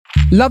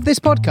Love this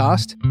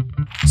podcast?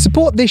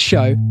 Support this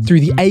show through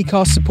the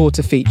Acast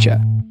supporter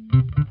feature.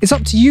 It's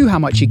up to you how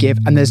much you give,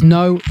 and there's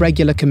no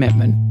regular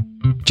commitment.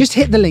 Just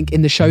hit the link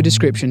in the show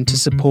description to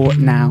support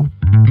now.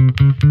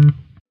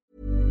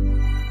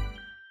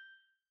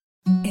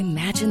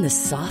 Imagine the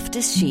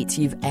softest sheets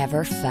you've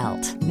ever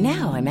felt.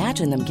 Now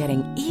imagine them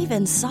getting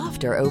even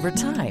softer over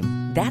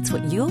time. That's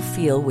what you'll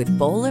feel with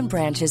Boll &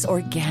 Branch's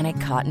organic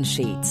cotton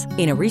sheets.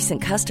 In a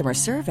recent customer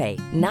survey,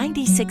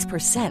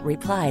 96%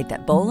 replied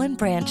that Boll &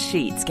 Branch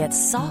sheets get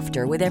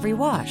softer with every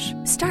wash.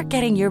 Start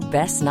getting your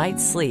best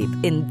night's sleep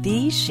in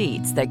these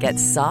sheets that get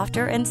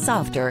softer and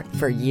softer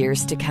for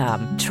years to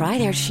come. Try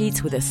their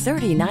sheets with a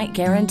 30-night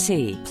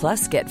guarantee.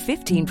 Plus, get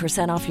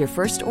 15% off your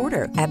first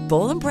order at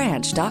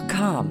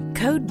bollandbranch.com.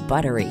 Code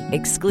BUTTERY.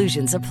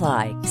 Exclusions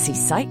apply. See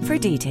site for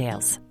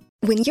details.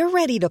 When you're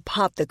ready to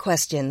pop the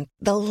question,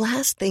 the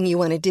last thing you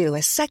want to do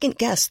is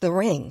second-guess the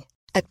ring.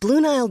 At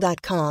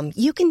BlueNile.com,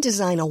 you can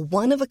design a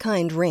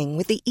one-of-a-kind ring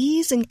with the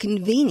ease and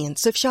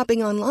convenience of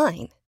shopping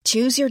online.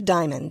 Choose your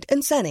diamond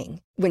and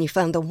setting. When you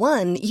find the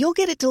one, you'll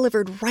get it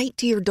delivered right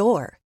to your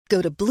door.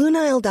 Go to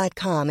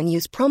BlueNile.com and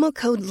use promo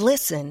code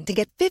LISTEN to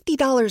get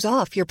 $50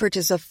 off your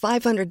purchase of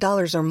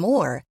 $500 or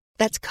more.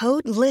 That's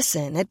code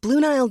LISTEN at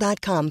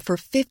BlueNile.com for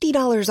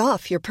 $50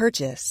 off your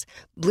purchase.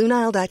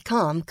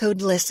 BlueNile.com,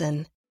 code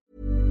LISTEN.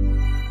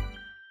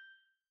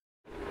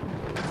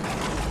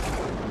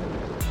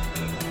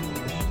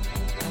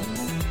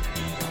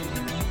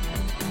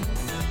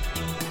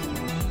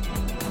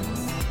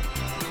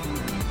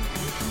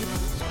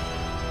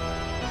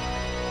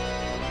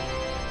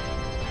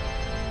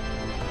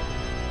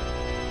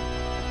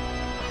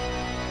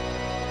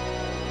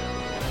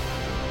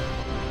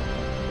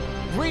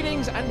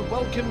 Greetings and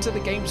welcome to the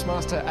Games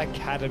Master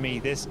Academy.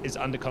 This is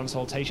Under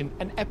Consultation,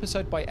 an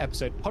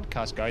episode-by-episode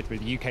podcast guide through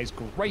the UK's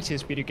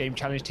greatest video game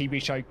challenge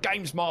TV show,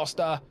 Games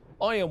Master.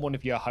 I am one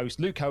of your hosts,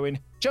 Luke Owen,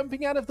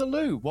 jumping out of the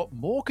loo. What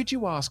more could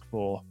you ask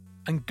for?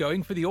 And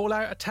going for the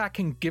all-out attack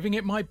and giving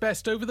it my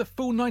best over the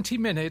full 90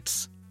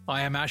 minutes,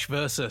 I am Ash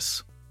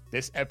Versus.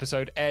 This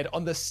episode aired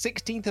on the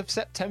 16th of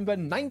September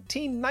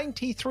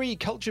 1993.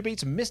 Culture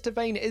Beat's Mr.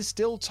 Vane is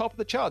still top of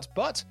the charts,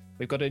 but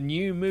we've got a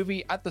new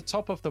movie at the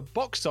top of the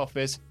box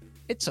office.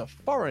 It's A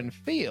Foreign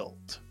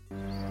Field. This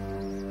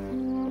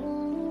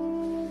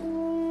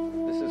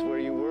is where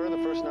you were the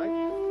first night?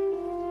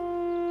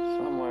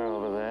 Somewhere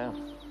over there.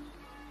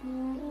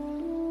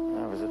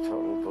 That was a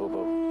total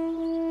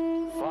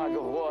boo-boo. Fog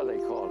of war, they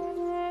called it.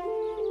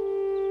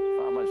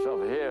 Found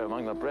myself here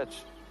among the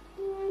Brits.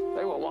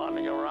 They were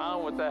wandering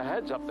around with their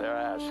heads up their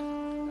ass.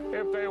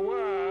 If they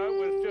were, it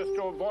was just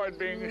to avoid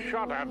being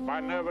shot at by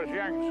nervous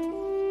Yanks.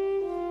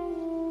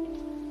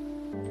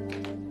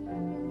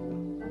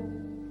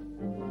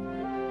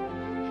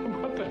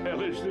 What the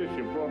hell is this?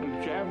 You brought a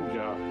jam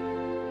jar.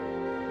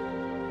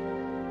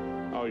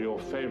 Oh, your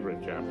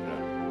favorite jam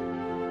jar.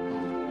 Oh,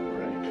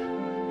 right.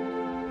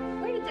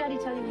 Where did Daddy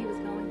tell you he was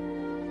going?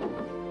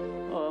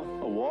 Oh,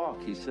 a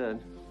walk, he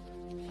said.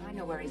 I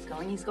know where he's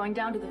going. He's going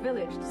down to the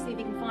village to see if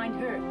he can find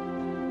her. I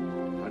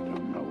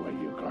don't know where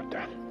you got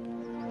that,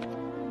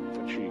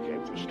 but she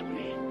gave this to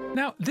me.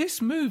 Now,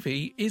 this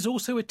movie is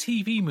also a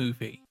TV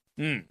movie.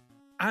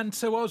 And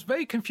so I was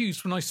very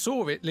confused when I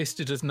saw it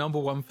listed as number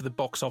one for the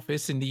box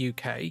office in the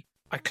UK.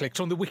 I clicked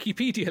on the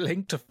Wikipedia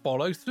link to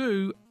follow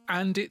through,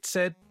 and it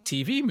said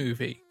TV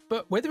movie.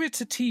 But whether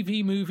it's a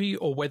TV movie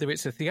or whether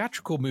it's a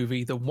theatrical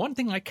movie, the one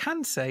thing I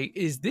can say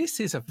is this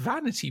is a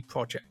vanity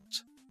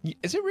project.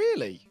 Is it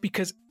really?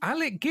 Because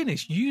Alec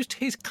Guinness used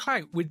his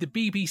clout with the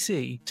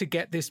BBC to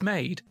get this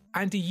made,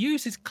 and he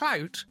used his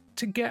clout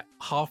to get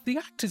half the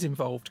actors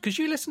involved. Because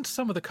you listen to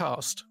some of the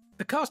cast.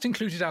 The cast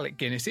included Alec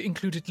Guinness, it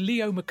included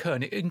Leo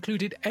McKern, it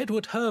included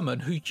Edward Herrmann,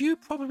 who you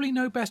probably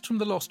know best from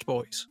The Lost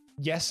Boys.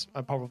 Yes,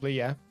 probably,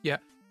 yeah. Yeah.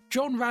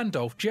 John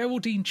Randolph,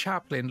 Geraldine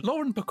Chaplin,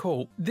 Lauren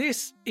Bacall.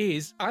 This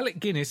is Alec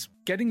Guinness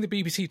getting the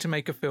BBC to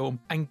make a film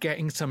and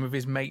getting some of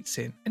his mates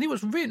in. And it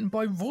was written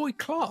by Roy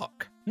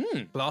Clark.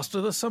 Last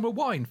of the Summer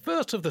Wine,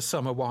 First of the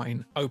Summer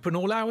Wine, Open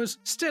All Hours,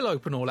 Still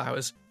Open All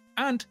Hours,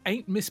 and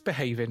Ain't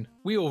Misbehaving.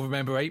 We all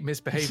remember Ain't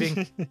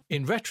Misbehaving.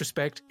 In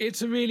retrospect,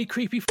 it's a really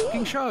creepy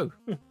fucking show.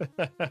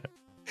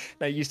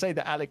 Now, you say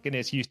that Alec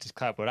Guinness used his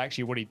clout, but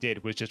actually what he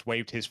did was just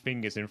waved his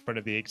fingers in front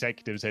of the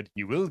executive and said,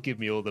 "You will give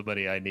me all the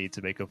money I need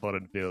to make A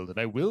Foreign Field, and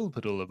I will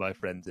put all of my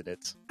friends in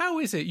it." How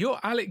is it? Your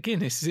Alec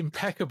Guinness is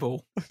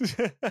impeccable.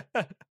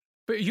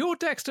 But your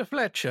Dexter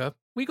Fletcher,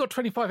 we got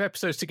 25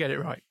 episodes to get it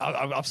right.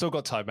 I've still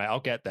got time, mate. I'll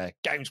get there.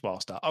 Games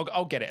Master.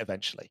 I'll get it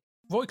eventually.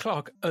 Roy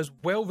Clark, as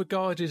well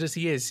regarded as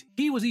he is,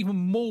 he was even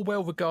more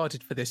well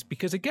regarded for this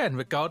because, again,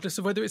 regardless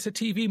of whether it's a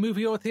TV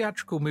movie or a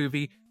theatrical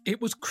movie,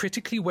 it was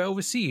critically well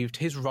received.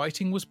 His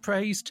writing was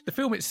praised. The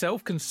film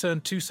itself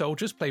concerned two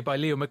soldiers played by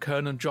Leo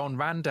McKern and John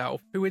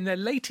Randolph, who in their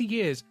later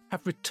years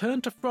have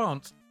returned to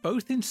France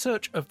both in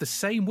search of the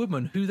same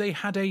woman who they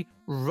had a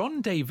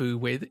rendezvous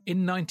with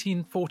in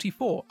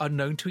 1944,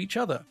 unknown to each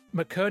other.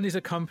 McKern is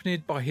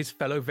accompanied by his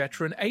fellow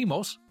veteran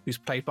Amos, who's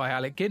played by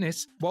Alec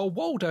Guinness, while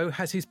Waldo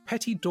has his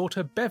petty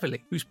daughter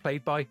Beverly, who's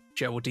played by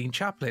Geraldine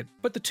Chaplin.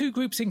 But the two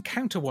groups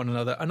encounter one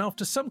another and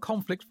after some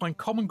conflict find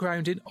common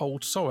ground in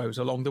old sorrows.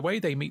 Along the way,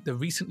 they meet the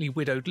recently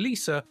widowed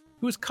Lisa,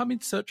 who has come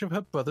in search of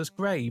her brother's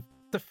grave.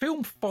 The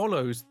film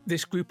follows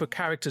this group of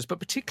characters, but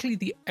particularly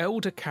the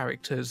elder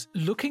characters,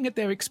 looking at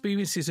their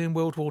experiences in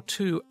World War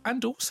II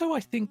and also, I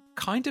think,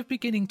 kind of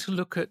beginning to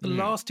look at the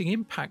lasting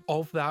impact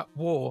of that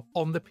war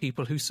on the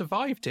people who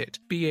survived it,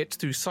 be it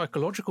through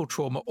psychological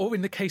trauma or,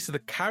 in the case of the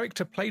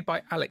character played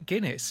by Alec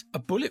Guinness, a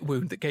bullet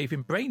wound that gave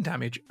him brain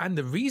damage. And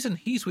the reason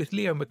he's with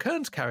Leo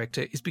McKern's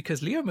character is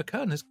because Leo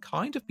McKern has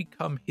kind of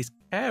become his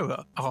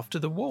carer after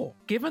the war.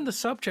 Given the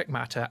subject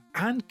matter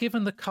and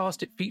given the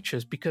cast it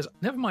features, because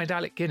never mind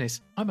Alec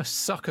Guinness, I'm a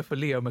sucker for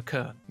Leo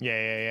McKern.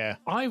 Yeah.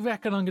 I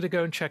reckon I'm going to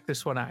go and check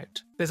this one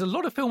out. There's a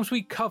lot of films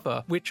we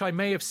cover which I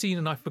may have seen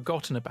and I've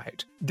forgotten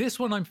about. This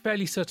one I'm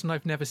fairly certain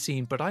I've never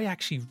seen, but I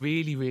actually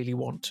really, really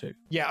want to.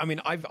 Yeah, I mean,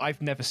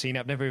 I've never seen it.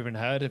 I've never even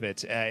heard of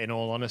it, in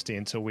all honesty,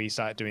 until we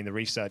started doing the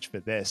research for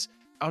this.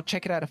 I'll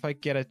check it out if I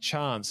get a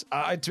chance.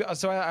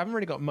 So I haven't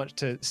really got much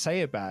to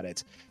say about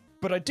it.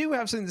 But I do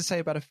have something to say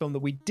about a film that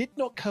we did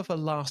not cover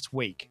last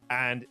week,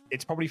 and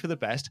it's probably for the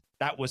best.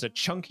 That was a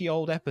chunky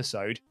old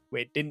episode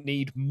where it didn't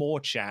need more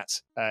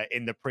chat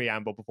in the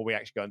preamble before we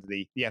actually got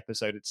into the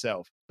episode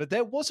itself. But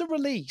there was a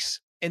release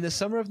in the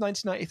summer of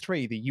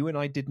 1993 that you and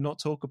I did not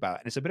talk about,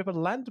 and it's a bit of a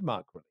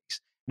landmark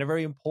release and a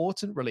very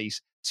important release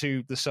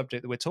to the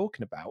subject that we're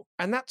talking about,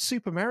 and that's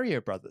Super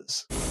Mario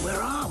Brothers. Where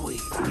are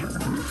we?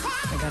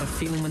 I got a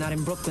feeling we're not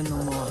in Brooklyn no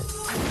more.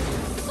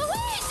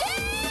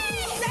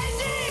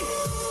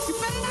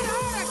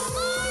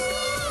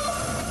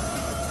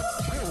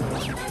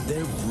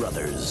 They're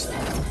brothers.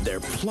 They're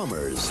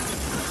plumbers.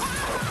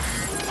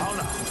 Oh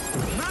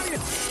no! Mario!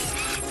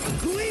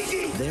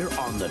 Luigi! They're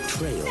on the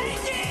trail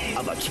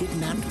of a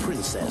kidnapped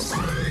princess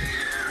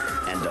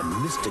and a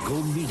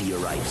mystical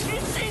meteorite.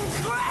 It's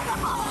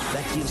incredible!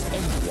 That gives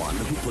anyone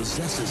who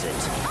possesses it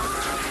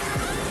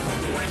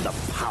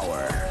the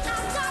power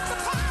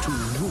to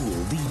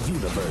rule the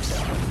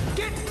universe.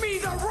 Get me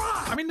the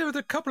rock! I mean, there were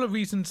a couple of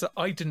reasons that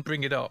I didn't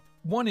bring it up.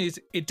 One is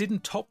it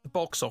didn't top the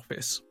box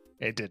office.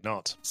 It did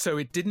not. So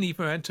it didn't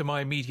even enter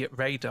my immediate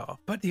radar.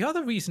 But the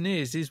other reason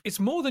is it's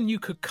more than you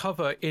could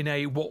cover in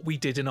a what we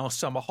did in our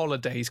summer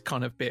holidays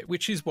kind of bit,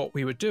 which is what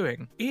we were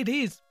doing. It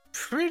is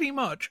pretty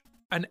much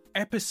an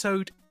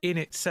episode in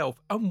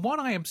itself, and one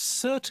I am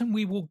certain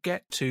we will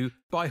get to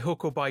by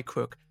hook or by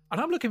crook.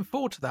 And I'm looking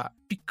forward to that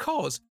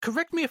because,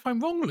 correct me if I'm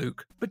wrong,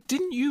 Luke, but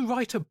didn't you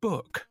write a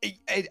book?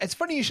 It's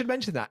funny you should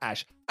mention that,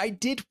 Ash. I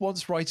did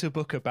once write a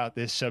book about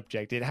this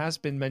subject. It has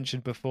been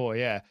mentioned before,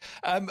 yeah.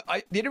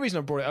 The only reason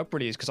I brought it up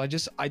really is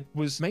because I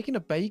was making a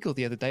bagel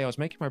the other day. I was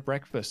making my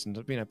breakfast and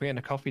putting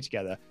a coffee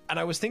together. And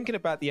I was thinking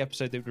about the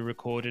episode that we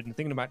recorded and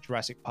thinking about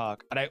Jurassic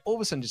Park. And I all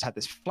of a sudden just had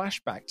this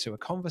flashback to a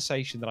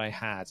conversation that I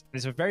had. And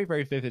it's a very,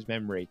 very vivid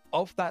memory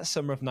of that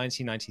summer of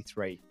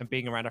 1993 and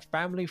being around a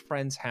family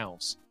friend's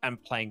house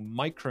and playing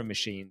Micro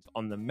Machines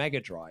on the Mega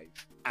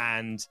Drive,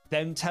 and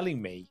them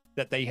telling me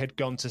that they had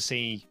gone to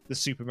see the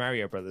Super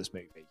Mario Brothers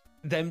movie.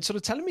 Them sort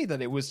of telling me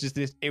that it was just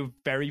this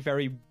very,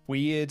 very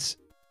weird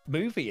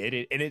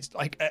movie. And it's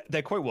like,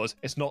 their quote was,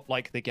 "It's not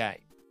like the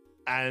game."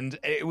 And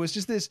it was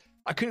just this,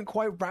 I couldn't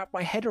quite wrap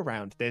my head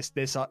around this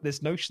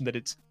notion that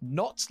it's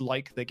not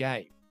like the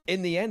game.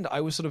 In the end, I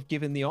was sort of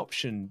given the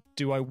option,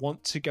 do I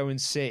want to go and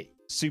see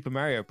Super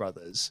Mario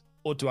Brothers,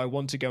 or do I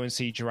want to go and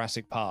see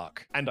Jurassic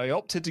Park? And I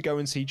opted to go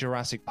and see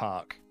Jurassic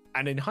Park.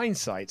 And in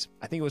hindsight,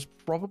 I think it was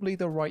probably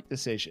the right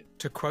decision.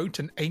 To quote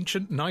an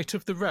ancient knight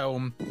of the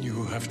realm,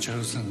 "You have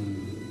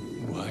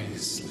chosen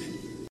wisely."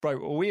 Right,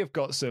 well, we have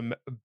got some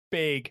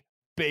big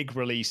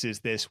releases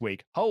this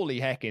week. Holy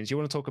heckins, you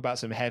want to talk about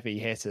some heavy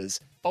hitters.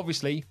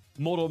 Obviously,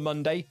 Mortal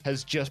Monday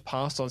has just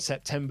passed on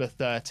September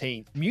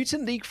 13th.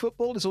 Mutant League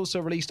Football is also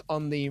released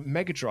on the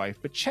Mega Drive,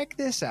 but check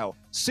this out.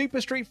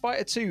 Super Street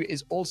Fighter 2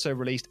 is also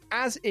released,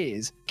 as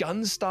is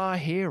Gunstar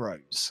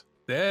Heroes.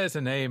 There's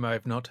a name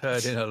I've not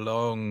heard in a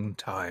long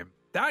time.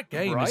 That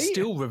game is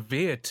still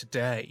revered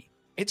today.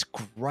 It's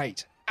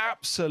great.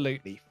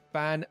 Absolutely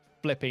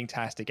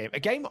fan-flipping-tastic game. A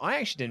game I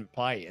actually didn't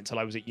play until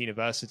I was at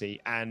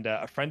university, and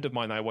a friend of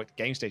mine that I worked at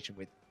Game Station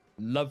with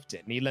loved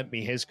it, and he lent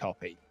me his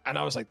copy. And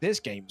I was like, this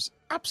game's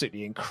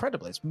absolutely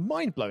incredible. It's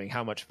mind-blowing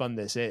how much fun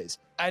this is.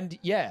 And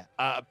yeah,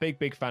 a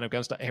big fan of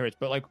Gunstar Heroes,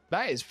 but like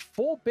that is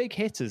 4 big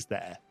hitters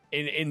there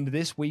in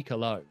this week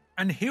alone.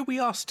 And here we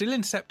are still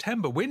in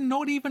September. We're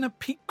not even at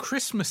peak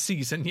Christmas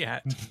season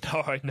yet. No,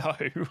 I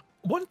know.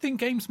 One thing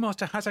Games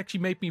Master has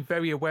actually made me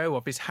very aware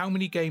of is how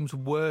many games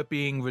were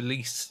being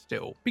released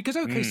still. Because,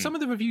 some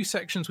of the review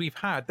sections we've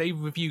had, they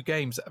review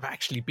games that have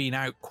actually been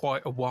out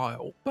quite a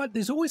while. But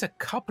there's always a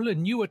couple of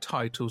newer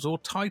titles or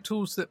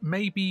titles that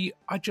maybe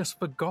I just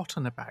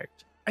forgotten about.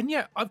 And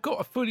yet, I've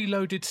got a fully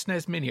loaded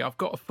SNES Mini. I've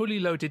got a fully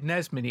loaded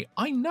NES Mini.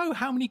 I know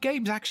how many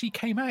games actually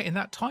came out in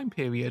that time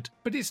period.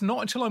 But it's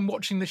not until I'm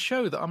watching the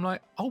show that I'm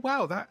like, oh,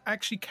 wow, that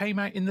actually came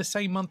out in the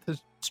same month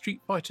as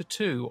Street Fighter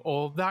 2,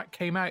 or that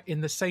came out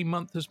in the same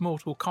month as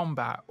Mortal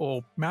Kombat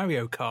or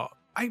Mario Kart.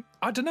 I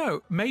don't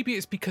know. Maybe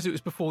it's because it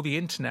was before the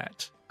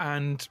internet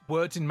and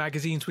words in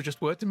magazines were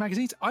just words in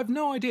magazines. I've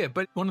no idea.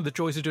 But one of the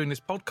joys of doing this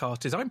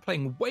podcast is I'm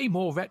playing way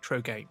more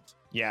retro games.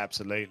 Yeah,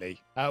 absolutely.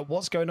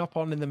 What's going up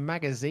on in the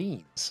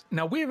magazines?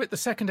 Now, we're at the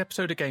second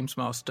episode of Games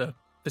Master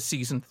for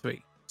Season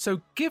 3.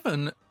 So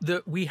given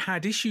that we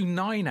had issue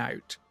 9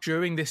 out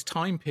during this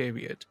time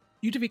period,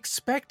 you'd have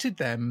expected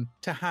them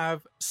to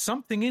have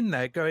something in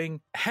there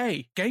going,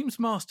 hey, Games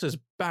Master's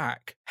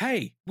back.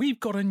 Hey, we've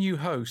got a new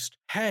host.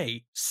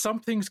 Hey,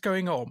 something's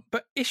going on.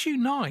 But issue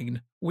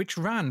 9, which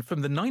ran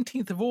from the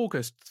 19th of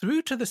August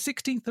through to the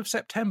 16th of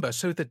September,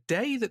 so the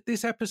day that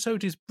this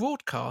episode is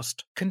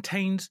broadcast,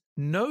 contains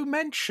no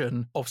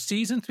mention of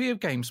Season 3 of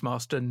Games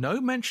Master, no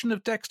mention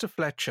of Dexter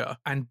Fletcher,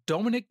 and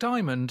Dominic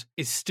Diamond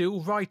is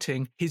still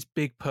writing his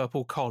Big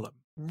Purple column.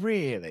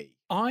 Really?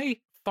 I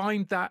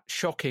find that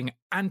shocking,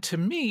 and to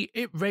me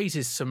it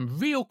raises some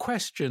real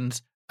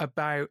questions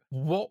about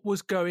what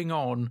was going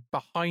on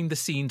behind the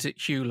scenes at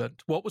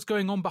Hewland, what was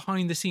going on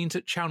behind the scenes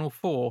at Channel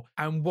 4,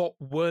 and what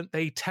weren't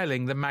they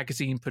telling the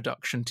magazine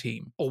production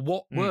team, or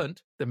what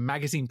weren't the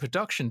magazine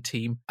production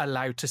team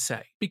allowed to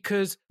say?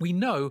 Because we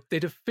know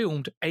they'd have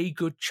filmed a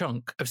good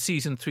chunk of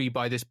Season 3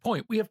 by this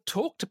point. We have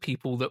talked to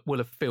people that will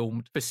have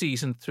filmed for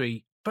Season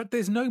 3, but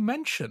there's no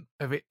mention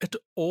of it at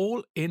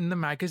all in the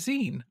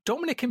magazine.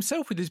 Dominic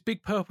himself with his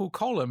Big Purple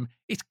column,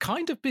 it's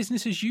kind of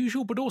business as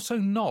usual, but also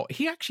not.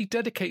 He actually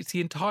dedicates the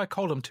entire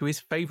column to his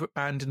favourite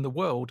band in the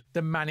world,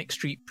 the Manic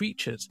Street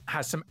Preachers.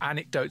 Has some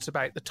anecdotes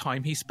about the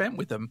time he spent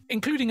with them,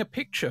 including a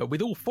picture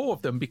with all 4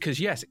 of them, because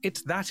yes,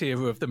 it's that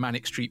era of the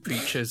Manic Street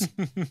Preachers,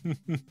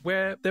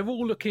 where they're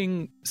all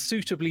looking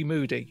suitably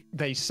moody.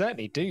 They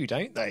certainly do,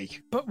 don't they?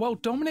 But while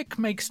Dominic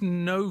makes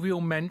no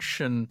real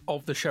mention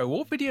of the show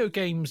or video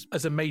games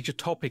as a major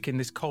topic in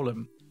this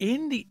column,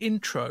 in the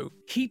intro,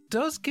 he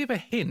does give a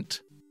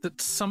hint that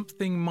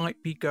something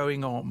might be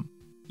going on.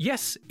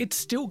 Yes, it's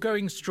still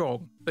going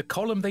strong, the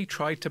column they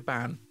tried to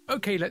ban.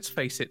 Okay, let's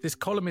face it, this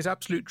column is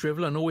absolute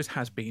drivel and always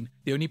has been.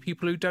 The only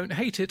people who don't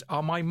hate it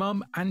are my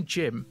mum and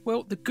Jim.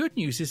 Well, the good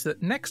news is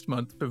that next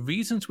month, for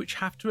reasons which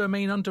have to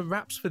remain under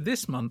wraps for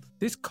this month,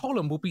 this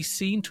column will be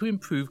seen to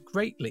improve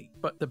greatly.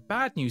 But the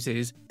bad news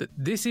is that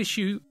this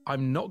issue,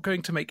 I'm not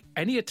going to make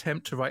any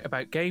attempt to write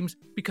about games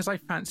because I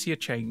fancy a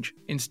change.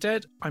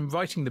 Instead, I'm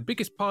writing the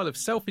biggest pile of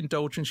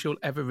self-indulgence you'll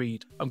ever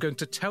read. I'm going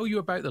to tell you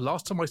about the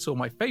last time I saw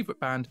my favourite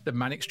band, the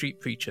Manic Street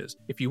Preachers.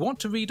 If you want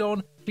to read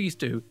on, please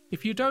do.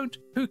 If you don't,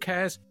 who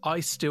cares?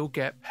 I still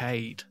get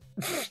paid.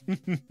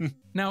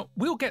 Now,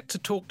 we'll get to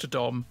talk to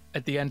Dom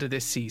at the end of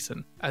this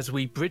season as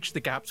we bridge the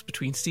gaps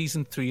between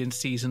Season 3 and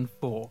Season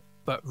 4.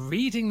 But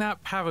reading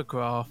that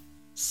paragraph,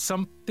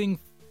 something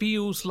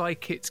feels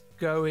like it's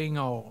going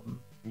on.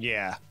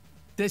 Yeah.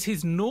 There's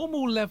his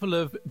normal level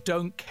of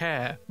don't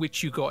care,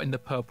 which you got in the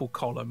purple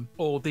column,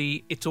 or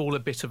the it's all a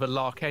bit of a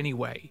lark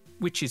anyway,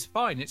 which is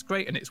fine, it's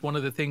great, and it's one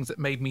of the things that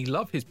made me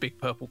love his Big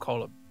Purple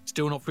column.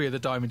 Still not free of the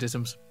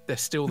Diamondisms. They're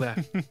still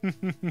there.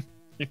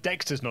 If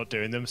Dexter's not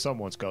doing them,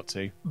 someone's got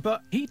to.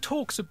 But he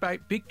talks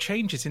about big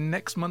changes in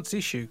next month's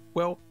issue.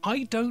 Well,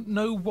 I don't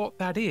know what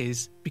that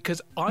is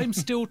because I'm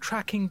still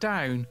tracking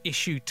down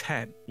issue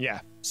 10. Yeah.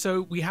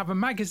 So we have a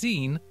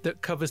magazine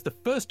that covers the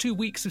first 2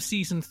 weeks of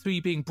Season 3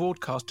 being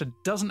broadcast and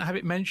doesn't have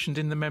it mentioned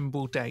in the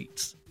memorable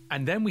dates.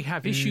 And then we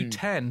have issue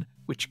 10,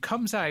 which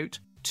comes out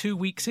 2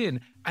 weeks in.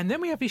 And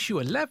then we have issue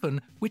 11,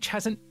 which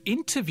has an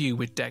interview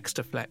with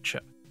Dexter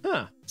Fletcher.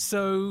 Huh.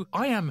 So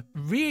I am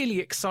really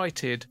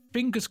excited,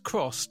 fingers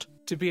crossed,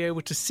 to be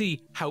able to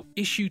see how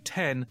issue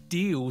 10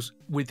 deals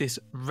with this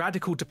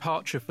radical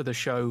departure for the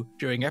show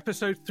during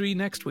episode 3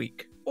 next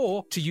week.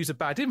 Or, to use a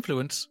bad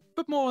influence,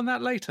 but more on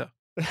that later.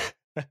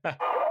 Hello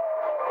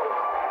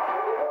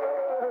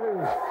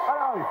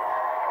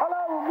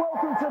and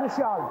welcome to the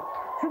show.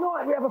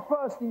 Tonight we have a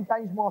first in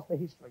Games Master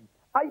history.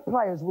 8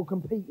 players will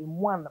compete in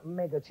one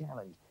mega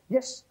challenge.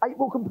 Yes, 8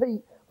 will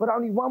compete, but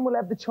only one will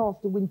have the chance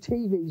to win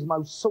TV's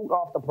most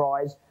sought-after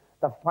prize,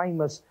 the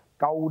famous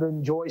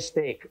Golden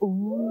Joystick.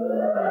 Ooh.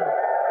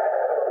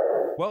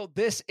 Well,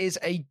 this is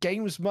a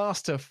Games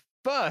Master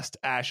first,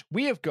 Ash.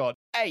 We have got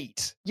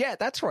 8. Yeah,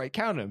 that's right,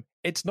 count them.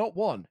 It's not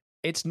 1,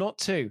 it's not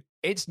 2,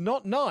 it's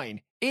not 9.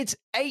 It's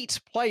 8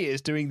 players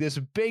doing this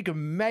big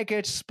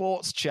mega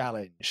sports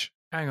challenge.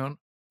 Hang on.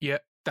 Yeah,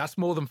 that's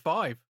more than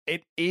 5.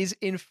 It is,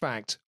 in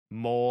fact,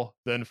 more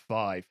than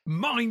 5.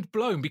 Mind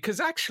blown, because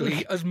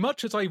actually, as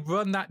much as I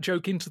run that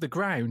joke into the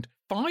ground,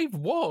 5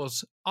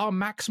 was our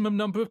maximum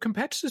number of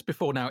competitors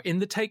before now in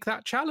the Take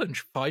That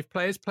Challenge. 5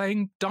 players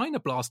playing Dino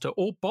Blaster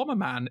or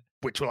Bomberman.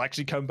 Which will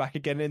actually come back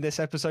again in this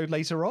episode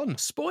later on.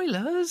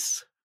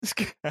 Spoilers!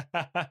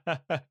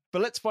 But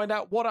let's find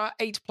out what our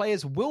 8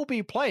 players will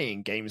be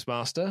playing, Games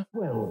Master.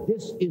 Well,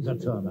 this is a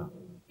turn-up.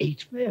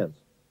 8 players.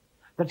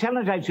 The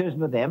challenge I've chosen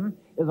for them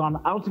is on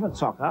Ultimate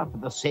Soccer for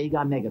the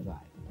Sega Mega Drive.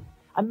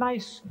 A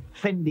nice,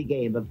 friendly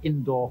game of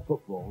indoor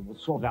football will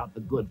sort out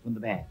the good from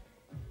the bad.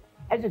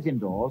 As it's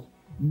indoors,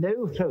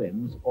 no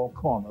throw-ins or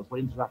corners will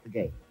interrupt the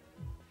game.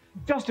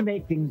 Just to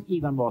make things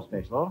even more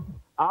special,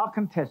 our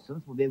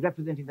contestants will be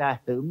representing their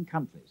home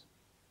countries.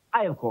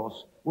 I, of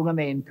course, will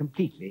remain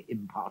completely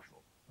impartial.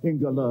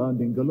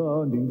 England,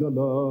 England,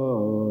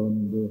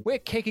 England. We're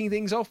kicking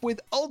things off with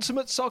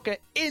Ultimate Soccer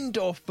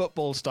indoor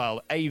football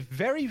style, a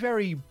very,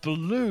 very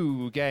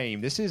blue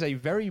game. This is a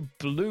very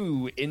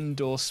blue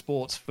indoor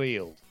sports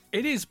field.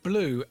 It is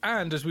blue,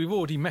 and as we've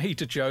already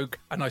made a joke,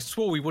 and I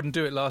swore we wouldn't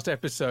do it last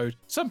episode,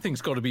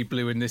 something's got to be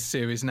blue in this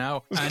series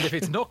now, and if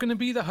it's not going to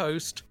be the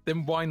host,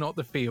 then why not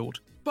the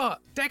field?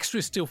 But Dexter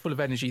is still full of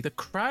energy, the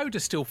crowd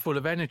is still full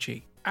of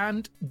energy,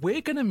 and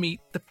we're going to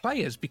meet the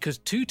players because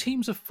 2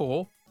 teams of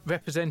 4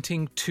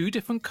 representing 2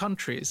 different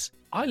countries.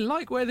 I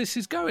like where this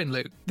is going,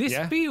 Luke. This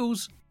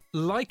feels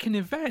like an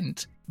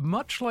event,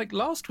 much like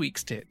last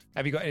week's did.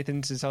 Have you got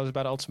anything to tell us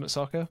about Ultimate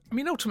Soccer? I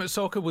mean, Ultimate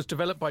Soccer was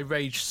developed by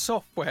Rage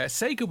Software.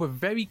 Sega were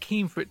very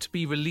keen for it to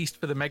be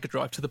released for the Mega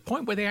Drive, to the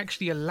point where they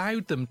actually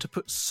allowed them to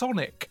put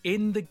Sonic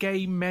in the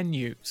game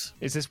menus.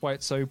 Is this why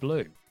it's so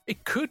blue?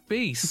 It could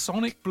be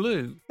Sonic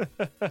Blue.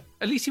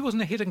 At least he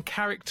wasn't a hidden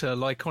character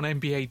like on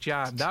NBA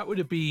Jam. That would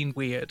have been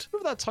weird.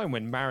 Remember that time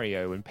when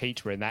Mario and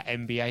Peach were in that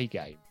NBA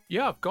game?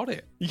 Yeah, I've got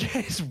it. Yeah,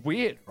 it's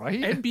weird, right?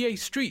 NBA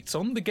Streets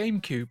on the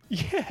GameCube.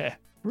 Yeah,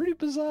 really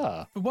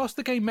bizarre. But whilst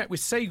the game met with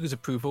Sega's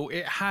approval,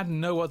 it had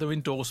no other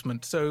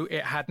endorsement, so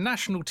it had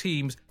national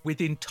teams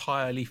with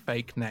entirely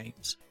fake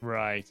names.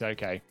 Right,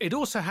 okay. It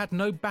also had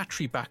no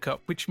battery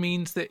backup, which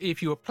means that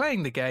if you were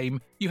playing the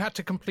game, you had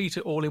to complete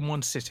it all in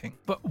one sitting.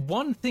 But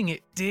one thing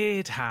it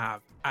did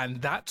have,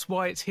 and that's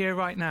why it's here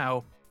right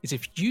now, is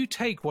if you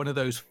take one of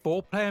those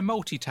 4-player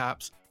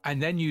multi-taps and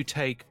then you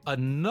take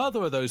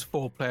another of those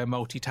 4-player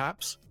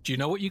multi-taps, do you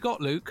know what you got,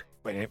 Luke?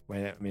 Wait,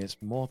 I mean, it's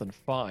more than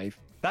 5.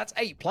 That's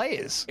 8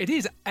 players. It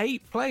is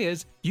 8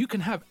 players. You can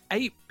have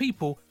 8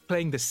 people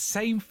playing the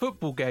same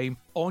football game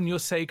on your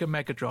Sega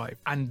Mega Drive.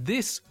 And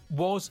this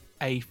was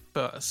a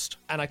first.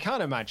 And I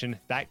can't imagine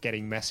that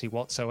getting messy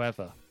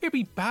whatsoever. It'd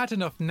be bad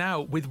enough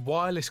now with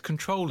wireless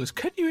controllers.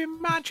 Can you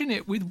imagine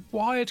it with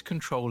wired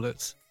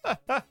controllers?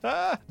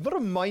 What a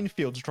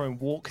minefield to try and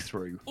walk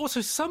through.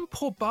 Also, some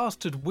poor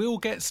bastard will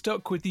get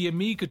stuck with the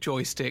Amiga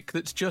joystick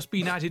that's just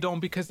been added on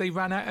because they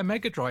ran out of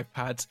Mega Drive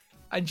pads.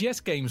 And yes,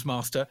 Games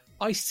Master,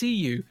 I see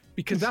you,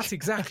 because that's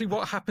exactly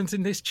what happens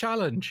in this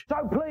challenge.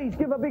 So please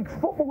give a big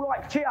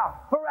football-like cheer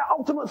for our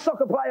Ultimate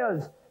Soccer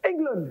players.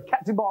 England,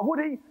 captained by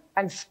Woody,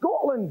 and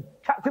Scotland,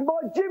 captained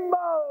by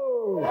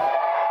Jimbo.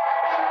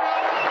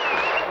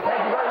 Thank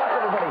you very much,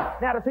 everybody.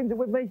 Now the teams are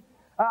with me.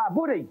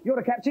 Woody, you're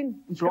the captain.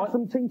 That's right.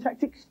 Some team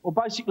tactics? Well,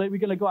 basically, we're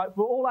going to go out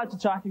for all-out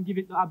attack and give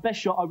it our best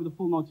shot over the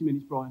full 90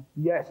 minutes, Brian.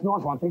 Yes,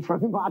 nice one. Thanks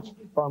very much,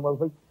 Brian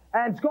Wellesley.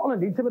 And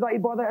Scotland,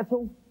 intimidated by that at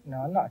all?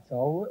 No, not at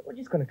all. We're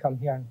just going to come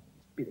here and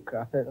beat the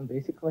crap out of them,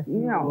 basically.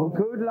 Yeah, well,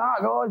 good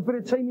luck, guys. Bit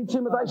of team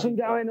intimidation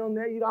going on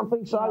there. You don't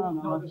think so?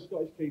 No, the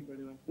Scottish keeper,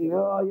 anyway.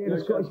 Oh, yeah,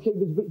 the Scottish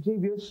keeper's a bit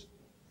dubious.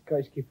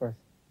 Scottish keeper's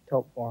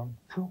top form.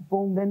 Top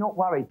form, they're not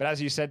worried. But as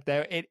you said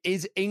there, it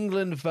is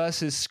England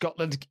versus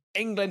Scotland.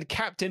 England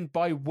captained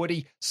by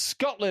Woody.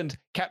 Scotland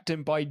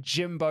captained by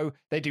Jimbo.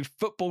 They do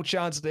football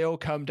chants. They all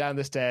come down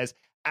the stairs.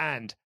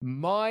 And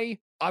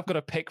I've got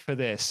a pick for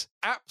this.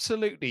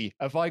 Absolutely,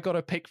 have I got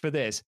a pick for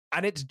this?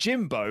 And it's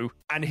Jimbo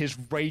and his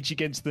Rage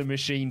Against the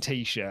Machine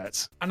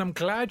t-shirts. And I'm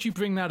glad you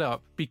bring that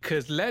up,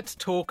 because let's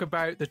talk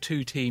about the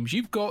 2 teams.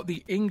 You've got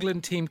the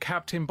England team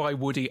captained by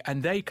Woody,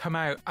 and they come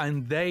out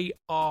and they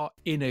are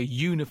in a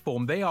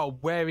uniform. They are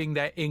wearing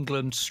their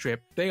England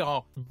strip. They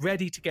are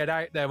ready to get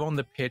out there on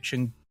the pitch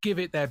and give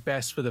it their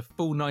best for the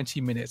full 90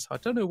 minutes. I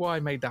don't know why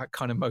I made that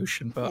kind of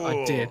motion, but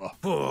I did.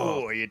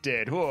 Oh, you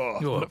did.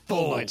 Oh,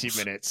 full 90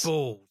 minutes.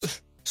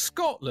 Balls.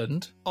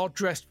 Scotland are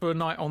dressed for a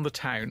night on the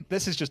town.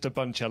 This is just a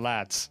bunch of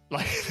lads.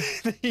 Like,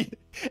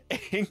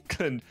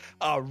 England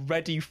are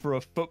ready for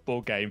a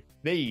football game.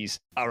 These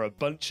are a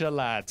bunch of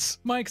lads.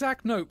 My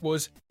exact note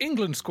was,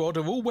 England squad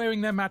are all wearing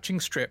their matching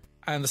strip,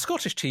 and the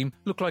Scottish team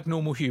look like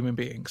normal human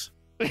beings.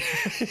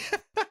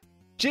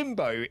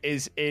 Jimbo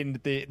is in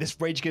this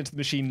Rage Against the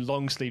Machine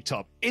long sleeve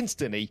top.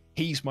 Instantly,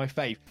 he's my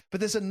fave. But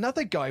there's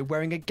another guy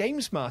wearing a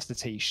Games Master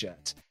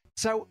t-shirt.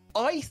 So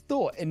I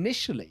thought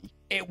initially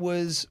it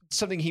was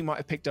something he might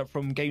have picked up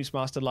from Games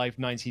Master Live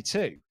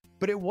 92.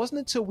 But it wasn't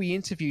until we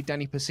interviewed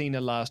Danny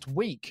Pacina last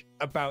week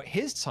about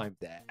his time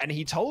there, and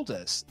he told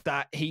us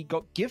that he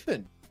got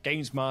given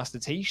Games Master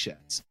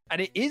t-shirts.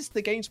 And it is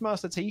the Games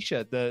Master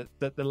t-shirt that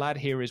the lad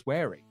here is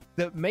wearing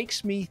that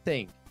makes me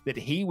think that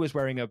he was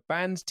wearing a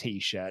band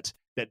t-shirt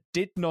that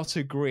did not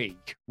agree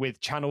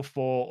with Channel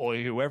 4 or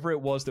whoever it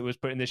was that was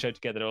putting the show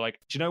together. They were like,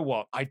 do you know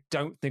what? I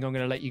don't think I'm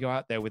going to let you go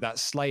out there with that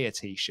Slayer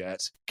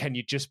t-shirt. Can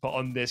you just put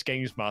on this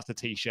Games Master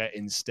t-shirt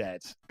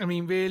instead? I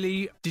mean,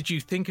 really, did you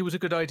think it was a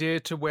good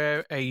idea to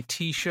wear a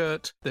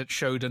t-shirt that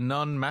showed a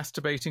nun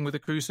masturbating with a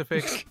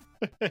crucifix?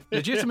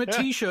 Legitimate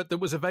t-shirt that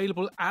was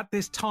available at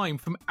this time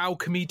from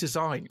Alchemy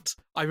Designs.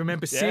 I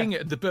remember seeing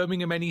it at the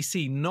Birmingham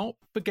NEC, not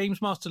for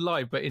Games Master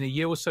Live, but in a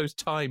year or so's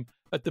time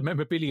at the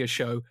Memorabilia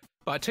show.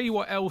 But I tell you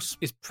what else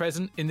is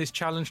present in this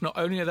challenge. Not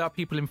only are there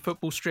people in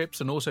football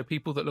strips and also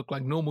people that look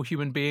like normal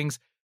human beings,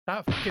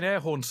 that fucking air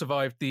horn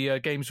survived the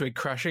games rig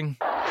crashing.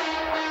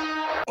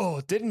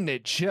 Oh, didn't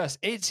it just?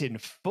 It's in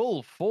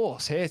full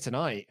force here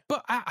tonight.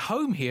 But at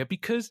home here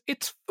because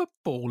it's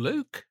football,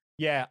 Luke.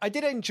 Yeah, I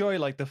did enjoy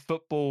like the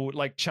football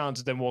like chants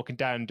of them walking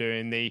down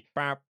doing the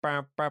bam,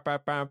 bam, bam, bam,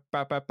 bam,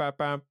 bam, bam,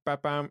 bam, bam,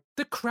 bam.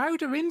 The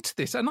crowd are into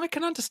this, and I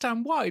can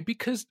understand why,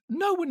 because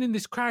no one in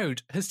this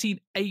crowd has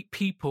seen 8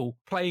 people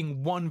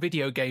playing one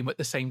video game at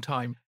the same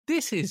time.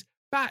 This is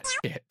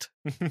batshit.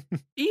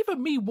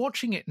 Even me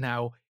watching it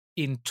now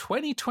in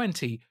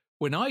 2020,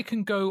 when I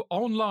can go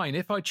online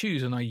if I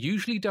choose, and I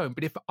usually don't,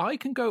 but if I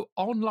can go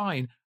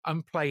online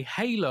and play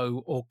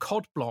Halo or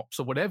COD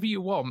Blops or whatever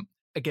you want,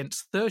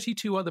 against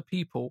 32 other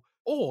people,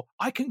 or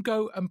I can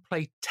go and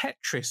play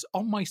Tetris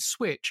on my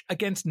Switch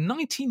against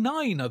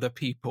 99 other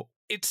people.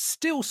 It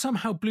still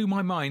somehow blew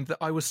my mind that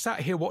I was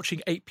sat here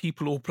watching 8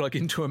 people all plug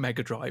into a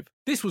Mega Drive.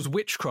 This was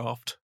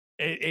witchcraft.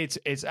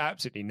 It's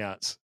absolutely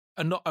nuts.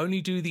 And not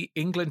only do the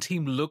England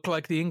team look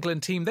like the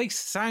England team, they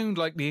sound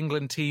like the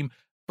England team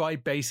by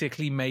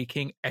basically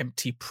making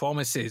empty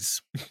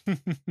promises.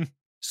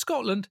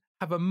 Scotland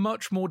have a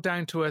much more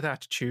down-to-earth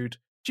attitude.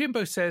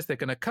 Jimbo says they're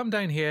going to come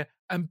down here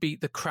and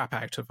beat the crap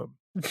out of them.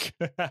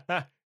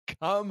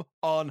 Come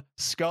on,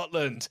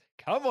 Scotland.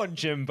 Come on,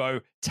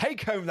 Jimbo.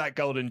 Take home that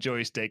golden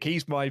joystick.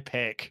 He's my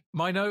pick.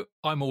 Mino,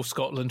 I'm all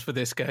Scotland for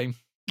this game.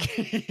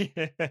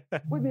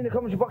 With me in the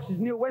commentary box is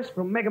Neil West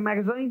from Mega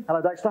Magazine.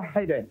 Hello, Dexter.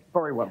 How you doing?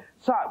 Very well.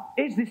 So,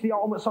 is this the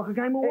ultimate soccer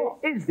game or what?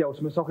 It is the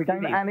ultimate soccer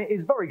game, and it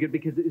is very good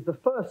because it is the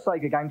first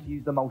Sega game to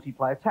use the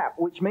multiplayer tap,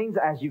 which means,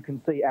 as you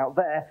can see out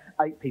there,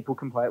 8 people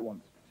can play at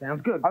once.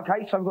 Sounds good.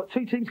 Okay, so we've got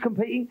 2 teams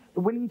competing.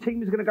 The winning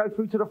team is going to go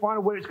through to the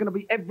final where it's going to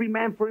be every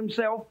man for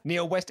himself.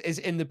 Neil West is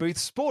in the booth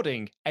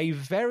sporting a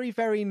very,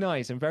 very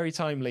nice and very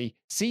timely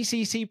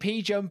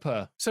CCCP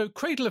jumper. So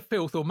Cradle of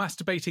Filth or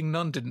Masturbating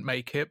Nun didn't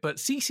make it, but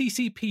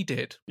CCCP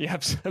did. Yeah,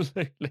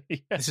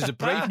 absolutely. This is a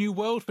brave new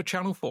world for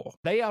Channel 4.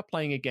 They are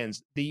playing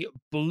against the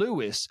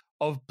bluest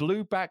of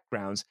blue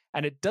backgrounds,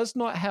 and it does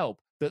not help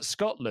that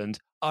Scotland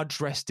are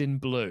dressed in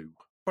blue.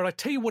 But I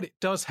tell you what it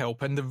does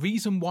help, and the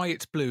reason why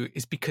it's blue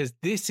is because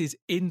this is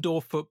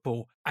indoor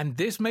football. And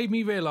this made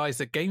me realise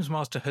that Games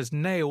Master has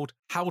nailed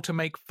how to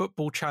make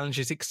football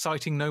challenges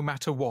exciting no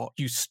matter what.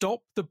 You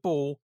stop the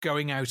ball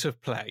going out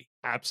of play.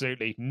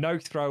 Absolutely. No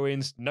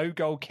throw-ins, no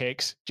goal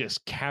kicks,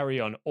 just carry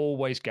on,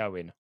 always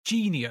going.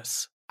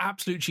 Genius.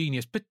 Absolute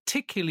genius,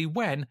 particularly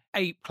when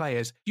 8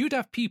 players, you'd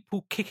have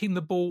people kicking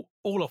the ball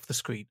all off the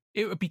screen.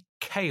 It would be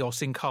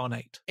chaos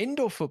incarnate.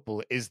 Indoor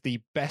football is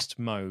the best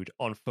mode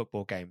on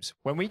football games.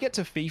 When we get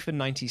to FIFA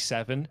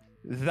 97,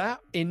 that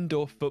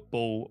indoor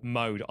football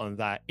mode on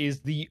that is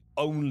the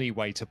only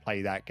way to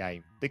play that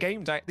game. The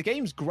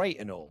game's great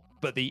and all,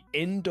 but the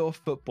indoor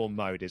football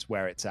mode is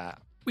where it's at.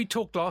 We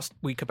talked last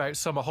week about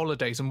summer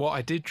holidays and what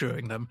I did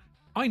during them.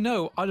 I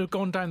know I'd have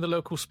gone down the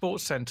local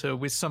sports centre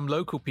with some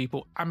local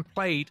people and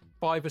played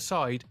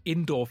 5-a-side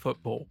indoor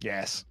football.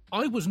 Yes.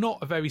 I was not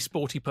a very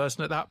sporty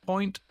person at that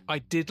point. I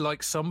did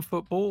like some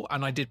football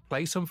and I did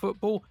play some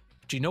football.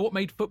 Do you know what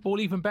made football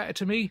even better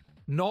to me?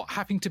 Not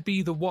having to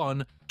be the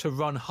one to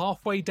run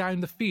halfway down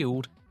the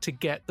field to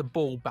get the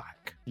ball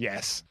back.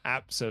 Yes,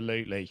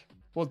 absolutely.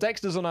 Well,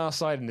 Dexter's on our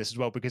side in this as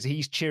well because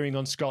he's cheering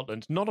on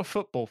Scotland. Not a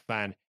football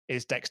fan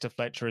is Dexter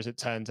Fletcher, as it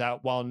turns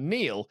out, while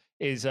Neil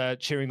is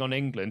cheering on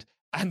England.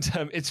 And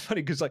it's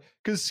funny because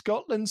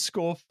Scotland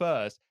score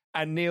first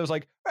and Neil's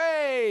like,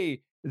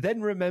 hey,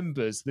 then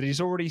remembers that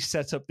he's already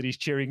set up that he's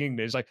cheering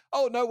England. He's like,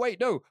 oh, no, wait,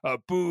 no,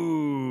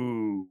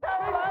 boo.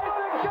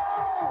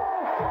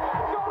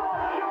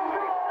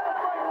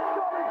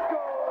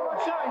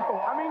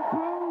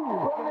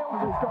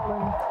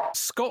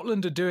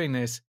 Scotland are doing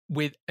this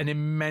with an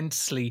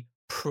immensely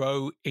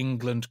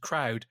pro-England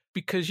crowd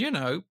because, you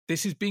know,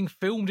 this is being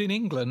filmed in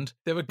England.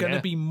 There are going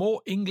to be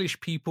more English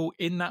people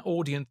in that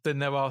audience than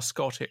there are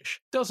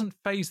Scottish. Doesn't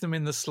faze them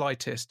in the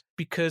slightest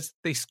because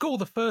they score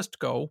the first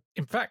goal.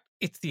 In fact,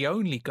 it's the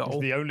only goal.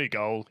 It's the only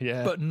goal,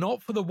 yeah. But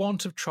not for the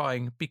want of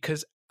trying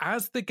because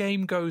as the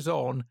game goes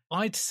on,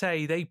 I'd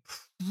say they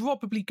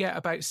probably get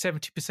about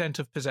 70%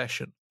 of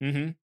possession.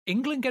 Mm-hmm.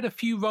 England get a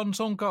few runs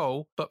on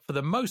goal, but for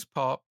the most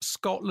part,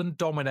 Scotland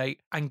dominate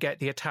and get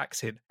the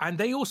attacks in. And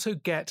they also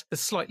get the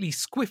slightly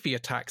squiffy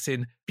attacks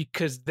in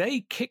because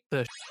they kick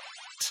the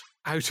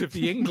out of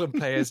the England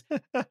players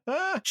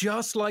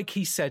just like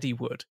he said he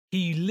would.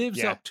 He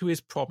lives up to his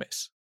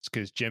promise. It's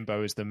because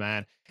Jimbo is the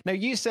man. Now,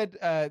 you said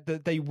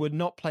that they were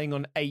not playing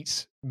on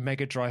 8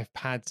 Mega Drive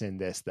pads in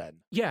this then.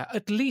 Yeah,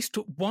 at least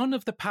one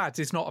of the pads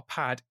is not a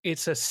pad,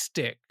 it's a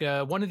stick.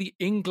 One of the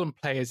England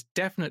players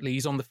definitely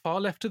is on the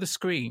far left of the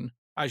screen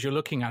as you're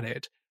looking at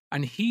it,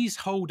 and he's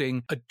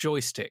holding a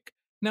joystick.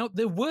 Now,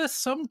 there were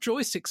some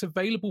joysticks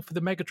available for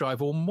the Mega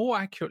Drive, or more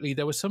accurately,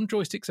 there were some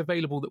joysticks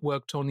available that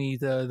worked on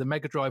either the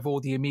Mega Drive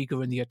or the Amiga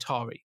and the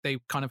Atari. They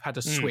kind of had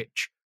a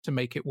switch to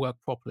make it work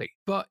properly.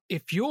 But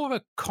if you're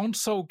a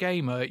console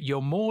gamer,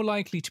 you're more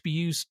likely to be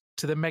used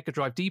to the Mega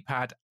Drive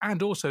D-pad,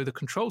 and also the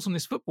controls on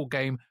this football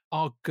game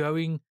are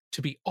going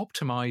to be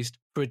optimized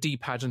for a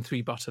D-pad and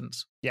 3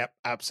 buttons. Yep,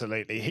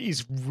 absolutely.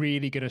 He's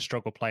really going to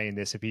struggle playing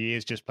this if he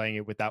is just playing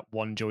it with that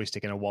one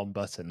joystick and a 1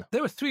 button.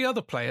 There were 3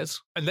 other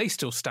players, and they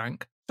still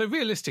stank. So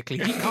realistically,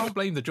 he can't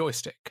blame the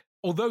joystick,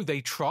 although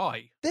they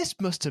try. This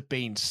must have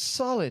been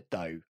solid,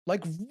 though.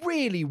 Like,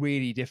 really,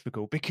 really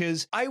difficult,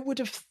 because I would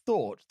have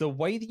thought the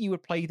way that you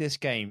would play this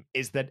game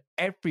is that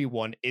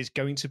everyone is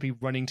going to be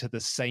running to the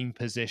same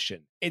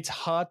position. It's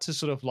hard to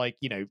sort of like,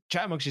 you know,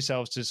 chat amongst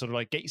yourselves to sort of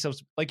like get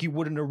yourselves like you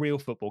would in a real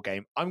football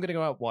game. I'm going to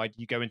go out wide,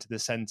 you go into the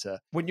center.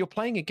 When you're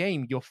playing a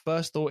game, your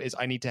first thought is,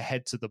 I need to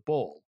head to the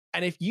ball.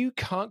 And if you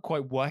can't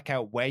quite work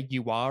out where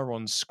you are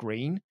on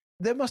screen,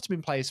 there must have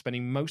been players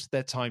spending most of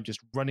their time just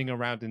running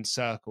around in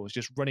circles,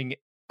 just running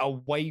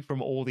away from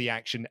all the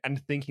action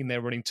and thinking they're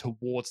running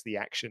towards the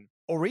action,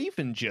 or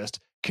even just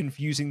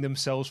confusing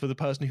themselves for the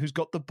person who's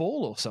got the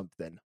ball or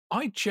something.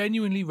 I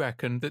genuinely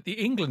reckon that the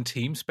England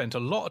team spent a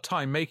lot of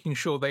time making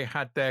sure they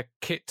had their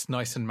kits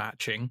nice and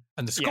matching,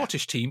 and the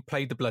Scottish team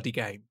played the bloody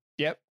game.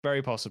 Yep,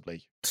 very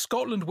possibly.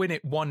 Scotland win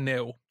it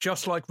 1-0,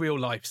 just like real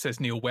life, says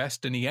Neil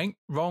West, and he ain't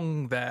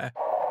wrong there.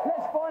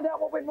 Let's find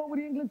out what went wrong with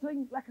the England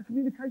team. Lack of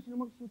communication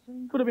amongst the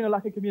team. Could have been a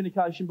lack of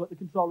communication, but the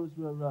controllers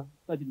were,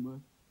 they didn't work.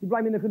 You're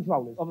blaming the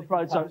controllers? I'm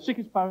afraid so. Sick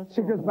as parrots.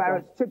 Sick as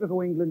parrots.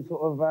 Typical England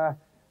sort of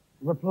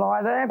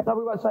reply there. So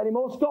we won't say any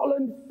more.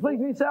 Scotland, pleased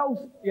with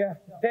yourselves? Yeah,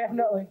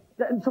 definitely.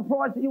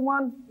 Surprised that you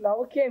won?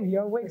 No, we came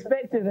here. We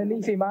expected an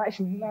easy match,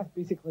 and that's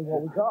basically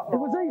what we got. It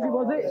was easy,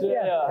 was it?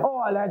 Yeah. All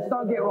right, lads,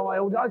 don't get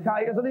riled.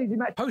 Okay, it was an easy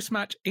match.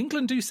 Post-match,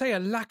 England do say a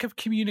lack of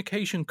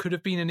communication could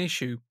have been an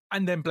issue,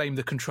 and then blame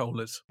the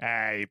controllers.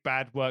 Hey,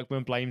 bad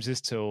workman blames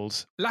his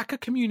tools. Lack of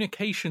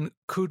communication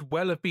could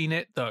well have been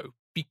it, though,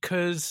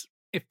 because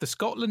if the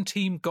Scotland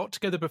team got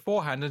together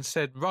beforehand and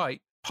said,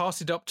 right,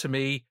 pass it up to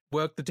me,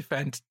 work the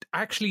defence,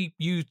 actually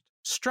used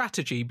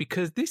strategy,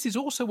 because this is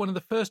also one of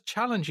the first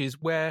challenges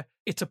where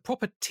it's a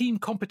proper team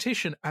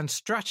competition and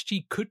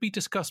strategy could be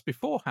discussed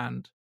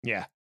beforehand.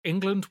 Yeah.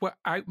 England were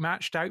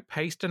outmatched,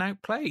 outpaced and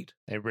outplayed.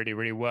 They really,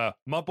 really were.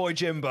 My boy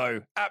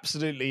Jimbo,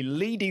 absolutely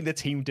leading the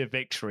team to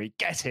victory.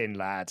 Get in,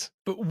 lad.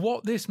 But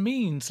what this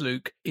means,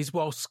 Luke, is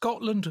while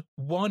Scotland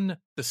won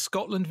the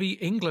Scotland v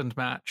England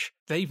match,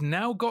 they've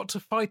now got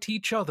to fight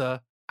each other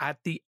at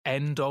the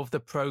end of the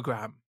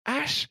programme.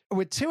 Ash,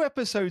 we're 2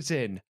 episodes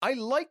in. I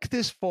like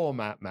this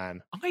format, man.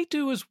 I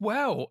do as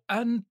well,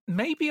 and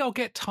maybe I'll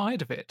get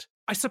tired of it.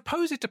 I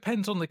suppose it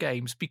depends on the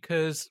games,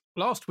 because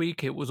last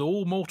week it was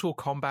all Mortal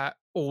Kombat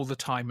all the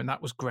time, and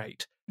that was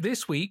great.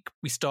 This week,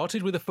 we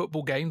started with a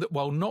football game that,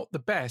 while not the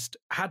best,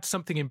 had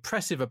something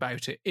impressive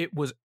about it. It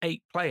was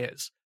 8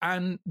 players.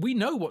 And we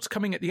know what's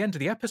coming at the end of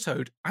the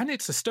episode, and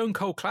it's a Stone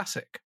Cold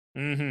classic.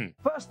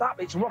 First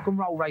up, it's Rock and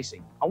Roll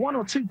Racing, a 1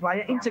 or 2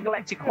 player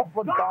intergalactic hot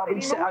rod derby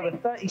set over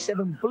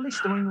 37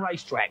 blistering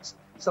racetracks.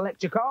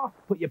 Select your car,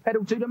 put your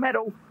pedal to the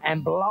metal,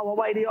 and blow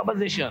away the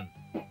opposition.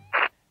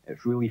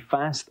 It's really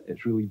fast,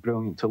 it's really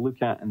brilliant to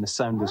look at, and the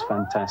sound is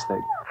fantastic.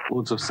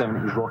 Loads of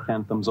 70s rock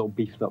anthems all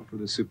beefed up for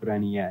the Super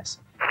NES.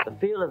 The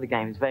feel of the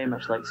game is very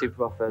much like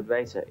Super Off-Road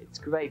Racer. It's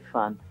great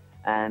fun,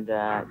 and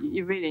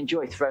you really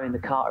enjoy throwing the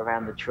cart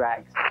around the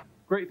tracks.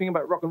 Great thing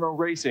about Rock and Roll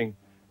Racing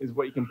is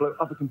where you can blow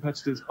other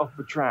competitors off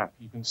the track.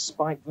 You can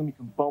spike them, you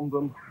can bomb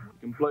them, you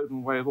can blow them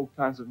away with all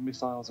kinds of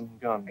missiles and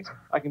guns.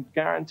 I can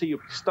guarantee you'll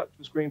be stuck to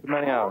the screen for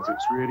many hours.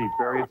 It's really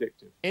very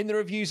addictive. In the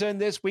review zone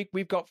this week,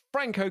 we've got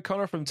Frank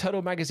O'Connor from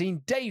Turtle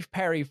Magazine, Dave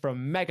Perry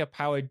from Mega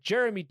Power,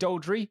 Jeremy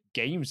Daldry,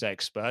 games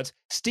expert,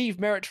 Steve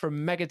Merritt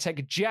from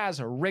Megatech, Jazz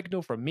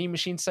Rignall from Mean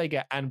Machine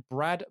Sega, and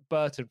Brad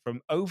Burton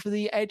from Over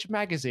the Edge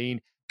Magazine.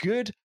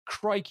 Good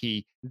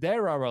crikey,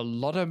 there are a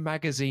lot of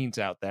magazines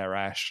out there,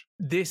 Ash.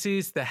 This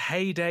is the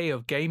heyday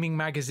of gaming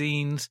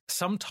magazines.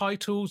 Some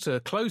titles are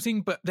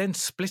closing, but then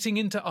splitting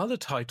into other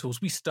titles.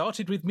 We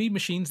started with Mean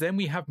Machines, then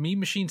we have Mean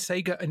Machine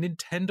Sega, a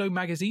Nintendo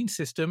magazine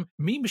system.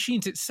 Mean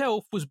Machines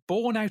itself was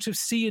born out of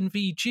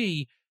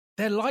C&VG.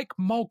 They're like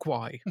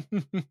Mogwai.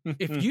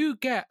 If you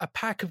get a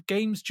pack of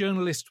games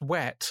journalists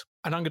wet,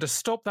 and I'm going to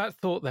stop that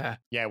thought there.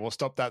 Yeah, we'll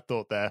stop that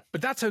thought there.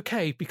 But that's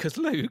okay, because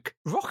Luke,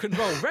 Rock and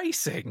Roll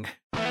Racing.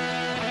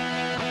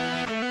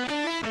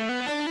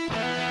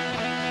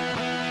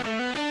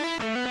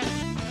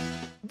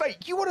 Mate,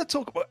 you want to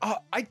talk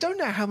about... I don't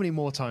know how many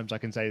more times I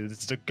can say that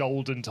this is a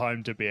golden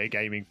time to be a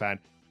gaming fan,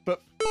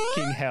 but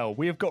fucking hell,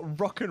 we have got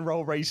Rock and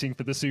Roll Racing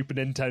for the Super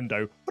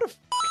Nintendo. What a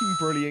fucking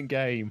brilliant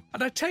game.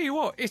 And I tell you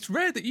what, it's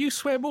rare that you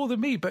swear more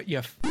than me, but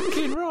you're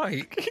fucking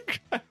right.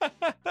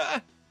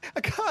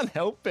 I can't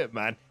help it,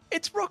 man.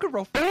 It's rock and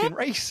roll fucking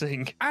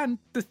racing. And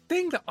the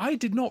thing that I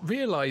did not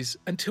realise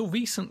until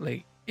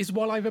recently is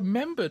while I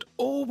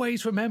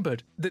always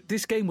remembered that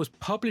this game was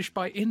published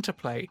by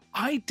Interplay,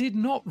 I did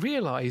not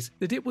realise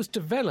that it was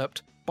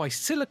developed by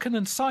Silicon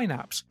and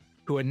Synapse,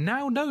 who are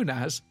now known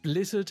as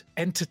Blizzard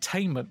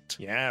Entertainment.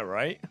 Yeah,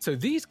 right. So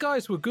these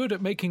guys were good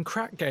at making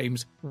crack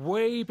games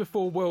way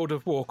before World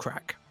of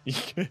Warcraft.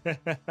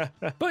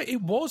 But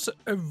it was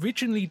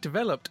originally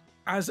developed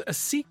as a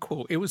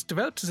sequel. It was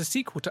developed as a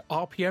sequel to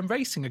RPM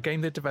Racing, a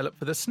game they developed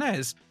for the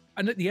SNES.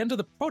 And at the end of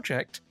the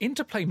project,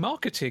 Interplay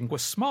Marketing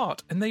was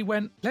smart, and they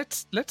went,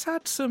 let's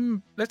add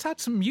some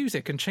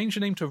music and change the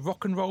name to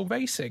Rock and Roll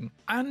Racing.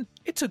 And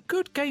it's a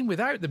good game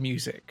without the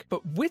music,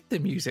 but with the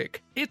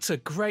music, it's a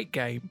great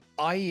game.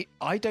 I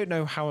don't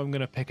know how I'm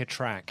going to pick a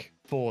track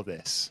for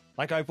this.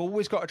 Like, I've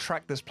always got a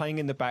track that's playing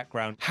in the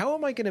background. How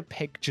am I going to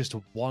pick just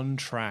one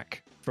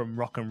track from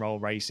Rock and Roll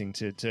Racing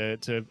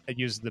to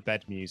use the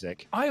bed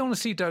music? I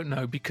honestly don't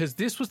know, because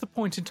this was the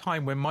point in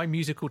time when my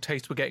musical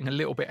tastes were getting a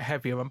little bit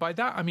heavier, and by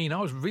that I mean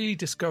I was really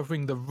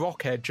discovering the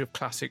rock edge of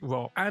classic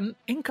rock. And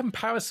in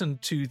comparison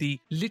to the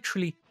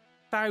literally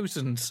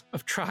thousands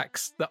of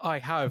tracks that I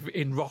have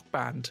in Rock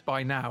Band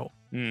by now,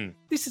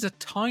 this is a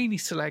tiny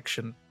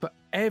selection, but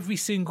every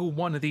single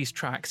one of these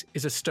tracks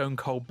is a stone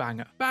cold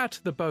banger. Bad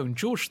to the Bone,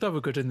 George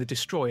Thorogood and the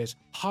Destroyers,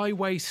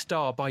 Highway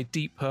Star by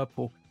Deep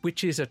Purple,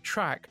 which is a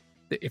track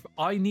that if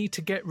I need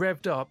to get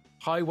revved up,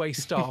 Highway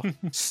Star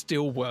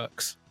still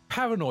works.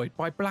 Paranoid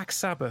by Black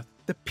Sabbath,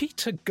 the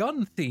Peter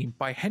Gunn theme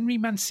by Henry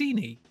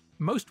Mancini,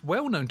 most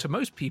well known to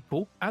most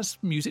people as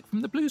music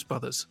from the Blues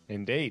Brothers.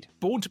 Indeed.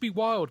 Born to be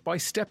Wild by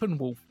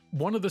Steppenwolf,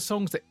 one of the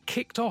songs that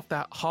kicked off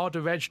that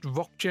harder-edged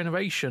rock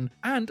generation,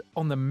 and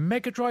on the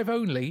Mega Drive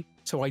only,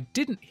 so I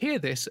didn't hear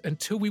this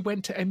until we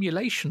went to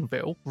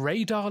Emulationville,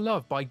 Radar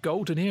Love by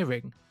Golden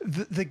Earring.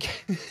 The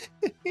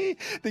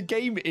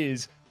game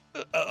is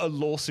a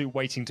lawsuit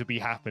waiting to be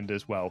happened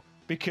as well,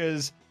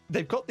 because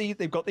they've got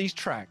these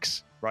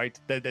tracks, right?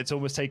 That's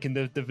almost taken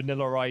the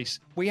Vanilla Ice.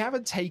 We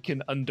haven't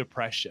taken Under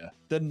Pressure.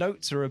 The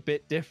notes are a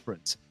bit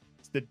different.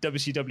 It's the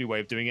WCW way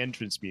of doing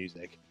entrance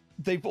music.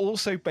 They've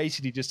also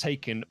basically just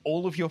taken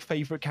all of your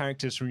favorite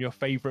characters from your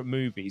favorite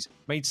movies,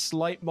 made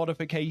slight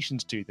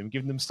modifications to them,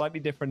 given them slightly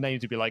different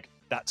names to be like,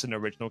 that's an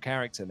original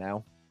character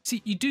now.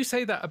 See, you do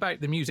say that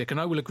about the music,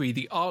 and I will agree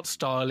the art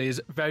style is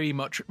very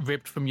much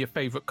ripped from your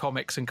favourite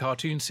comics and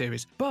cartoon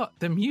series, but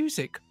the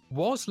music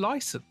was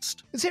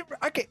licensed. Is it?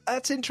 Okay,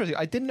 that's interesting.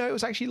 I didn't know it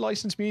was actually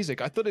licensed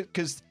music. I thought it,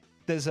 because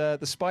there's the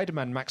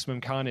Spider-Man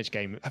Maximum Carnage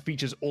game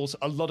features also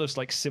a lot of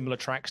like similar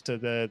tracks to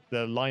the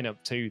lineup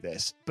to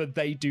this, but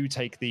they do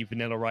take the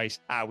Vanilla Ice,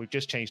 we've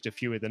just changed a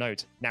few of the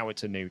notes, now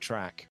it's a new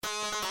track.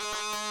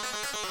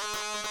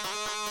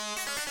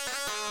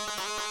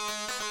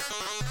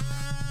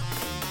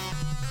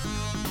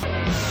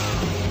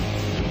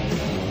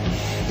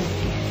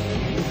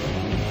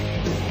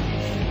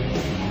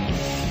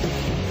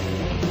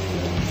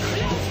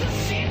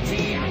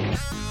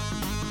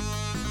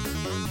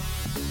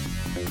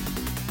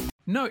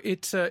 No,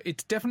 it's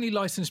definitely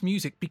licensed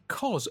music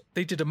because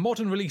they did a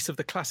modern release of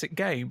the classic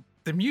game.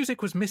 The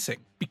music was missing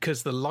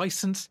because the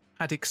license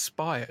had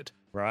expired.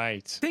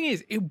 Right. Thing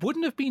is, it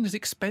wouldn't have been as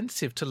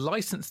expensive to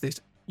license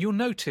this. You'll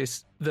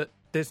notice that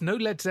there's no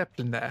Led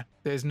Zeppelin there.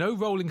 There's no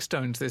Rolling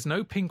Stones. There's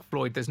no Pink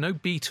Floyd. There's no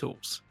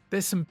Beatles.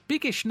 There's some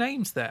biggish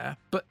names there,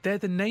 but they're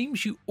the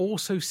names you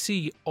also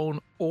see on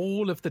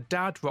all of the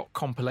dad rock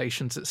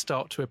compilations that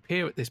start to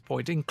appear at this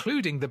point,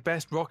 including the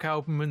best rock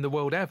album in the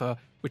world ever,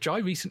 which I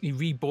recently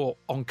rebought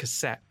on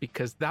cassette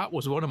because that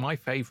was one of my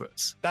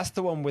favourites. That's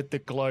the one with the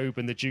globe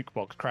and the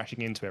jukebox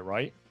crashing into it,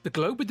 right? The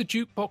globe with the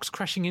jukebox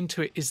crashing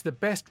into it is the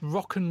best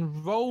rock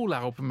and roll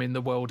album in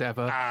the world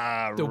ever.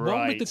 The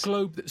one with the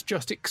globe that's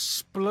just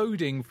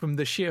exploding from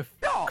the sheer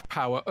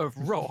power of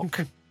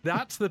rock.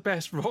 That's the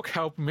best rock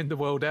album in the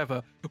world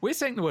ever. We're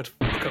saying the word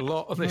fuck a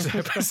lot on this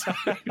episode.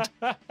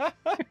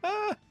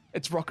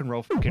 It's rock and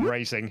roll fucking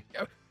racing.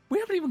 We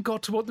haven't even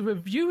got to what the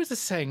reviewers are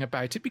saying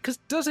about it, because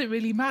does it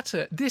really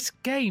matter? This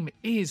game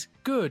is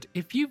good.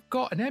 If you've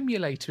got an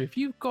emulator, if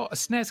you've got a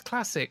SNES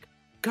Classic,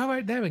 go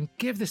out there and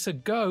give this a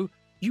go.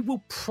 You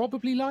will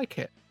probably like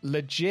it.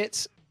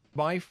 Legit,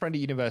 my friend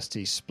at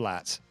university,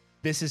 Splat,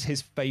 this is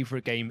his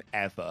favourite game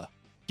ever.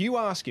 You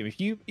ask him,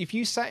 if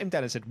you sat him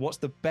down and said, what's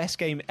the best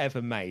game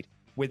ever made,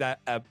 without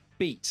a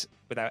beat,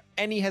 without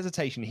any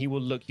hesitation, he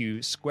will look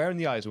you square in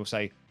the eyes and will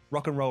say,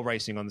 Rock and Roll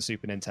Racing on the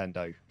Super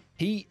Nintendo.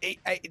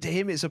 To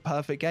him, it's a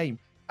perfect game,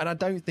 and I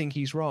don't think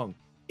he's wrong.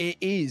 It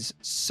is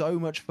so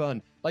much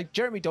fun. Like,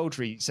 Jeremy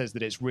Daldry says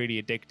that it's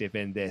really addictive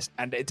in this,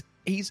 and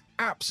he's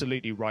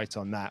absolutely right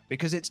on that,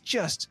 because it's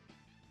just,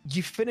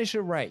 you finish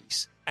a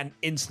race, and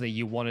instantly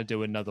you want to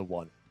do another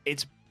one.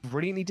 It's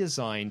brilliantly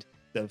designed.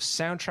 The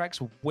soundtrack's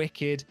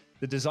wicked.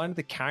 The design of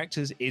the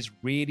characters is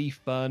really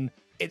fun.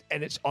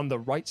 and it's on the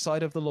right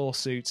side of the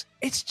lawsuit.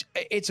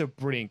 It's a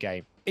brilliant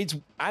game.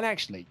 And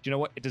actually, do you know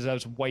what? It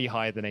deserves way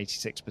higher than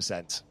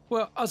 86%.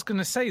 Well, I was going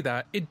to say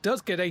that. It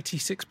does get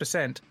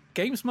 86%.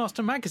 Games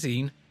Master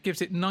Magazine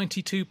gives it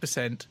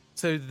 92%.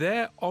 So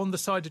they're on the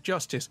side of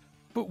justice.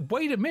 But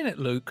wait a minute,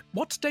 Luke.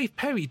 What's Dave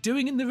Perry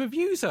doing in the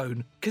review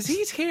zone? Because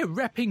he's here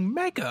repping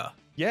Mega.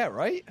 Yeah,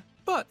 right?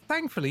 But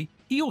thankfully,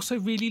 he also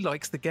really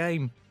likes the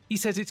game. He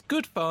says it's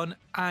good fun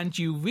and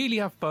you really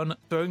have fun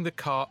throwing the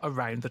car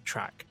around the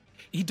track.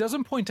 He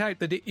doesn't point out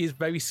that it is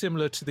very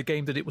similar to the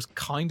game that it was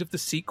kind of the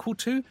sequel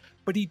to,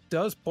 but he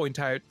does point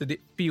out that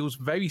it feels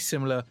very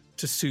similar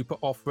to Super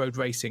Off-Road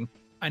Racing.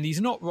 And he's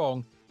not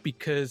wrong,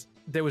 because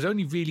there was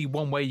only really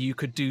one way you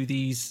could do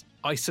these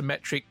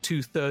isometric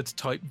 2/3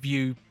 type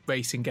view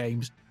racing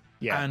games.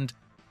 Yeah. And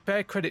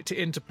fair credit to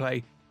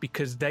Interplay,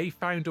 because they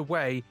found a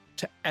way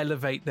to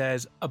elevate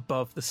theirs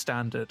above the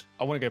standard.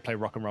 I want to go play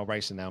Rock and Roll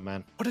Racing now,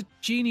 man. What a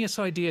genius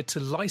idea to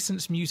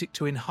license music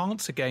to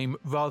enhance a game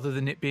rather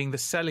than it being the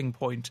selling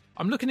point.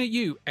 I'm looking at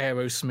you,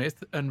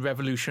 Aerosmith and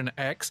Revolution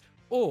X,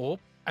 or,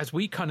 as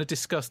we kind of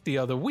discussed the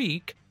other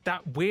week,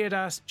 that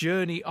weird-ass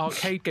Journey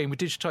arcade game with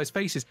digitized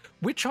faces,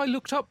 which I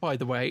looked up, by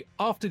the way,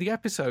 after the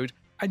episode.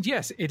 And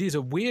yes, it is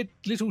a weird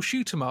little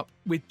shoot-'em-up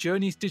with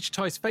Journey's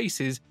digitized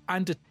faces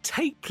and a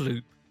tape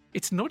loop.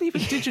 It's not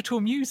even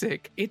digital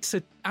music. It's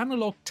an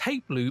analog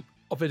tape loop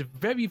of a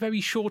very, very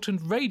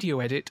shortened radio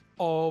edit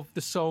of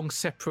the song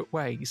Separate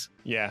Ways.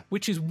 Yeah.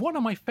 Which is one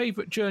of my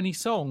favourite Journey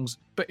songs.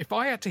 But if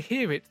I had to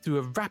hear it through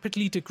a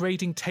rapidly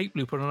degrading tape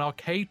loop on an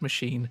arcade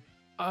machine,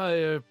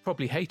 I'd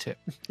probably hate it.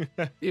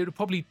 It would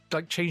probably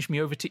change me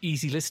over to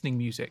easy listening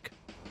music.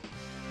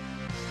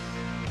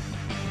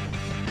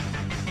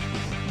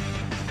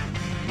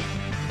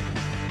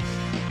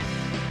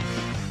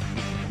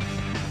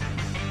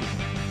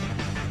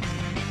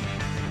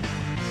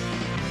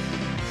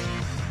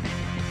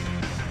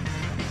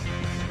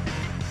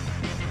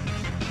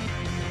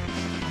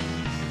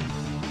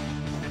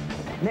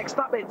 Next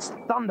up, it's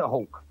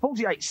Thunderhawk.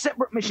 48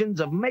 separate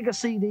missions of Mega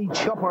CD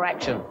chopper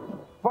action.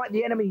 Fight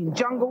the enemy in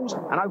jungles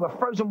and over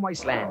frozen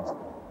wastelands.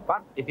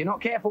 But if you're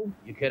not careful,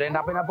 you could end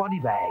up in a body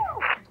bag.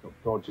 It's got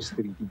gorgeous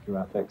 3D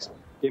graphics.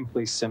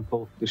 Gameplay's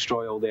simple.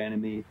 Destroy all the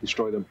enemy,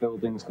 destroy their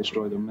buildings,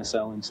 destroy their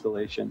missile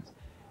installations.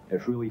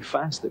 It's really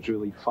fast, it's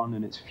really fun,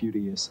 and it's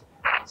furious.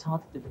 It's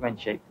hard to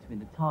differentiate between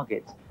the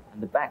targets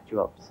and the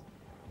backdrops.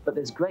 But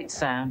there's great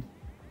sound,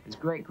 there's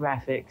great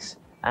graphics,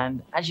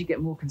 and as you get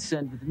more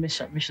concerned with the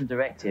mission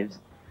directives,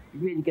 you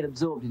really get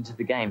absorbed into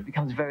the game. It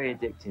becomes very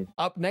addictive.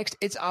 Up next,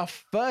 it's our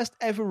first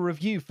ever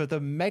review for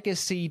the Mega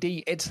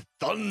CD. It's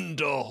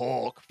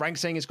Thunderhawk. Frank's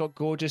saying it's got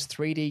gorgeous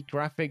 3D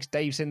graphics.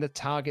 Dave's saying the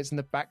targets and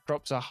the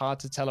backdrops are hard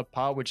to tell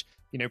apart, which,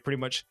 pretty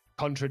much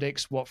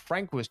contradicts what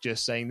Frank was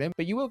just saying then.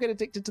 But you will get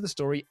addicted to the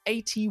story.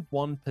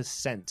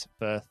 81%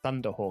 for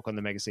Thunderhawk on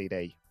the Mega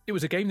CD. It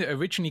was a game that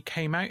originally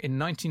came out in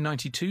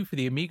 1992 for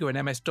the Amiga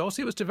and MS-DOS.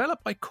 It was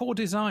developed by Core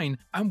Design,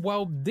 and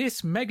while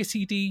this Mega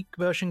CD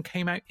version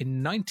came out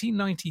in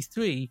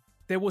 1993,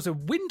 there was a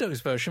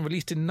Windows version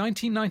released in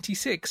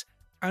 1996,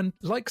 and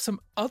like some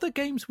other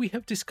games we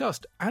have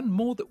discussed, and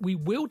more that we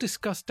will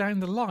discuss down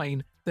the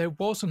line, there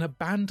was an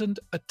abandoned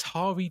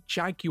Atari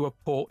Jaguar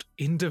port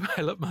in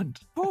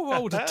development. Poor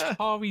old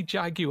Atari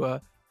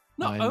Jaguar.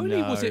 Not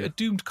only was it a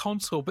doomed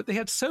console, but they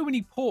had so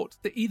many ports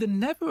that either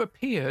never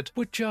appeared,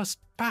 were just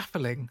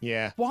baffling.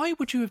 Yeah. Why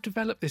would you have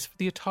developed this for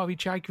the Atari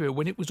Jaguar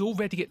when it was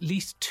already at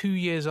least 2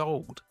 years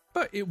old?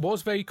 But it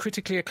was very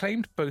critically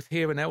acclaimed, both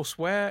here and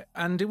elsewhere,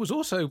 and it was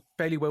also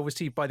fairly well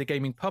received by the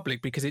gaming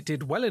public because it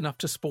did well enough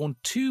to spawn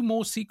 2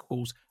 more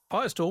sequels,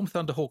 Firestorm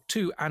Thunderhawk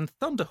 2 and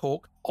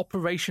Thunderhawk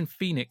Operation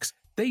Phoenix.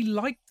 They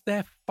liked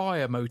their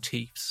fire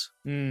motifs.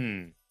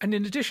 And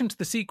in addition to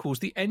the sequels,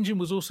 the engine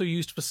was also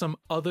used for some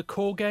other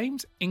core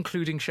games,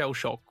 including Shell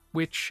Shock,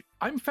 which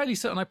I'm fairly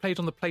certain I played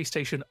on the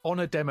PlayStation on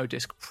a demo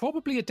disc.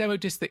 Probably a demo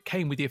disc that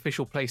came with the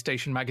official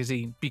PlayStation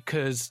magazine,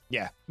 because,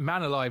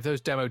 man alive,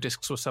 those demo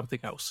discs were something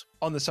else.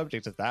 On the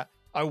subject of that,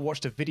 I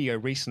watched a video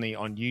recently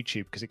on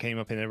YouTube because it came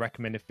up in a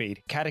recommended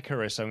feed.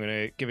 Katakura, so I'm going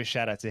to give a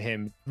shout out to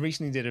him,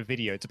 recently did a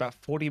video. It's about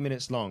 40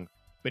 minutes long,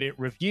 but it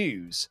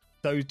reviews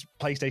those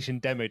PlayStation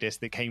demo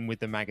discs that came with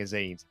the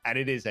magazines, and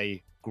it is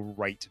a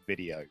great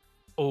video.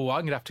 Oh,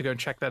 I'm going to have to go and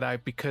check that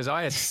out because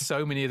I had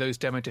so many of those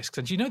demo discs.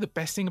 And do you know the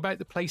best thing about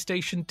the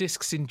PlayStation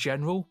discs in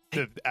general?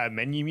 The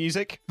menu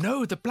music?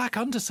 No, the black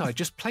underside,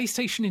 just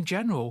PlayStation in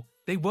general.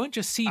 They weren't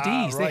just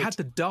CDs, They had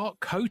the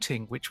dark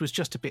coating, which was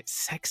just a bit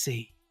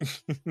sexy,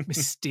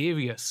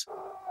 mysterious.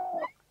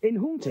 In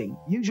Haunting,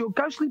 use your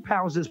ghostly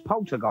powers as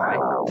Poltergeist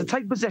to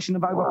take possession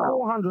of over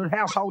 400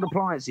 household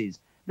appliances.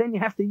 Then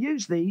you have to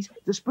use these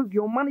to spook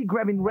your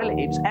money-grabbing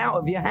relatives out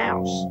of your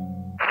house.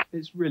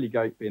 It's really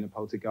great being a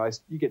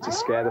poltergeist. You get to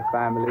scare the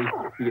family,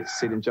 you get to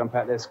see them jump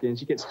out their skins,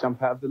 you get to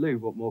jump out of the loo.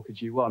 What more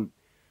could you want?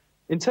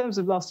 In terms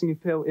of lasting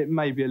appeal, it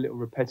may be a little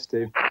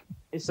repetitive.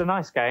 It's a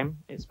nice game.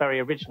 It's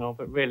very original,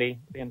 but really,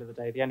 at the end of the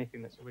day, the only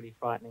thing that's really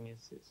frightening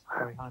is its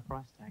very high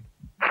price tag.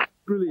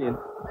 Brilliant.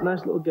 Nice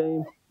little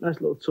game, nice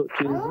little touches,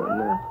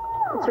 and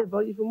That's it,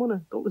 value for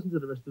money. Don't listen to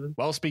the rest of them.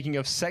 Well, speaking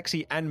of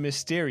sexy and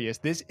mysterious,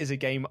 this is a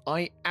game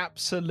I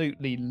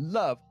absolutely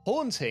love.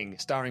 Haunting,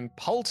 starring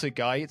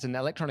Poltergeist. It's an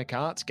Electronic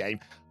Arts game.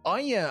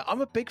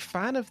 I'm a big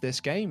fan of this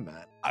game,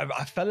 man.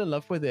 I fell in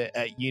love with it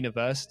at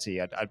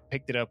university. I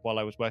picked it up while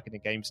I was working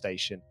at Game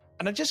Station,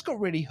 and I just got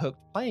really hooked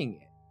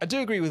playing it. I do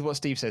agree with what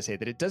Steve says here,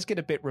 that it does get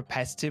a bit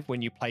repetitive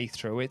when you play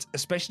through it,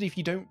 especially if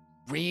you don't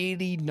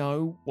really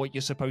know what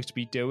you're supposed to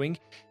be doing.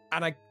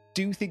 And I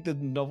do think the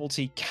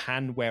novelty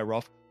can wear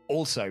off.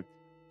 Also,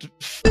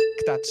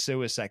 that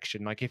sewer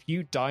section. Like, if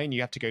you die and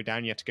you have to go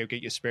down, you have to go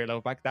get your spirit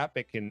level back, that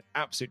bit can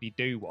absolutely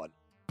do one.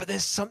 But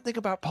there's something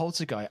about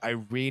Poltergeist I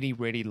really,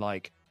 really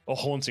like. Or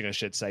Haunting, I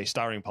should say,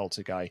 starring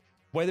Poltergeist.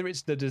 Whether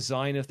it's the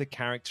design of the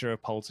character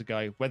of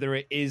Poltergeist, whether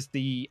it is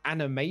the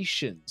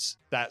animations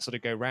that sort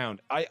of go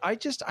around, I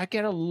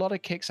get a lot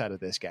of kicks out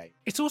of this game.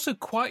 It's also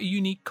quite a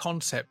unique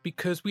concept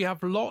because we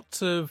have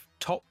lots of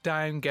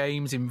top-down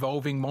games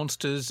involving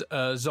monsters.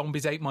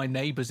 Zombies Ate My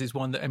Neighbors is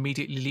one that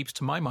immediately leaps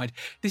to my mind.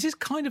 This is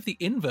kind of the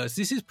inverse.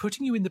 This is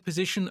putting you in the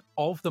position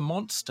of the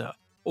monster,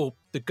 or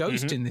the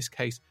ghost in this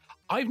case.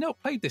 I've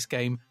not played this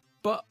game,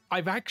 but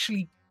I've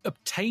actually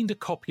obtained a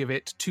copy of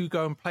it to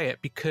go and play it,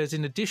 because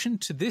in addition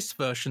to this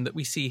version that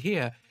we see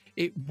here,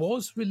 it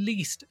was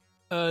released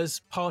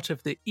as part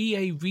of the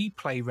EA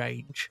Replay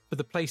range for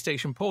the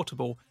PlayStation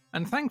Portable,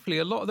 and thankfully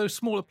a lot of those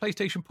smaller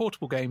PlayStation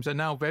Portable games are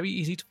now very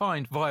easy to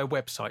find via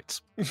websites.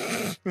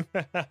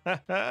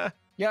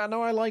 Yeah,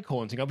 no, I like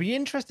Haunting. I'll be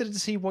interested to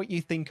see what you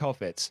think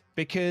of it,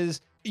 because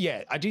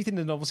yeah, I do think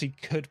the novelty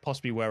could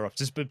possibly wear off,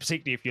 just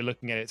particularly if you're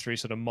looking at it through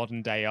sort of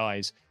modern day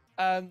eyes.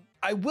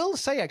 I will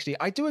say, actually,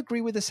 I do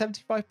agree with the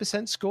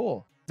 75%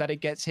 score that it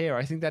gets here.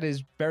 I think that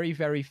is very,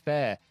 very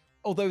fair.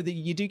 Although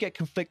you do get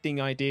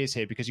conflicting ideas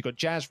here, because you've got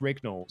Jazz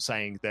Rignall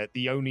saying that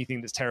the only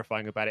thing that's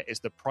terrifying about it is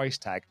the price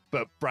tag,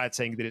 but Brad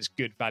saying that it's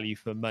good value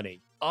for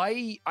money.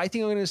 I think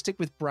I'm going to stick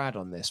with Brad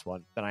on this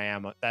one than I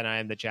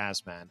am the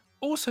Jazz man.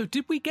 Also,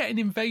 did we get an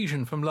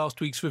invasion from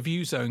last week's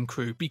Review Zone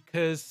crew?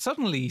 Because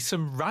suddenly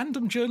some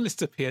random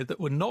journalists appeared that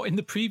were not in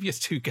the previous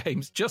two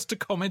games just to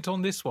comment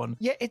on this one.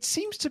 Yeah, it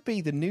seems to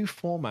be the new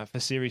format for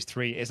Series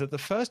 3 is that the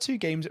first two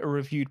games are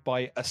reviewed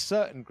by a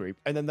certain group,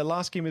 and then the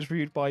last game is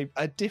reviewed by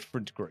a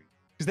different group.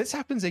 Because this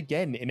happens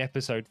again in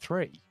Episode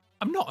 3.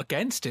 I'm not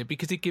against it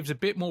because it gives a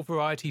bit more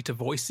variety to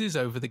voices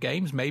over the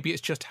games. Maybe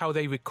it's just how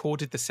they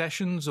recorded the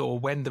sessions or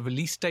when the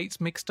release dates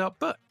mixed up,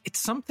 but it's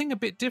something a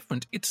bit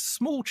different. It's a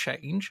small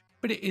change,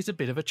 but it is a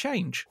bit of a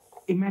change.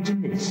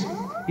 Imagine this.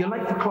 You're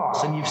late for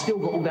class and you've still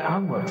got all that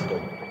homework to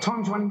do.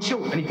 Time's running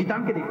short, and if you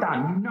don't get it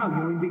done, you know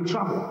you're in big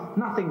trouble.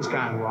 Nothing's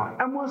going right.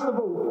 And worst of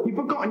all, you've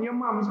forgotten your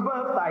mum's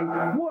birthday.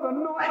 What a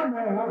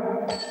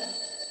nightmare!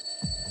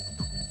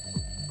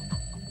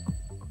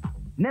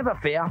 Never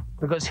fear,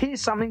 because here's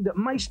something that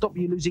may stop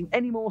you losing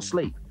any more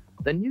sleep.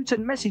 The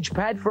Newton Message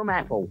Pad from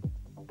Apple.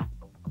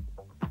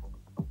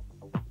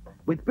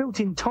 With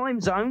built-in time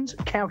zones,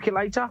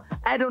 calculator,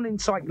 add-on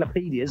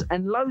encyclopedias,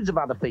 and loads of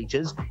other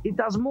features, it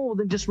does more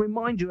than just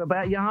remind you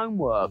about your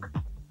homework.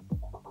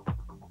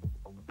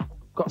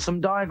 Got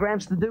some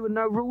diagrams to do and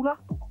no ruler?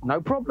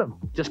 No problem.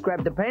 Just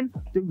grab the pen,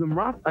 do them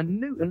rough, and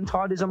Newton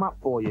tidies them up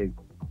for you.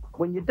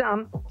 When you're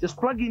done, just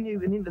plug your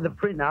Newton into the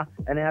printer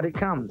and out it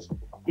comes.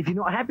 If you're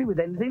not happy with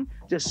anything,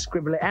 just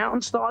scribble it out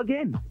and start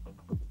again.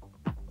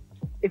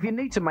 If you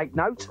need to make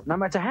notes, no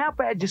matter how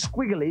bad your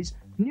squiggle is,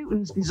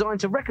 Newton's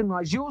designed to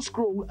recognise your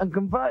scrawl and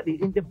convert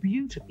it into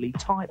beautifully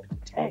typed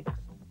text.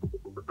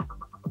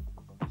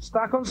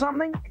 Stuck on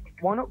something?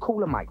 Why not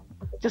call a mate?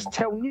 Just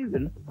tell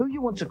Newton who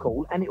you want to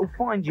call and it'll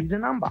find you the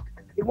number.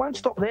 It won't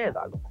stop there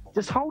though.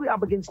 Just hold it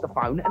up against the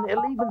phone and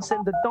it'll even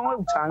send the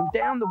dial tone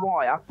down the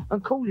wire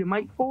and call your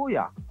mate for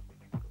you.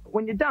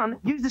 When you're done,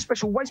 use the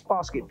special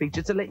wastebasket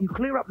feature to let you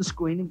clear up the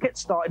screen and get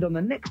started on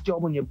the next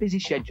job on your busy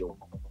schedule.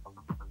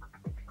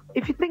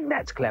 If you think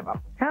that's clever,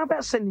 how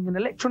about sending an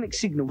electronic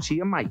signal to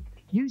your mate?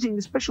 Using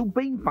the special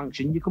beam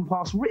function, you can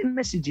pass written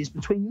messages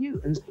between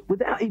Newtons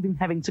without even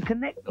having to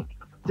connect them.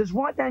 Just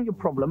write down your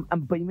problem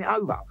and beam it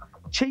over.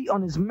 Cheat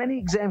on as many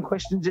exam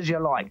questions as you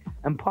like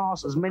and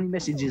pass as many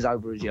messages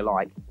over as you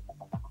like.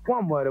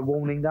 One word of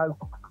warning though,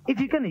 if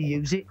you're going to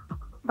use it,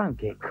 don't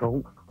get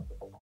caught.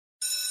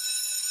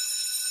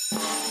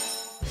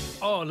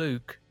 Oh,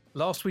 Luke,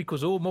 last week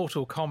was all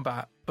Mortal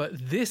Kombat, but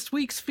this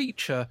week's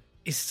feature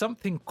is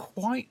something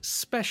quite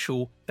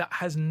special that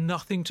has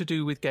nothing to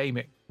do with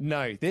gaming.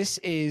 No, this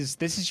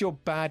is your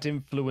bad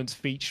influence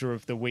feature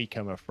of the week,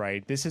 I'm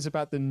afraid. This is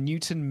about the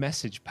Newton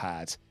Message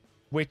Pad,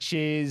 which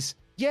is,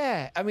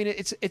 yeah, I mean,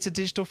 it's a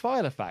digital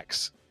file of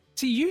facts.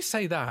 See, you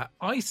say that.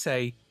 I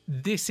say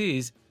this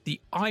is the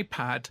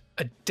iPad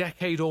a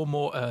decade or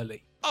more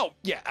early. Oh,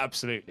 yeah,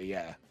 absolutely,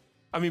 yeah.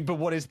 I mean, but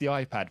what is the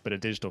iPad but a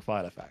digital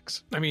file of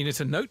facts? I mean, it's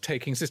a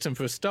note-taking system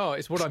for a start.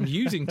 It's what I'm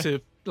using to,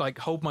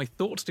 hold my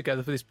thoughts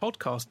together for this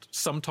podcast,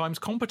 sometimes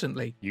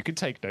competently. You can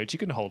take notes. You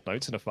can hold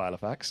notes in a file of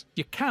facts.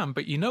 You can,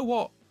 but you know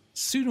what?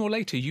 Sooner or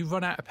later, you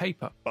run out of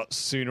paper. But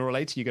sooner or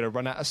later, you're going to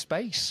run out of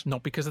space.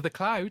 Not because of the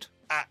cloud.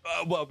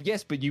 Well,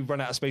 yes, but you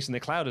run out of space in the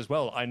cloud as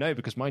well. I know,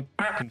 because my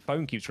fucking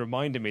phone keeps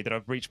reminding me that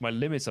I've reached my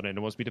limits on it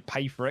and wants me to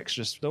pay for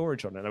extra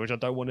storage on it, which I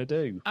don't want to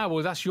do.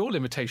 Well, that's your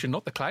limitation,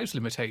 not the cloud's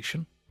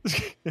limitation.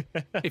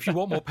 If you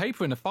want more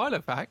paper in a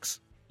Filofax,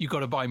 you've got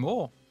to buy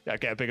more. Yeah,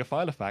 get a bigger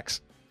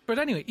Filofax. But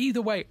anyway,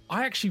 either way,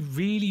 I actually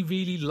really,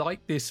 really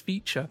like this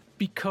feature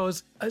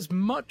because as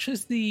much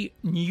as the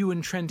new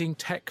and trending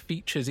tech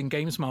features in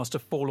Games Master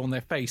fall on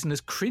their face, and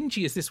as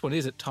cringy as this one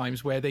is at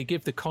times, where they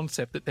give the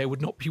concept that there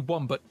would not be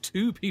one but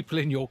two people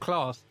in your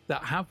class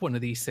that have one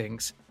of these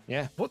things.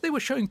 Yeah. What they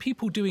were showing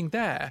people doing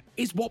there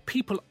is what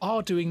people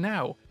are doing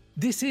now.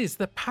 This is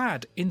the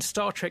pad in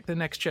Star Trek The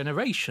Next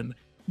Generation.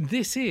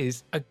 This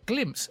is a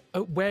glimpse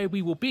at where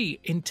we will be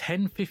in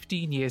 10,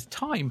 15 years'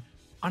 time.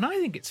 And I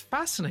think it's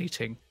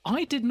fascinating.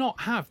 I did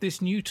not have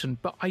this Newton,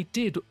 but I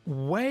did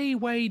way,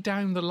 way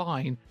down the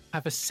line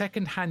have a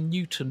second-hand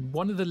Newton,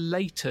 one of the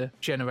later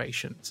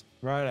generations.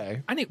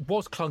 Righto. And it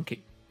was clunky.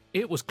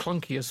 It was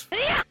clunky as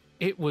f***.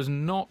 It was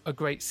not a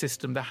great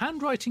system. The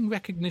handwriting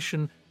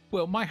recognition,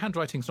 well, my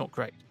handwriting's not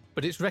great,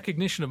 but its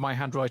recognition of my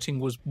handwriting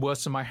was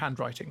worse than my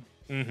handwriting.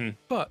 Mm-hmm.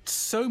 But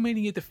so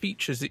many of the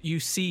features that you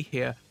see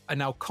here are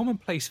now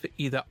commonplace for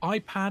either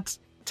iPads,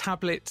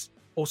 tablets,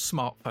 or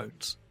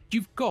smartphones.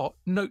 You've got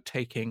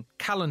note-taking,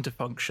 calendar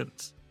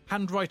functions,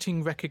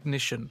 handwriting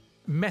recognition,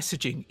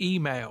 messaging,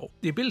 email,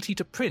 the ability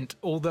to print,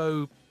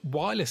 although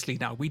wirelessly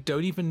now, we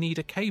don't even need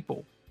a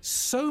cable.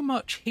 So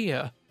much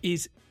here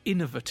is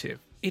innovative.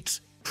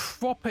 It's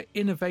proper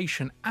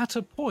innovation at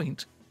a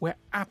point where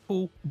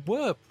Apple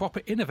were proper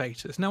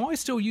innovators. Now, I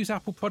still use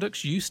Apple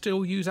products. You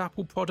still use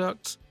Apple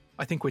products.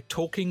 I think we're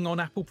talking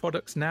on Apple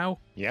products now.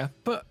 Yeah.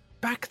 But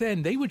back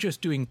then, they were just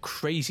doing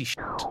crazy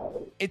shit.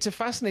 It's a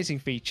fascinating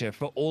feature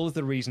for all of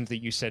the reasons that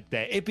you said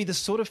there. It'd be the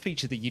sort of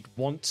feature that you'd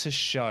want to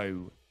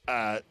show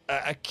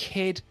a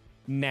kid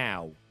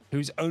now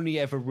who's only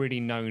ever really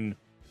known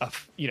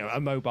a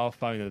mobile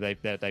phone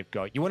that they've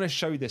got. You want to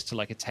show this to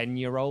like a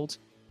 10-year-old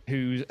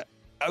who's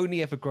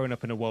only ever grown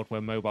up in a world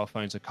where mobile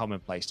phones are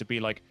commonplace, to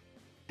be like,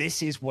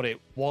 this is what it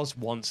was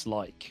once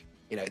like.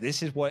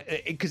 This is what,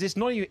 because it's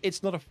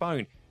not a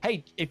phone.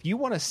 Hey, if you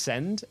want to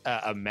send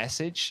a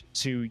message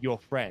to your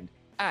friend,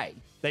 A,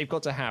 they've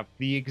got to have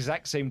the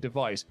exact same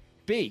device.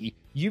 B,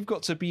 you've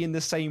got to be in the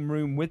same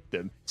room with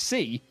them.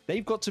 C,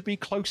 they've got to be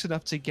close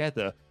enough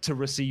together to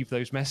receive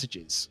those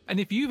messages. And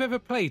if you've ever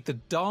played the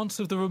dance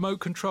of the remote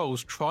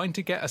controls trying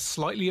to get a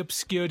slightly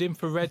obscured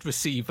infrared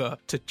receiver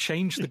to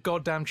change the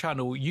goddamn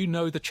channel, you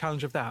know the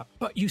challenge of that.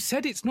 But you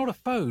said it's not a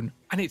phone,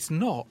 and it's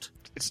not.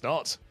 It's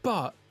not.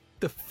 But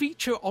the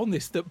feature on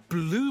this that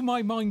blew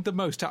my mind the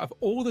most out of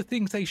all the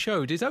things they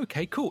showed is,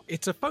 okay, cool,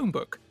 it's a phone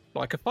book,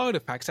 like a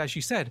Filofax, as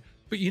you said.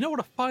 But you know what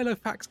a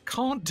Filofax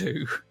can't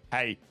do?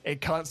 Hey, it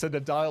can't send a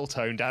dial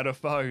tone down a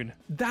phone.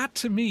 That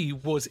to me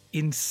was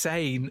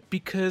insane,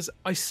 because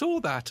I saw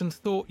that and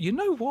thought, you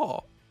know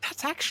what?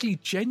 That's actually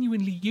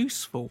genuinely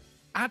useful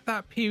at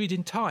that period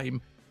in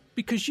time,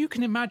 because you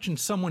can imagine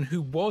someone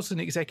who was an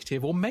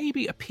executive, or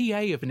maybe a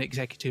PA of an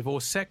executive or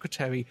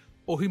secretary,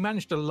 or who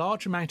managed a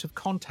large amount of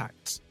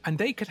contacts, and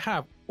they could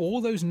have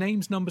all those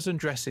names, numbers, and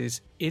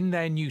addresses in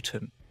their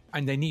Newton,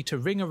 and they need to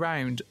ring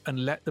around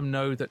and let them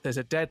know that there's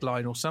a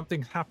deadline or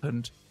something's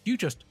happened. You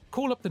just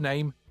call up the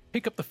name,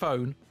 pick up the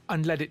phone,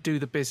 and let it do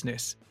the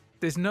business.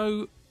 There's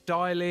no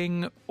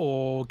dialing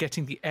or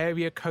getting the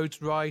area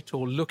codes right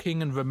or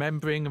looking and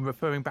remembering and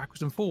referring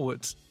backwards and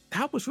forwards.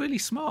 That was really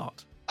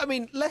smart. I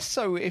mean, less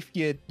so if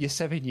you're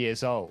 7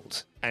 years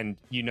old and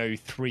you know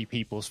 3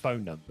 people's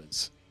phone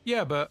numbers.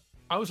 Yeah, but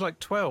I was like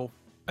 12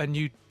 and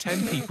knew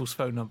 10 people's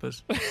phone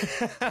numbers.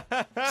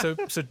 So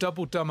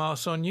double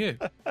dumbass on you.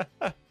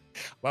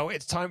 Well,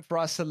 it's time for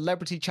our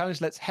celebrity challenge.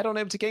 Let's head on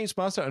over to Games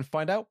Master and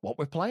find out what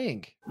we're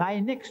playing.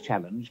 My next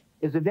challenge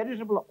is a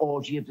veritable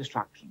orgy of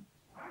destruction.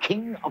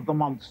 King of the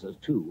Monsters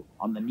 2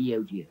 on the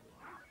Neo Geo.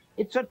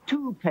 It's a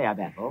 2-player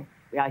battle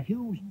where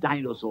huge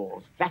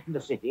dinosaurs flatten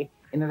the city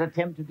in an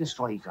attempt to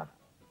destroy each other.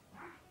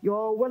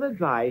 You're well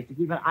advised to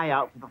keep an eye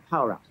out for the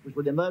power-ups which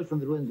will emerge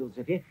from the ruins of the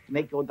city to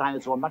make your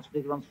dinosaur much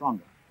bigger and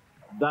stronger.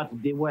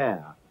 But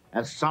beware,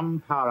 as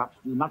some power-ups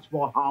do much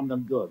more harm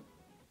than good.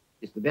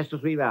 It's the best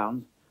of 3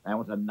 rounds. I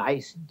want a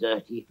nice,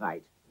 dirty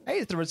fight. Hey,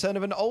 it's the return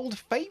of an old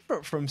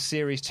favourite from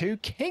Series 2,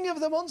 King of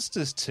the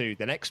Monsters 2,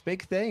 the next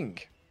big thing.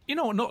 You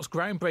know what, not as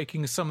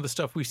groundbreaking as some of the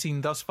stuff we've seen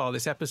thus far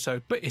this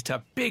episode, but it's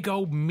a big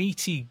old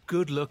meaty,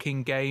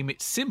 good-looking game.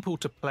 It's simple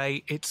to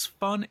play, it's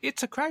fun,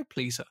 it's a crowd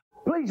pleaser.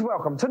 Please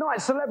welcome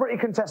tonight's celebrity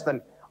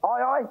contestant.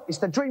 Aye, it's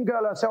the dream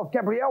girl herself,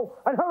 Gabrielle,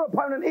 and her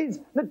opponent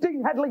is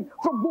Nadine Hadley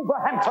from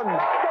Wolverhampton.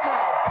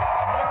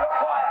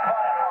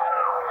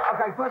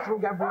 Okay, first of all,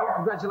 Gabrielle,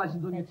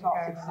 congratulations on your top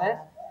success.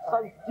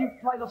 So, do you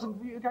play lots of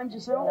computer games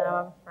yourself? No,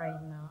 I'm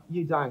afraid not.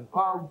 You don't?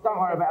 Well, don't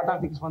worry about it. I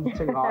don't think this one's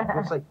too hard.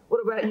 We'll see.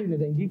 What about you,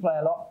 Nadine? Do you play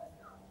a lot?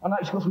 I know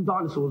you've got some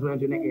dinosaurs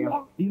around your neck here.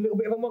 Are you a little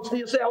bit of a monster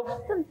yourself?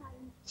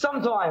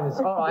 Sometimes.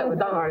 All right, but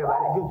don't worry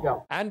about it. Good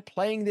girl. And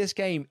playing this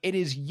game, it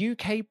is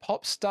UK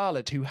pop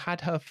starlet who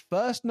had her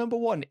first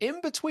 #1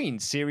 in between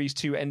Series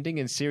 2 ending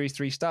and Series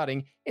 3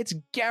 starting. It's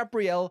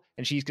Gabrielle,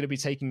 and she's going to be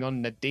taking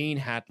on Nadine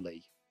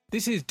Hadley.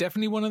 This is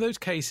definitely one of those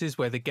cases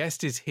where the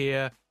guest is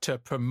here to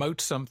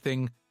promote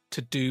something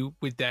to do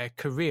with their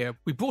career.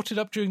 We brought it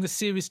up during the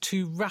Series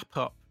 2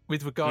 wrap-up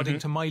with regarding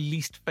to my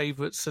least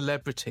favourite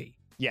celebrity.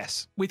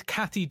 Yes. With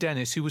Kathy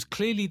Dennis, who was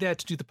clearly there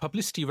to do the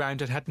publicity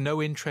round and had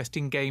no interest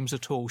in games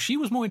at all. She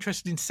was more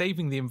interested in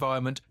saving the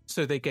environment,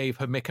 so they gave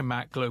her Mick and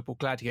Matt Global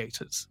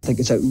Gladiators. I think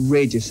it's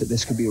outrageous that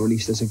this could be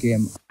released as a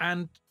game.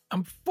 And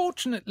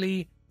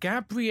unfortunately,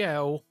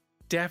 Gabrielle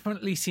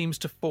definitely seems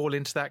to fall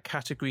into that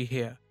category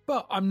here.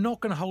 But I'm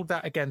not going to hold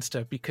that against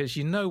her because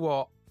you know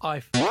what? I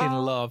fucking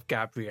love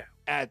Gabrielle.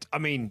 I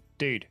mean,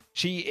 dude,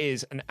 she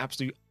is an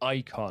absolute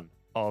icon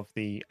of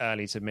the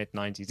early to mid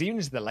 90s, even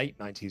into the late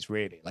 90s,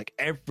 really. Like,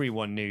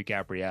 everyone knew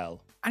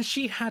Gabrielle. And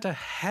she had a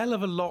hell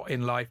of a lot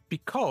in life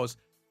because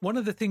one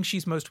of the things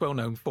she's most well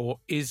known for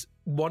is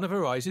one of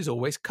her eyes is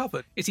always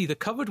covered. It's either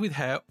covered with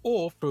hair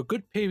or, for a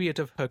good period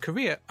of her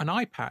career, an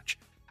eye patch.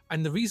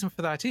 And the reason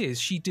for that is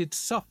she did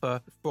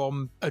suffer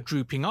from a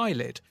drooping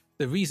eyelid.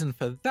 The reason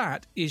for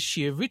that is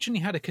she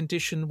originally had a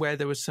condition where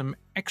there was some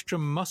extra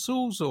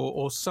muscles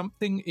or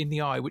something in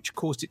the eye which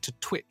caused it to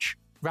twitch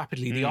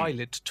rapidly, the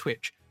eyelid to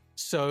twitch.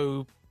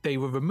 So they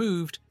were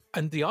removed,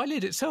 and the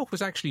eyelid itself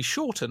was actually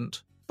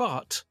shortened,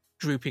 but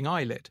drooping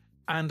eyelid.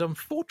 And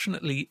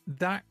unfortunately,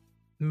 that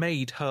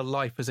made her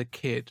life as a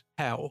kid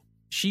hell.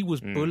 She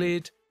was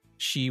bullied.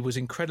 She was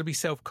incredibly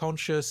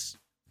self-conscious.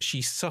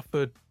 She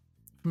suffered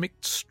from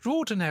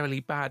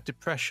extraordinarily bad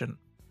depression.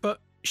 But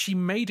she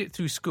made it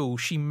through school.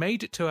 She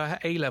made it to her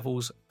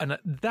A-levels. And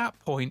at that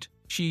point,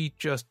 she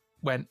just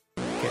went,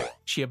 okay.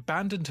 She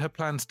abandoned her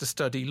plans to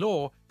study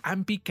law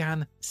and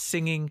began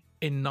singing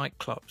in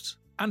nightclubs.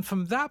 And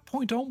from that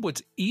point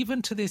onwards,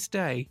 even to this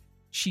day,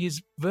 she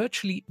is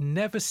virtually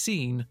never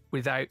seen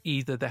without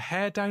either the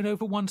hair down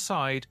over one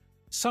side,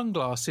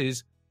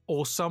 sunglasses,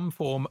 or some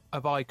form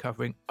of eye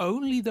covering.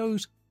 Only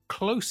those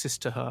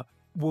closest to her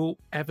will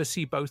ever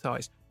see both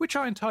eyes, which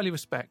I entirely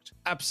respect.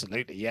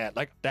 Absolutely, yeah.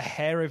 Like, the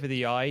hair over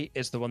the eye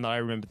is the one that I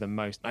remember the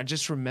most. I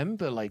just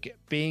remember, like,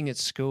 being at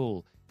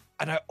school,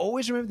 and I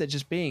always remember there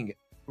just being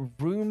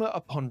rumor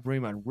upon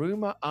rumor,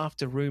 rumor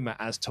after rumor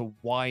as to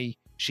why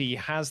she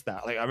has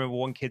that. Like, I remember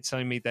one kid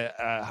telling me that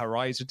her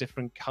eyes are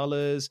different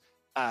colors.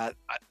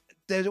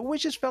 There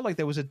always just felt like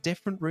there was a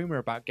different rumor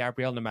about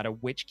Gabrielle, no matter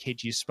which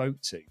kid you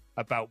spoke to,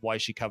 about why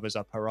she covers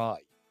up her eye.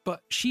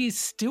 But she is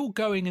still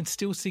going and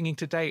still singing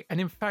today.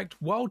 And in fact,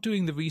 while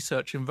doing the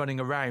research and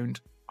running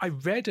around, I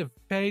read a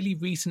fairly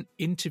recent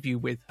interview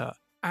with her.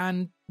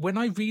 And when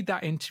I read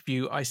that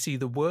interview, I see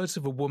the words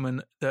of a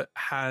woman that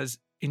has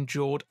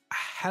endured a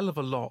hell of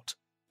a lot,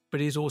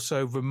 but is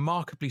also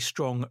remarkably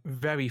strong,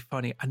 very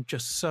funny, and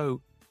just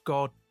so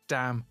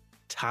goddamn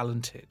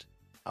talented.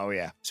 Oh,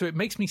 yeah. So it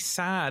makes me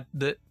sad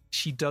that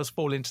she does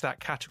fall into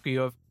that category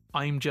of,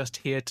 I'm just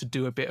here to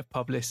do a bit of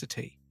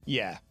publicity.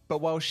 Yeah,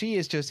 but while she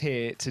is just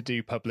here to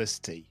do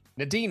publicity,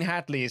 Nadine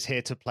Hadley is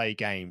here to play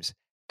games,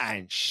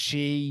 and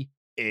she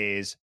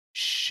is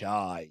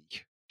shy.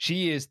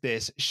 She is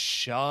this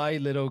shy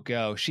little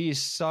girl. She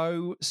is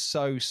so,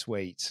 so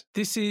sweet.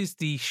 This is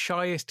the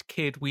shyest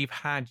kid we've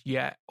had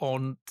yet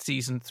on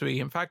Season 3.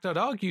 In fact, I'd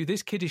argue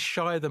this kid is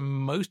shyer than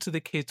most of the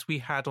kids we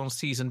had on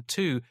Season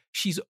 2.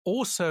 She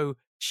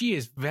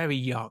is very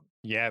young.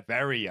 Yeah,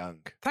 very young.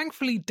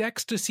 Thankfully,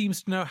 Dexter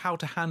seems to know how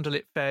to handle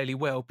it fairly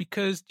well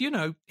because, you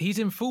know, he's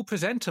in full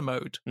presenter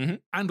mode. Mm-hmm.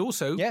 And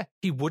also,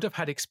 he would have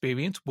had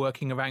experience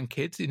working around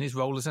kids in his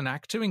role as an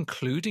actor,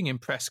 including in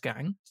Press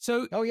Gang.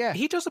 So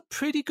he does a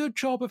pretty good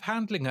job of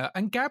handling her.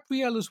 And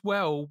Gabrielle as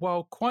well,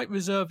 while quite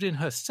reserved in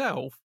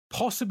herself,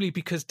 possibly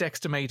because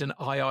Dexter made an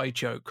eye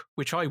joke,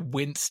 which I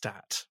winced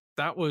at.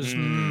 That was...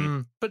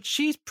 But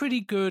she's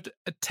pretty good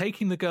at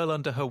taking the girl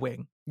under her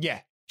wing.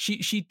 Yeah.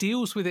 She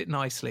deals with it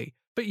nicely.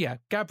 But yeah,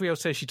 Gabrielle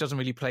says she doesn't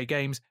really play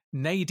games.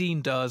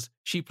 Nadine does.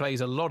 She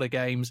plays a lot of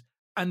games.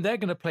 And they're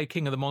going to play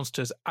King of the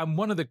Monsters. And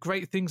one of the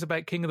great things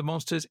about King of the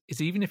Monsters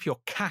is even if you're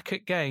cack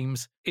at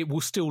games, it will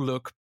still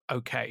look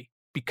okay.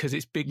 Because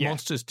it's big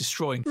monsters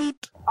destroying.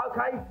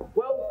 Okay,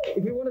 well,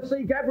 if you want to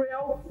see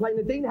Gabrielle play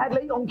Nadine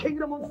Hadley on King of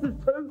the Monsters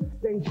 2,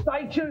 then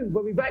stay tuned.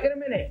 We'll be back in a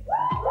minute.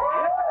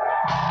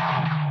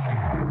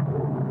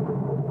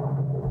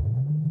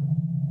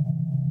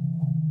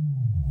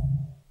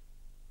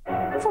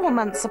 4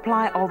 months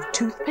supply of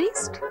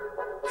toothpaste,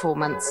 4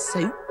 months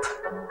soap,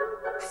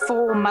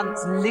 4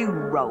 months loo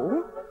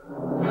roll,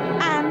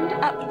 and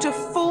up to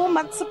 4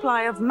 months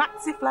supply of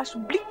Maxi Flush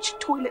bleach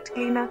toilet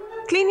cleaner,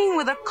 cleaning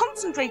with a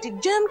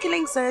concentrated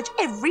germ-killing surge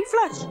every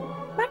flush.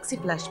 Maxi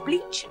Flush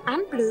bleach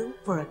and blue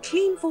for a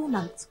clean 4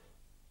 months.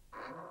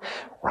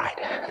 Right,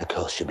 the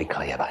coast should be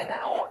clear by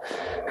now.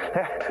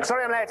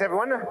 Sorry I'm late,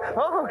 everyone.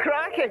 Oh,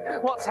 crikey,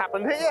 what's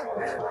happened here?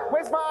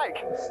 Where's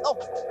Mike? Oh,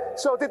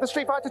 so did the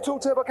Street Fighter 2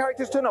 Turbo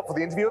characters turn up for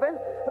the interview then?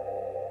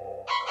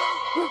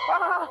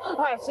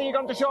 I see you're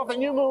going to show off the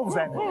new moves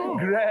then.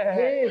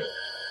 Great.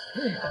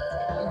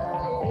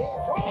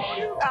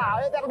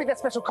 That'll be their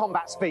special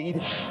combat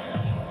speed.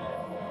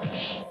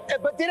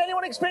 But did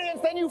anyone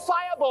experience their new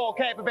fireball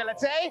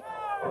capability?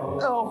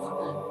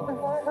 Oh,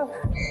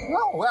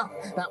 well,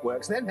 that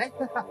works then, eh?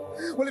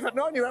 Well, if I'd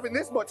known you were having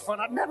this much fun,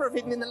 I'd never have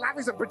hidden in the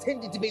lavies and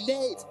pretended to be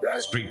late.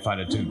 Street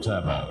Fighter 2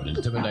 Turbo, an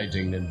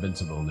intimidating,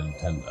 invincible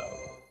Nintendo.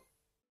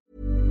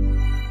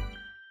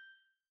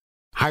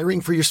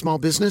 Hiring for your small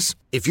business?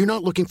 If you're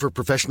not looking for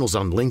professionals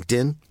on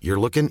LinkedIn, you're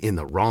looking in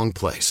the wrong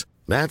place.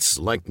 That's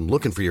like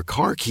looking for your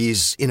car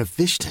keys in a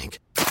fish tank.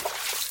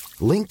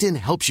 LinkedIn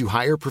helps you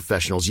hire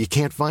professionals you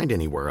can't find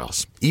anywhere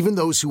else, even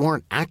those who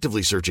aren't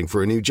actively searching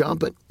for a new job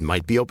but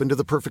might be open to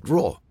the perfect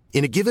role.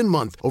 In a given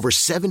month, over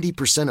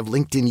 70% of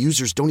LinkedIn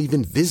users don't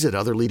even visit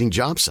other leading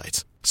job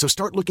sites. So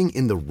start looking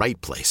in the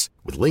right place.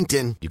 With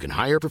LinkedIn, you can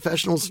hire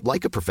professionals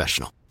like a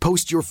professional.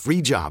 Post your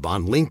free job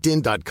on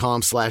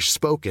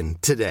linkedin.com/spoken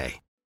today.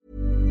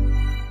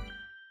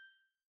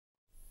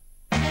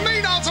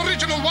 Maynard's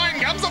original wine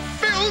gums are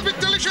filled with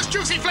delicious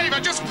juicy flavour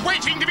just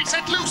waiting to be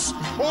set loose.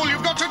 All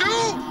you've got to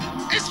do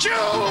is chew!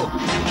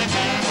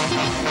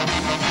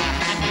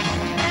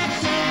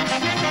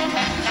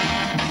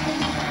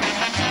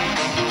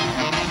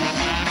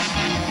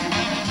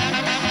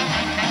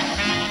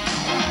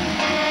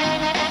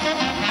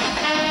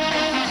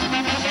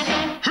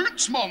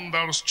 Hootsman,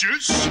 there's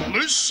juice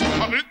loose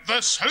about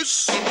this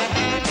house.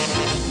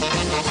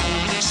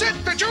 Set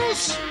the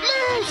juice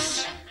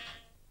loose!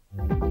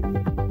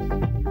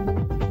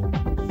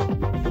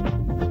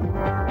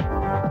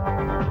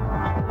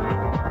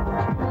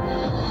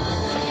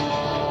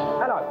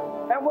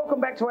 Welcome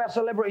back to our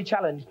Celebrity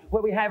Challenge,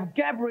 where we have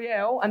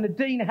Gabrielle and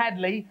Nadine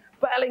Hadley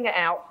battling it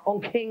out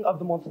on King of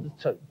the Monsters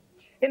 2.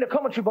 In the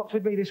commentary box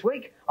with me this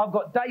week, I've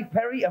got Dave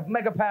Perry of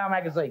Mega Power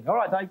Magazine. All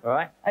right, Dave? All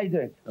right. How you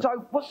doing?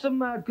 So, what's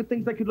some good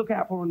things they could look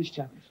out for on this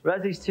challenge? Well,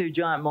 as these two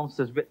giant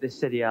monsters rip this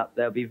city up,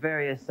 there'll be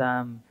various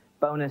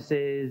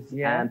bonuses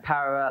and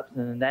power-ups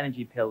and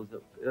energy pills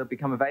that will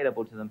become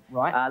available to them.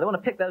 Right. They want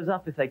to pick those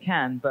up if they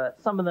can,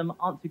 but some of them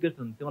aren't too good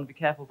for them, so they want to be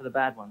careful for the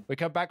bad ones. We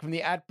come back from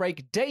the ad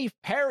break. Dave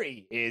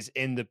Perry is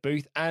in the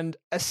booth and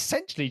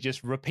essentially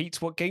just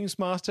repeats what Games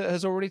Master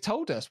has already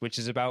told us, which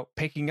is about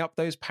picking up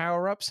those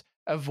power-ups,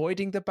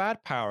 avoiding the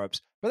bad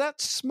power-ups. But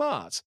that's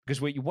smart, because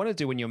what you want to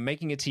do when you're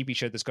making a TV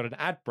show that's got an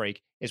ad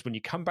break is when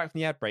you come back from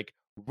the ad break,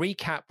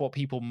 recap what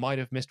people might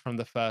have missed from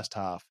the first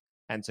half.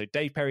 And so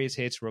Dave Perry is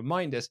here to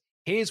remind us,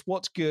 here's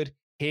what's good,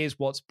 here's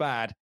what's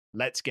bad,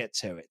 let's get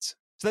to it.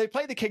 So they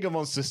play the King of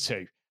Monsters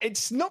 2.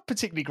 It's not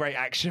particularly great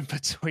action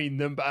between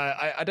them, but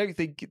I don't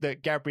think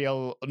that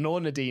Gabrielle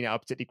nor Nadine are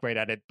particularly great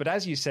at it. But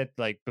as you said,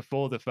 like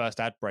before the first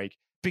ad break,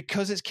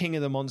 because it's King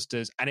of the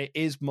Monsters and it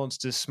is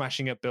monsters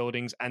smashing up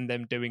buildings and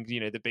them doing,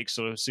 the big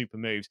sort of super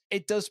moves,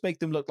 it does make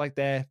them look like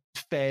they're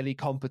fairly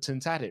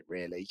competent at it,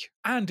 really.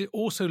 And it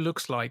also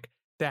looks like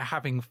they're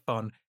having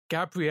fun.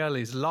 Gabrielle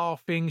is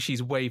laughing,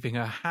 she's waving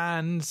her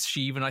hands,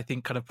 she even, I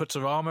think, kind of puts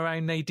her arm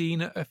around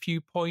Nadine at a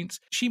few points.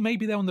 She may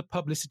be there on the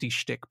publicity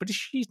shtick, but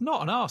she's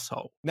not an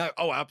arsehole. No,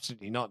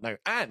 absolutely not, no.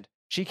 And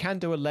she can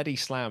do a Letty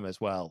slam as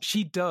well.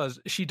 She does.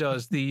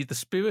 The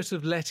spirit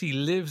of Letty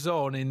lives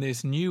on in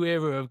this new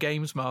era of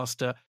Games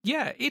Master.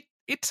 Yeah,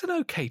 it's an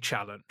okay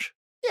challenge.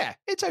 Yeah,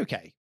 it's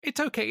okay. It's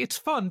okay, it's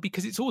fun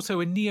because it's also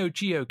a Neo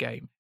Geo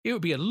game. It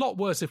would be a lot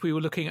worse if we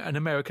were looking at an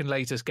American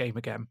Latest game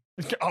again.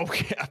 Oh,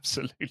 yeah,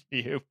 absolutely,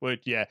 it would,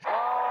 yeah.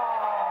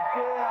 Oh,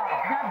 dear.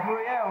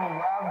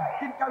 Gabrielle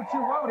didn't go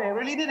too well there,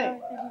 really, did it?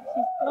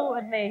 She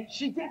slaughtered me.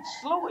 She did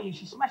slaughter you.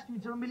 She smashed you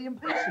into a million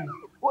pieces.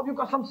 What, have you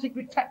got some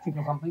secret tactic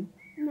or something?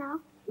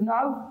 No.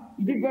 No?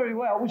 You did very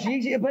well. Was she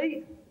easy to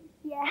beat?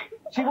 Yeah.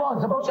 She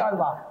was. I push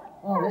over.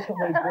 Oh, that's not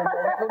very good,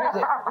 is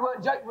it? You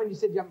weren't joking when you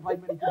said you haven't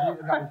played many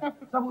computer games.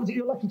 So was it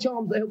your lucky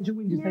charms that helped you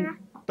win, do you think?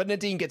 But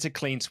Nadine gets a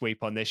clean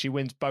sweep on this. She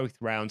wins both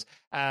rounds.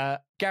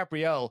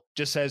 Gabrielle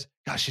just says,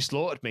 gosh, she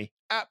slaughtered me.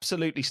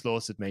 Absolutely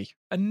slaughtered me.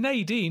 And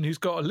Nadine, who's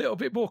got a little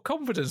bit more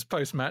confidence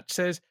post-match,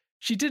 says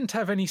she didn't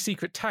have any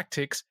secret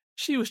tactics.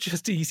 She was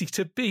just easy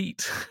to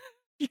beat.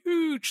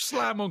 Huge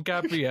slam on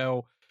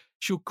Gabrielle.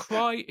 She'll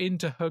cry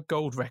into her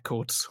gold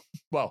records.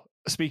 Well,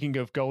 speaking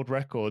of gold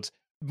records,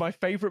 my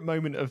favourite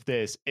moment of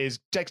this is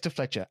Dexter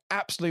Fletcher,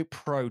 absolute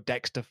pro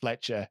Dexter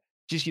Fletcher.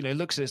 Just,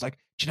 looks at it, it's like,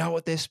 do you know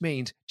what this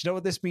means? Do you know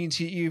what this means?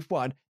 You've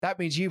won. That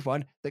means you've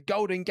won the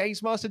Golden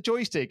Games Master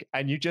joystick.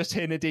 And you just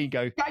hear Nadine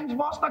go, Games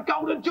Master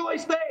Golden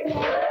Joystick!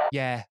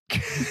 Yeah.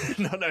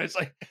 No, it's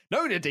like,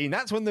 no, Nadine,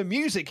 that's when the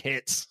music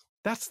hits.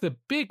 That's the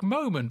big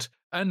moment.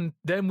 And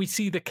then we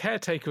see the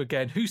caretaker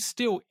again, who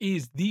still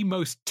is the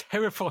most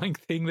terrifying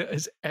thing that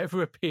has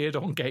ever appeared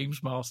on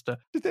Games Master.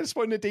 That's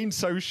why Nadine's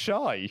so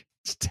shy.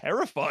 It's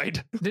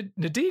terrified.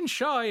 Nadine's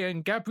shy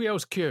and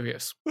Gabrielle's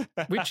curious,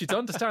 which is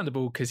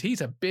understandable because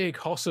he's a big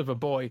hoss of a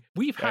boy.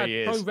 We've had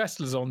pro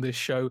wrestlers on this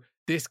show.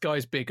 This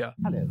guy's bigger.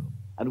 Hello,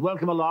 and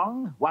welcome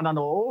along, one and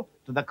all,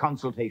 to the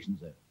consultation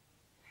zone.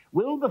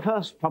 Will the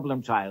first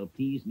problem child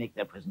please make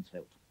their presence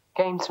felt?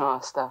 Games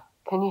Master,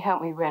 can you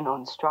help me win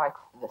on Strike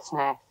for the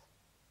SNES?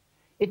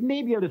 It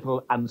may be a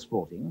little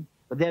unsporting,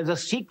 but there's a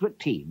secret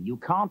team you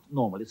can't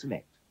normally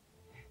select.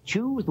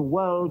 Choose the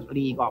World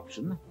League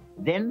option,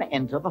 then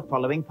enter the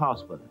following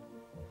password.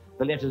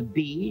 The letters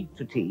B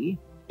to T,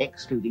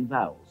 excluding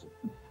vowels.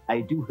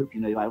 I do hope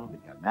you know your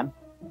alphabet, young man.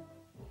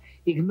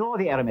 Ignore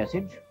the error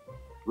message,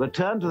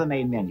 return to the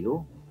main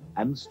menu,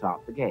 and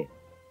start the game.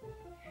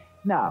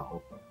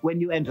 Now, when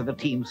you enter the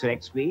team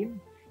select screen,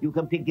 you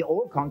can pick the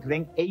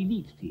all-conquering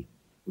elite team,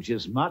 which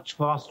is much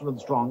faster and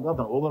stronger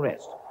than all the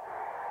rest.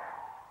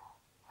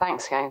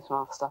 Thanks, Games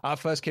Master. Our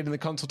first kid in the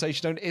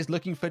consultation zone is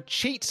looking for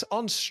cheats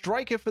on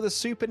Striker for the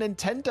Super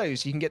Nintendo.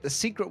 So you can get the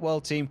Secret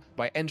World team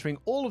by entering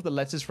all of the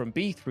letters from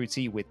B through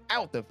T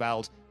without the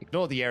vowels.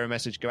 Ignore the error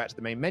message, go out to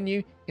the main menu.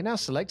 You can now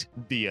select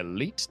the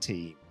Elite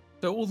team.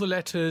 So all the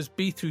letters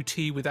B through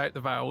T without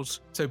the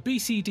vowels. So B,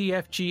 C, D,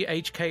 F, G,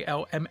 H, K,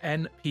 L, M,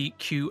 N, P,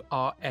 Q,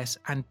 R, S,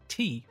 and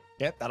T.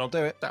 Yep, that'll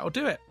do it. That'll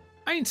do it.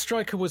 I mean,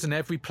 Striker was an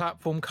every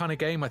platform kind of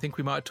game. I think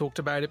we might have talked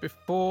about it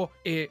before.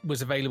 It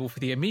was available for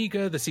the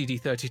Amiga, the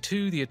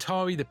CD32, the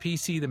Atari, the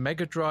PC, the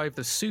Mega Drive,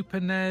 the Super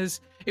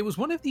NES. It was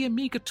one of the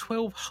Amiga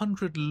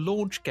 1200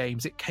 launch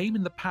games. It came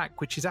in the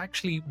pack, which is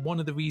actually one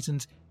of the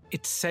reasons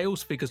its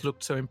sales figures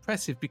looked so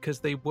impressive, because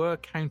they were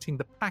counting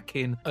the pack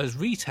in as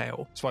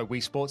retail. That's why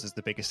Wii Sports is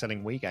the biggest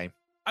selling Wii game.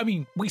 I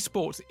mean, Wii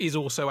Sports is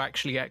also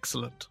actually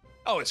excellent.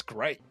 Oh, it's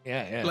great.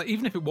 Yeah. Like,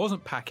 even if it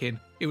wasn't pack-in,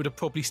 it would have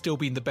probably still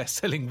been the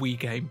best-selling Wii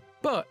game.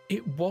 But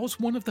it was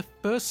one of the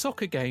first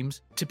soccer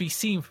games to be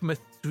seen from a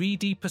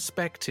 3D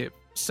perspective,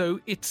 so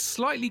it's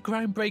slightly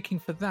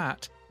groundbreaking for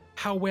that.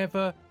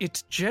 However,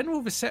 its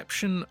general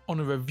reception on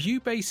a review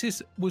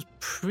basis was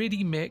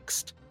pretty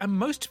mixed, and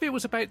most of it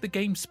was about the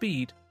game's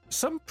speed.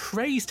 Some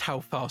praised how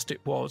fast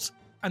it was,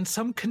 and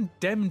some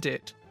condemned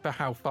it for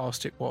how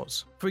fast it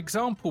was. For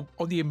example,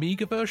 on the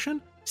Amiga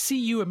version,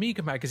 CU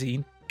Amiga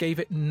magazine gave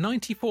it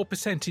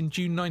 94% in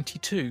June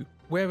 92,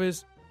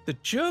 whereas the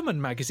German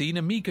magazine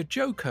Amiga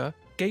Joker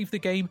gave the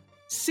game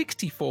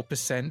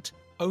 64%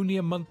 only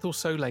a month or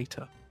so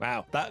later.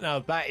 Wow,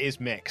 that is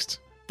mixed.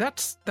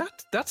 That's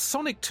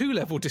Sonic 2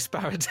 level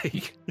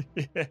disparity.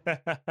 Is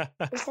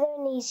there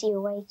an easier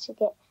way to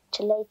get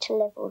to later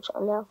levels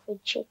on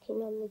Alfred Chicken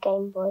on the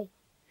Game Boy?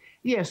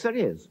 Yes, there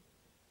is.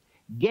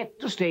 Get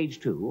to stage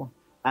 2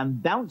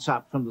 and bounce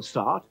up from the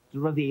start to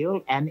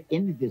reveal an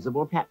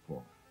invisible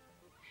platform.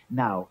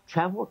 Now,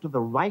 travel to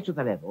the right of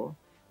the level,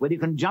 where you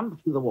can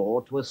jump through the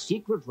wall to a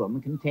secret room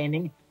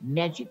containing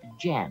magic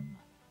jam,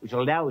 which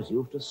allows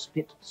you to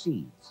spit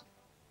seeds.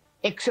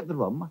 Exit the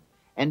room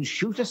and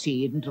shoot a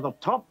seed into the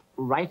top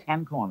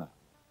right-hand corner.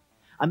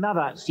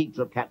 Another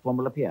secret platform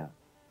will appear.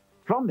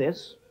 From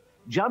this,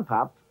 jump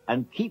up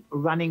and keep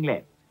running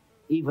left,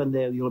 even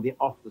though you'll be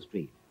off the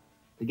street,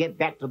 to get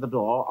back to the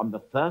door on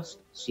the first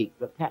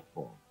secret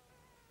platform.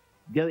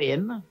 Go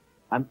in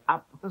and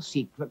up the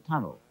secret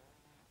tunnel,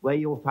 where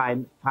you'll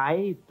find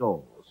 5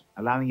 doors,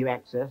 allowing you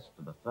access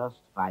to the first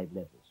 5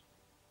 levels.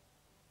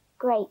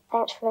 Great,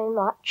 thanks very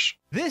much.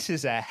 This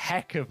is a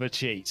heck of a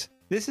cheat.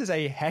 This is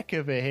a heck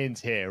of a hint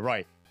here.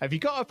 Right, have you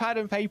got a pad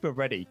and paper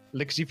ready?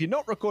 Because if you're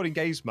not recording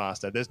Games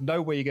Master, there's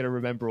no way you're going to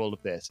remember all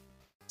of this.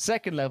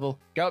 Second level,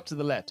 go up to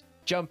the left,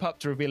 jump up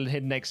to reveal a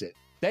hidden exit.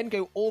 Then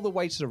go all the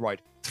way to the right,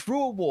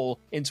 through a wall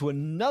into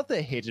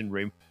another hidden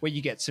room where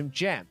you get some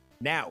jam.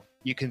 Now,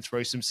 you can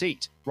throw some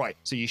seed. Right,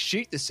 so you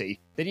shoot the seed,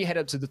 then you head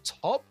up to the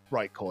top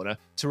right corner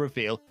to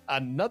reveal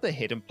another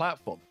hidden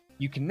platform.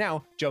 You can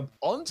now jump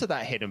onto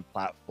that hidden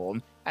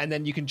platform, and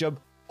then you can jump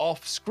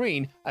off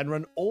screen and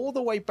run all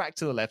the way back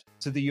to the left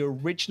to the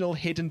original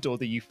hidden door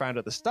that you found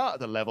at the start of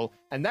the level,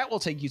 and that will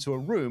take you to a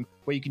room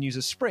where you can use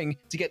a spring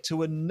to get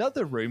to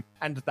another room,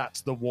 and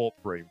that's the warp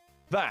room.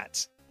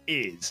 That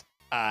is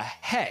a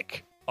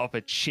heck of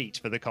a cheat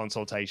for the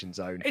consultation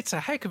zone. It's a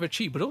heck of a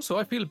cheat, but also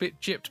I feel a bit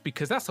gypped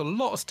because that's a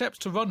lot of steps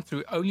to run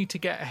through only to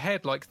get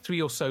ahead like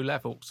 3 or so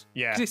levels.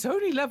 Yeah. 'Cause it's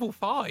only level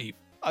 5.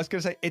 I was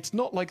going to say, it's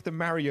not like the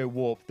Mario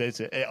Warp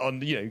there's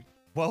on,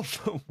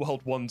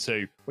 World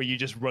 1-2, where you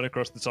just run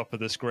across the top of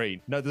the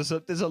screen. No, there's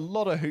a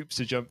lot of hoops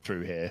to jump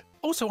through here.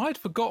 Also, I'd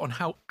forgotten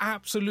how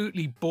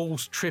absolutely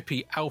balls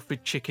trippy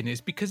Alfred Chicken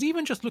is, because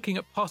even just looking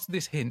at past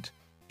this hint,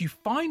 you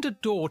find a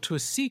door to a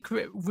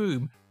secret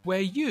room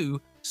where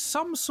you,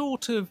 some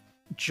sort of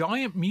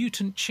giant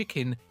mutant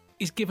chicken,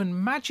 is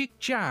given magic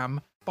jam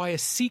by a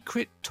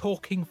secret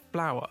talking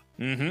flower.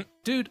 Mm-hmm.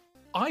 Dude,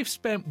 I've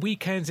spent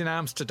weekends in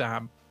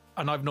Amsterdam,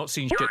 and I've not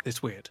seen shit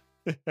this weird.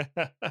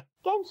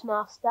 Games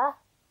Master,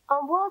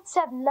 on World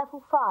 7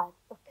 Level 5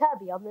 of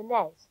Kirby on the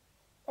NES,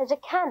 there's a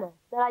cannon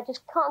that I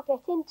just can't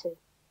get into.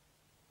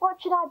 What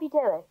should I be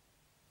doing?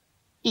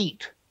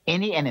 Eat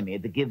any enemy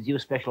that gives you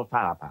special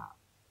firepower.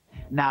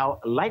 Now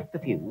light the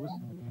fuse,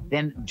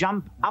 then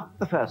jump up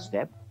the first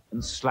step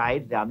and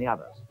slide down the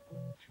others.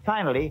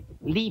 Finally,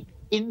 leap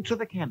into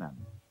the cannon,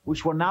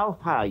 which will now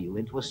fire you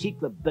into a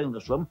secret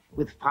bonus room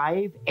with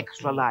 5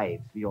 extra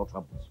lives for your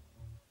troubles.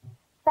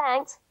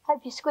 Thanks.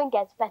 Hope your squint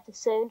gets better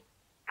soon.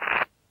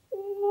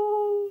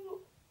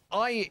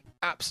 I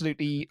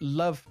absolutely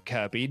love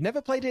Kirby.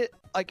 Never played it,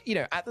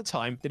 at the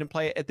time. Didn't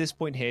play it at this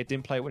point here.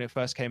 Didn't play it when it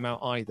first came out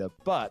either.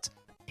 But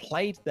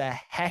played the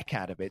heck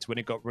out of it when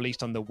it got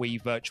released on the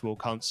Wii Virtual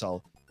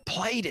Console.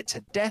 played it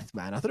to death,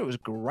 man. I thought it was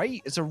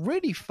great. It's a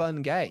really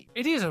fun game.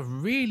 It is a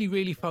really,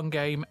 really fun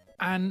game.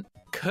 And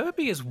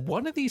Kirby is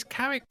one of these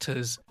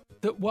characters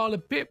that, while a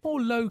bit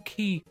more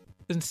low-key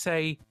than,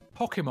 say,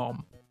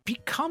 Pokemon,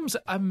 becomes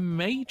a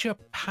major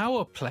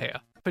power player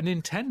for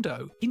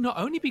Nintendo. He not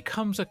only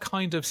becomes a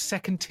kind of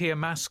second-tier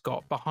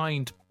mascot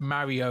behind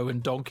Mario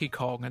and Donkey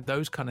Kong and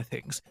those kind of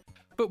things,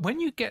 but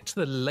when you get to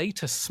the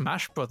later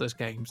Smash Brothers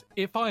games,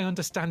 if I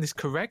understand this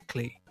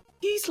correctly,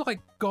 he's like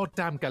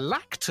goddamn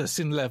Galactus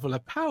in level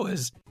of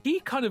powers.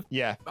 He kind of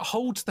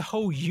holds the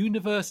whole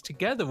universe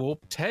together or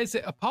tears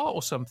it apart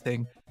or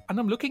something. And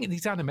I'm looking at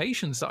these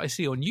animations that I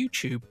see on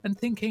YouTube and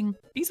thinking,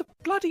 he's a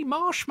bloody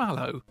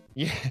marshmallow.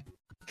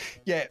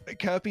 Yeah,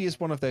 Kirby is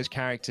one of those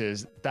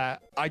characters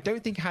that I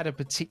don't think had a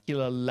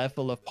particular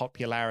level of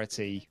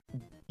popularity,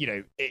 you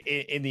know,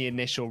 in the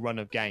initial run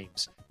of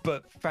games,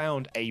 but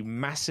found a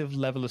massive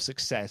level of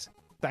success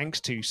thanks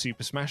to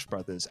Super Smash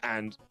Brothers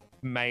and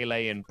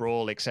Melee and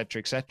Brawl,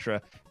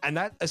 etc., and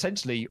that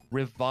essentially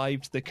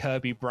revived the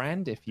Kirby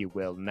brand, if you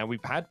will. Now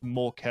we've had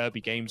more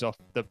Kirby games off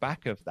the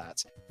back of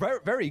that. Very,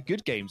 very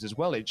good games as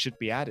well, it should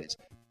be added,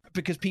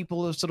 because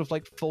people have sort of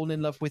like fallen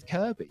in love with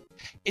Kirby.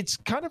 It's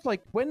kind of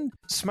like when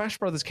Smash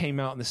Brothers came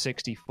out on the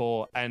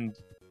 64 and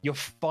your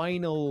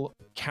final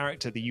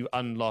character that you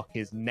unlock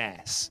is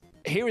Ness.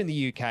 Here in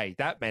the UK,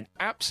 that meant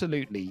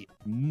absolutely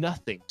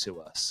nothing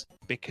to us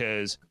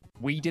because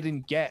we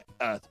didn't get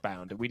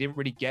Earthbound and we didn't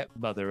really get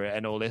Mother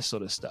and all this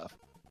sort of stuff.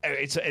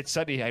 It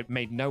certainly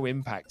made no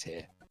impact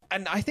here.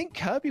 And I think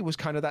Kirby was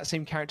kind of that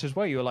same character as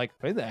well. You were like,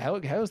 who the hell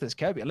is this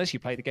Kirby? Unless you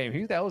play the game,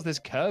 who the hell is this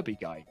Kirby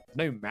guy?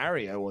 No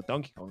Mario or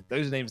Donkey Kong.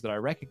 Those are names that I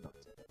recognize.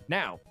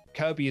 Now,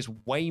 Kirby is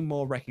way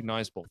more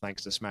recognizable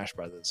thanks to Smash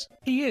Brothers.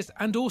 He is,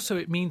 and also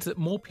it means that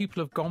more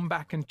people have gone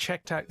back and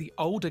checked out the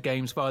older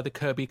games via the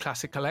Kirby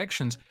Classic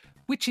Collections,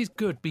 which is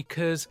good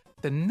because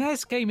the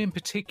NES game in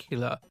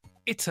particular,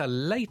 it's a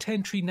late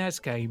entry NES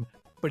game,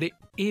 but it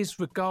is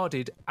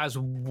regarded as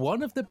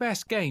one of the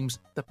best games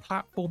the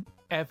platform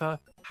ever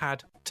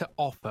had to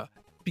offer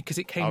because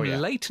it came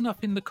late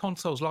enough in the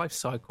console's life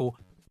cycle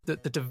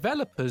that the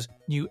developers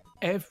knew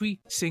every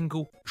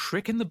single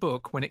trick in the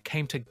book when it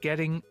came to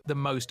getting the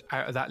most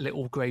out of that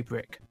little grey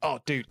brick. Oh,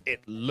 dude,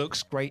 it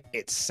looks great,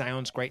 it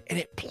sounds great, and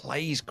it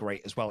plays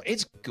great as well.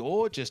 It's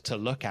gorgeous to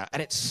look at,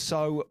 and it's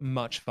so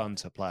much fun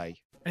to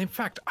play. And in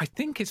fact, I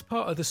think it's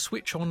part of the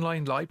Switch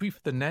Online library for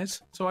the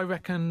NES, so I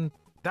reckon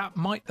that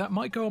might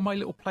go on my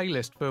little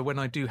playlist for when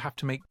I do have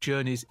to make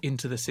journeys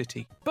into the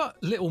city.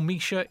 But little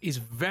Misha is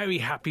very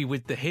happy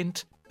with the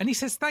hint, and he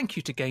says thank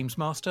you to Games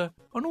Master,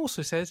 and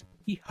also says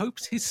he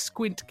hopes his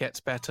squint gets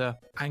better.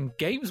 And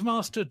Games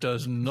Master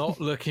does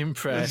not look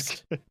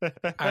impressed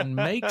and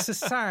makes a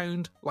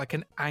sound like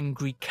an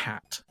angry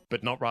cat.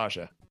 But not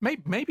Raja.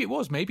 Maybe it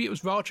was. Maybe it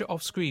was Raja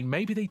off screen.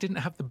 Maybe they didn't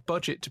have the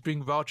budget to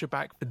bring Raja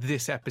back for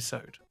this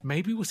episode.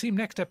 Maybe we'll see him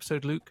next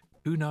episode, Luke.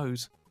 Who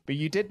knows? But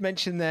you did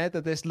mention there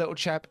that this little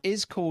chap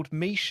is called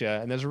Misha,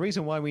 and there's a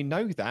reason why we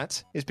know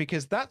that, is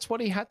because that's what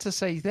he had to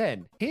say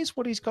then. Here's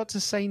what he's got to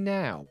say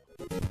now.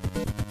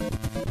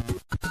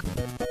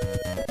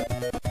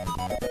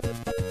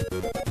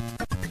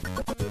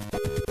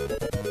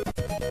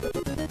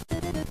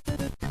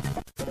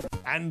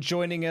 And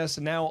joining us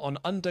now on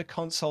Under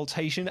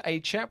Consultation, a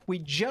chap we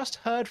just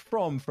heard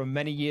from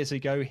many years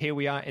ago. Here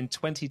we are in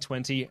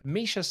 2020.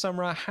 Misha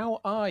Sumra,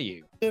 how are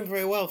you? Doing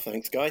very well,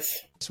 thanks,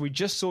 guys. So we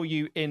just saw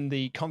you in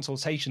the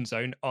consultation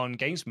zone on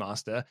Games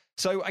Master.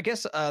 So I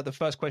guess the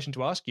first question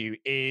to ask you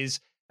is,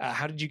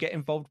 how did you get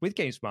involved with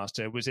Games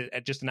Master? Was it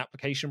just an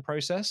application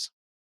process?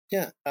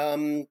 Yeah,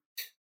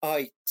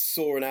 I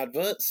saw an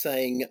advert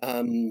saying,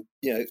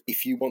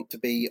 if you want to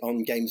be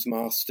on Games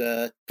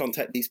Master,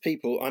 contact these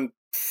people. I'm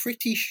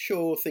pretty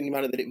sure, thinking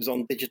about it, that it was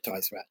on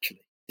Digitizer,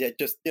 actually. Yeah,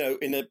 just,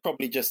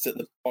 probably just at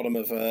the bottom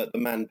of the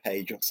man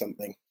page or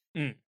something.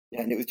 Mm.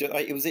 Yeah, and it was just,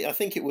 I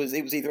think it was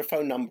either a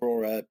phone number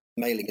or a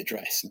mailing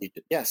address.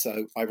 And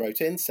so I wrote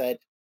in, said,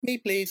 me,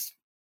 please.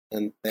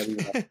 And there we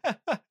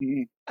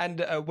were.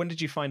 And when did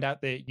you find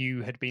out that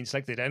you had been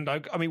selected? And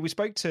I mean, we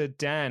spoke to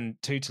Dan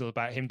Tootle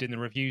about him doing the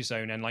review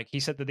zone, and like he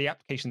said that the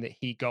application that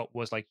he got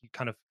was like you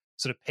kind of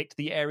sort of picked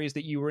the areas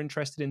that you were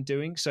interested in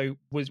doing. So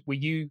were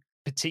you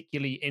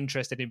particularly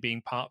interested in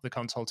being part of the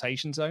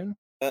consultation zone?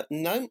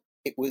 No,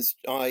 it was.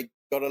 I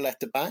got a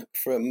letter back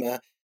from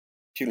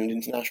Hewland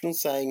International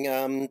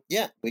saying,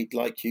 we'd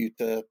like you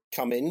to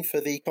come in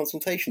for the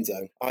consultation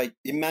zone. I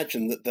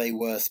imagine that they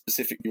were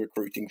specifically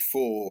recruiting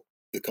for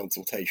the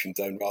consultation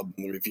zone rather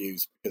than the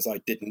reviews, because I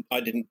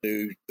didn't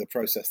do the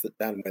process that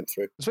Dan went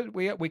through. So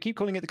we keep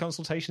calling it the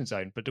consultation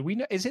zone, but do we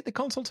know, is it the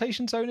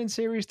consultation zone in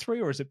Series 3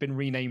 or has it been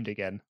renamed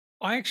again?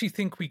 I actually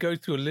think we go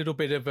through a little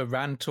bit of a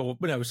rant, I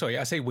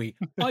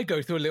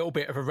go through a little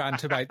bit of a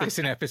rant about this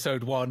in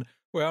episode 1,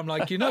 where I'm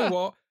like, you know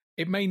what?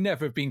 It may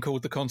never have been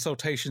called the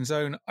consultation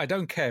zone. I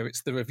don't care.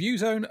 It's the review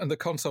zone and the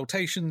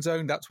consultation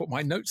zone. That's what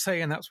my notes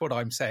say, and that's what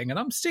I'm saying. And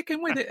I'm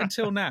sticking with it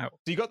until now.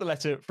 So you got the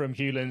letter from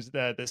Hewland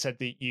that said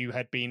that you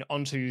had been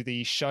onto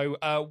the show.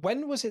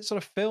 When was it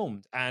sort of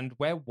filmed, and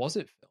where was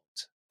it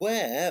filmed?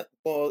 where,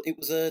 well, it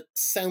was a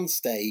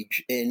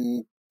soundstage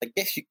in, I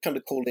guess you kind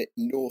of call it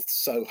North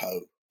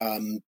Soho.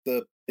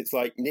 It's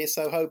like near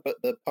Soho, but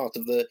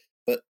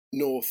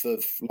north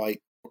of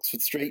like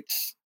Oxford Street,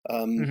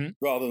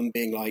 rather than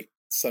being like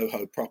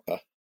Soho proper.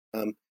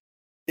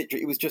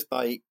 It was just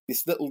like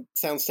this little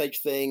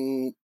soundstage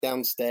thing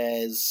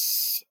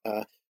downstairs,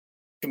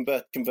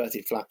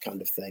 converted flat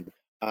kind of thing.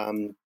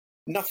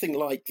 Nothing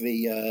like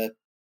the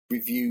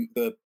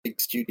big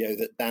studio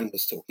that Dan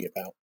was talking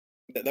about.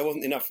 There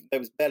wasn't enough. There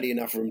was barely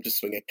enough room to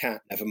swing a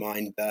cat. Never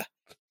mind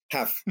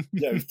have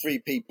 3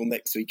 people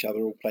next to each other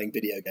all playing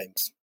video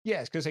games.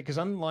 Yeah, because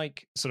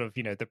unlike sort of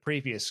the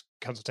previous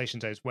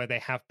consultation zones where they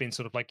have been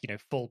sort of like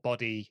full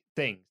body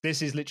things,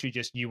 this is literally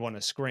just you on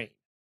a screen.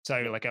 So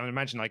like I would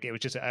imagine like it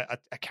was just a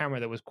camera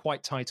that was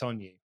quite tight on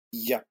you.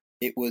 Yeah,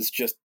 it was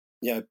just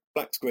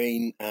black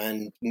screen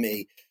and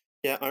me.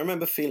 Yeah, I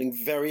remember feeling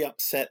very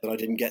upset that I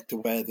didn't get to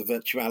wear the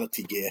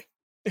virtuality gear.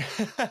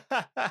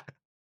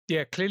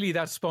 Yeah, clearly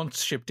that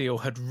sponsorship deal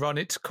had run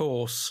its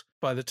course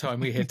by the time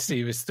we hit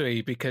Series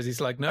 3, because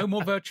it's like, no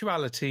more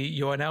virtuality.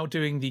 You are now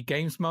doing the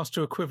Games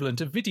Master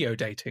equivalent of video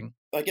dating.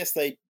 I guess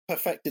they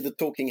perfected the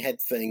talking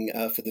head thing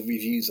for the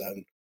review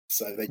zone.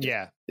 So they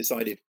just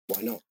decided,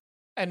 why not?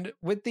 And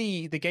with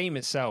the game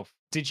itself,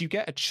 did you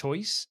get a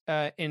choice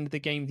in the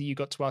game that you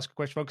got to ask a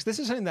question for? Because this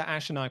is something that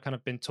Ash and I have kind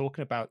of been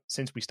talking about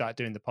since we started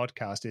doing the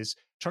podcast, is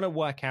trying to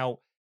work out,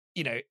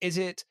 is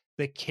it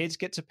the kids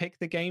get to pick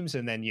the games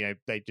and then,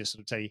 they just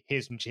sort of say,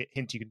 here's some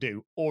hints you can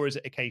do? Or is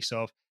it a case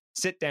of,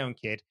 sit down,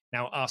 kid,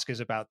 now ask us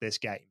about this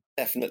game?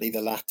 Definitely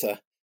the latter.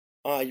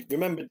 I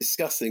remember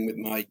discussing with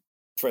my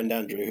friend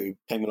Andrew, who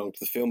came along to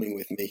the filming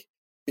with me,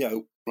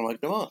 what am I going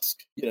to ask?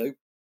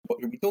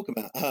 What did we talk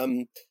about?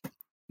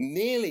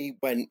 Nearly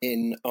went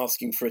in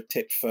asking for a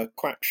tip for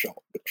Quackshot,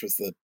 which was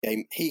the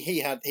game. He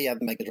had the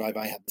Mega Drive,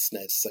 I had the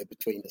SNES, so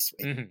between us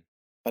we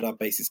had our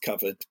bases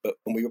covered. But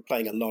when we were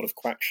playing a lot of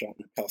Quackshot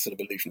and Castle of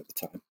Illusion at the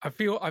time. I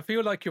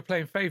feel like you're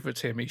playing favourites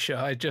here, Misha.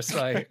 I just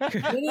like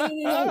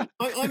no.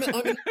 I'm a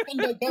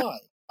Nintendo guy.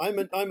 I'm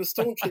a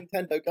staunch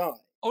Nintendo guy.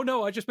 Oh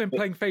no, I just been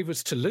playing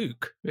favourites to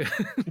Luke.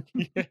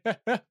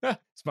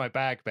 It's my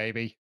bag,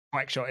 baby.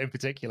 Quackshot in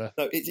particular.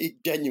 No,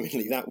 it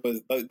genuinely, that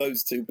was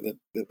those two were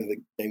the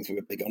games we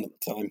were big on at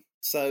the time.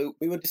 So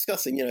we were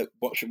discussing,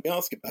 what should we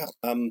ask about?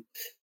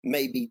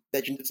 Maybe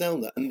Legend of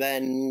Zelda. And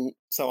then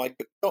so I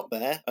got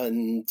there,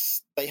 and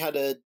they had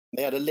a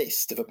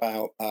list of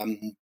about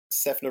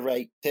 7 or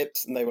 8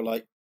 tips, and they were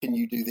like, "Can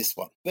you do this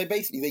one?" They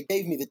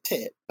gave me the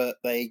tip, but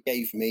they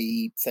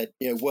said,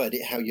 word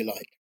it how you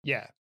like.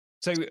 Yeah.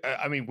 So,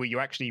 were you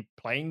actually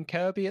playing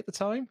Kirby at the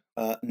time?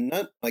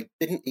 No, I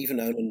didn't even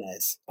own a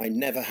NES. I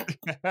never had.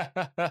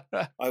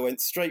 I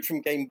went straight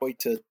from Game Boy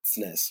to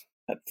SNES.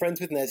 Had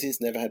friends with NESs,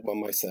 never had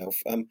one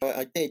myself.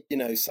 I did,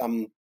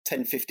 some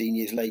 10, 15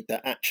 years later,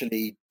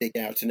 actually dig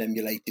out an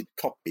emulated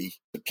copy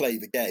to play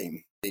the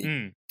game,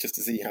 just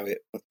to see how it...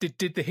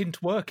 Did the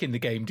hint work in the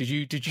game? Did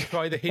you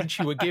try the hint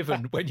you were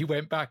given when you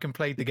went back and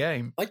played the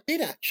game? I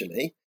did,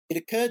 actually. It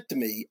occurred to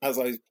me as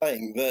I was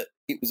playing that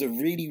it was a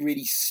really,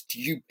 really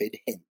stupid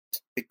hint,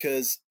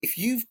 because if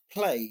you've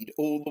played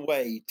all the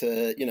way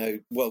to,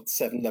 World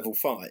 7 Level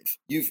 5,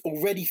 you've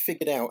already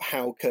figured out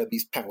how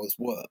Kirby's powers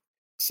work.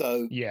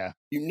 So you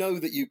know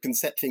that you can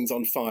set things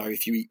on fire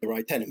if you eat the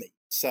right enemy.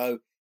 So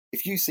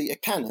if you see a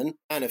cannon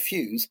and a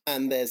fuse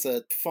and there's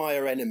a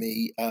fire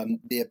enemy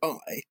nearby,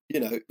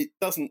 it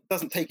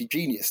doesn't take a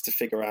genius to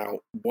figure out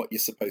what you're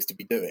supposed to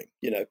be doing.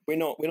 We're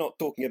not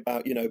talking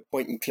about,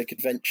 point and click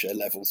adventure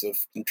levels of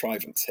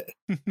contrivance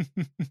here.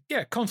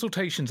 Yeah,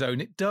 Consultation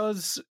Zone, it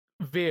does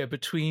veer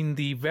between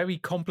the very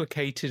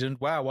complicated and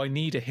wow, I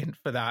need a hint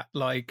for that,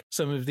 like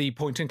some of the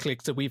point and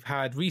clicks that we've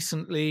had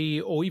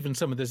recently, or even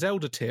some of the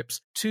Zelda tips,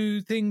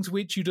 to things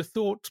which you'd have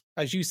thought,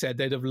 as you said,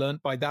 they'd have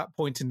learnt by that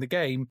point in the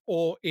game,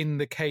 or in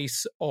the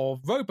case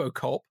of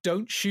RoboCop,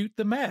 don't shoot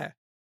the mayor.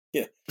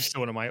 Yeah,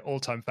 still one of my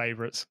all-time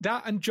favourites.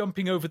 That and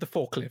jumping over the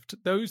forklift.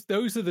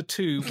 Those are the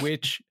two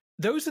which...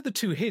 Those are the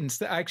two hints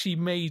that actually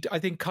made, I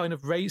think,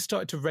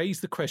 started to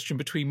raise the question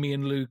between me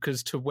and Luke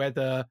as to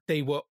whether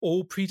they were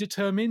all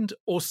predetermined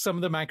or some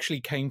of them actually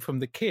came from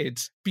the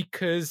kids,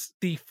 because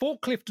the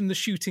forklift and the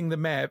shooting the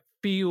mayor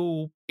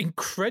feel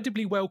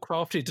incredibly well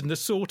crafted and the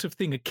sort of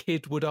thing a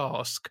kid would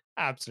ask.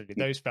 Absolutely.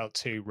 Those felt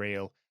too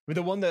real.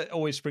 The one that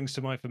always springs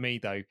to mind for me,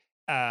 though,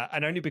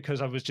 and only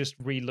because I was just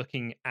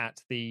re-looking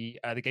at the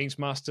Games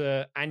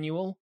Master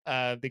annual,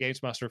 the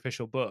Games Master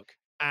official book.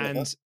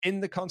 And in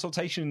the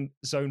Consultation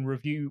Zone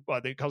review,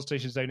 the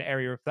Consultation Zone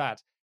area of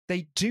that,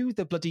 they do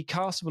the bloody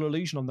Castle of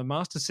Illusion on the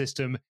Master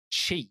System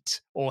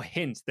cheat or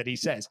hint that he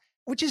says,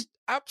 which is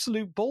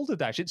absolute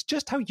balderdash. It's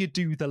just how you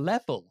do the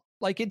level.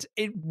 Like, it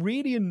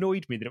really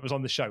annoyed me that it was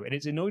on the show, and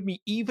it's annoyed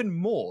me even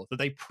more that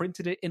they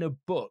printed it in a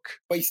book.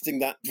 Wasting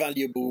that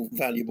valuable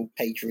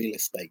page real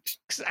estate.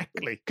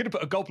 Exactly. Could have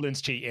put a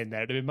Goblins cheat in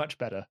there. It would have been much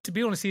better. To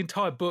be honest, the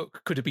entire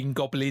book could have been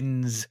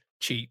Goblins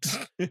cheats.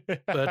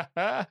 But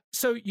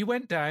so you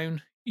went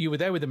down, you were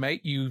there with a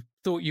mate, you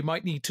thought you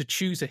might need to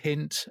choose a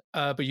hint,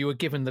 but you were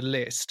given the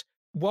list.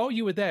 while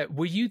you were there,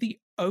 were you the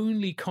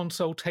only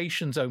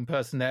consultation zone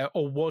person there,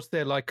 or was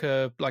there like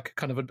a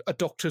kind of a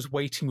doctor's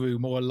waiting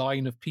room or a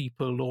line of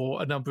people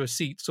or a number of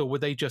seats, or were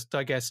they just,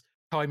 I guess,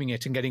 timing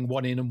it and getting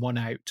one in and one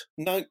out?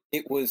 No,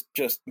 it was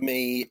just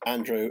me,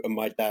 Andrew, and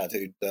my dad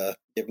who'd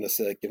given us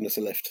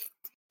a lift.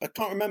 I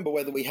can't remember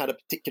whether we had a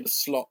particular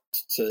slot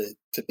to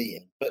be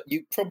in, but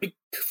you probably,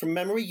 from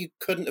memory, you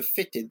couldn't have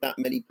fitted that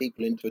many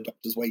people into a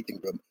doctor's waiting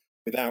room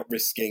without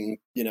risking,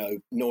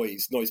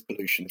 noise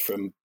pollution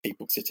from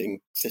people sitting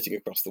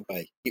across the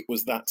way. It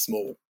was that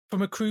small.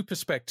 From a crew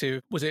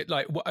perspective, was it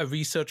like a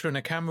researcher and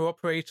a camera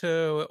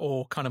operator,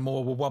 or kind of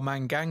more of a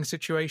one-man gang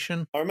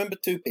situation? I remember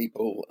two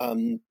people,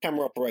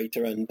 camera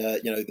operator and,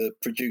 the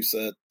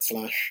producer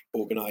 /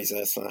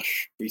 organizer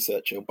 /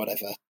 researcher,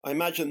 whatever. I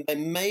imagine there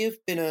may have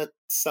been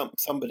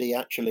somebody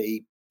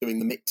actually doing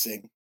the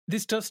mixing.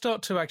 This does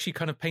start to actually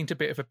kind of paint a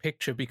bit of a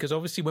picture, because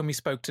obviously when we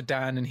spoke to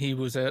Dan, and he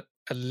was at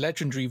a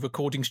legendary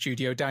recording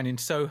studio down in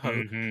Soho.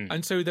 Mm-hmm.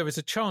 And so there was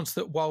a chance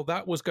that while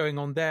that was going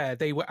on there,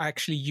 they were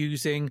actually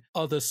using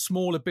other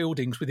smaller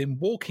buildings within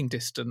walking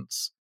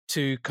distance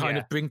to kind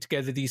of bring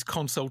together these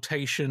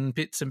consultation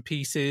bits and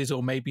pieces,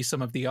 or maybe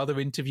some of the other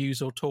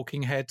interviews or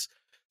talking heads.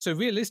 So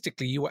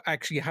realistically, you were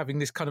actually having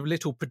this kind of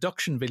little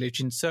production village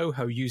in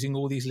Soho using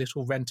all these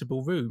little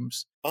rentable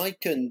rooms. I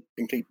can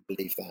completely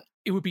believe that.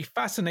 It would be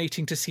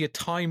fascinating to see a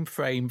time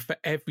frame for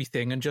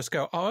everything and just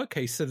go, oh,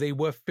 okay, so they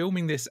were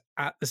filming this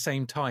at the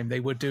same time. They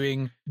were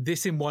doing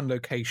this in one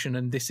location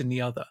and this in the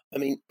other. I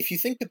mean, if you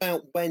think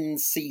about when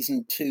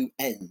season 2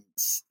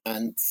 ends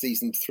and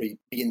season 3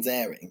 begins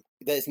airing,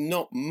 there's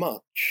not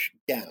much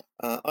gap.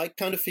 I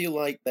kind of feel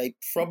like they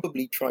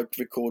probably tried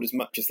to record as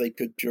much as they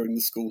could during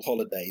the school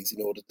holidays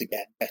in order to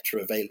get better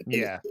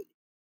availability. Yeah.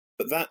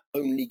 But that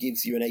only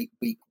gives you an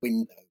 8-week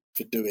window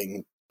for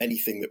doing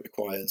anything that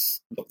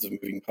requires lots of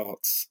moving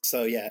parts.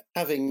 So yeah,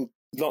 having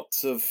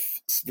lots of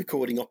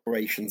recording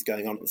operations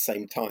going on at the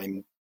same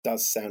time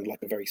does sound like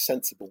a very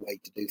sensible way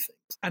to do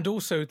things. And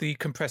also the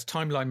compressed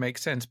timeline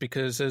makes sense,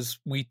 because as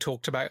we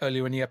talked about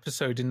earlier in the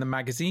episode, in the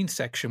magazine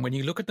section, when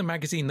you look at the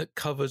magazine that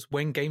covers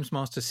when Games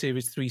Master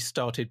Series 3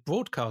 started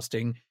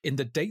broadcasting, in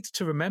the dates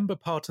to remember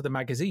part of the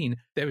magazine,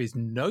 there is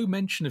no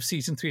mention of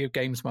season 3 of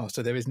Games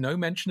Master. There is no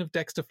mention of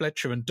Dexter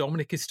Fletcher, and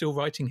Dominic is still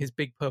writing his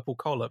big purple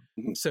column.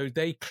 Mm-hmm. So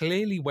they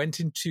clearly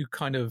went into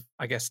kind of,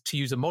 I guess, to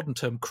use a modern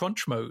term,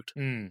 crunch mode.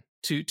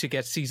 To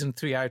get season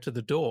 3 out of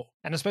the door.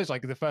 And I suppose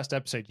like the first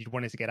episode, you'd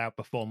wanted to get out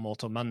before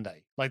Mortal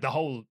Monday. Like the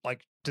whole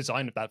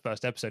design of that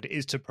first episode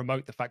is to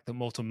promote the fact that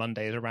Mortal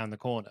Monday is around the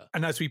corner.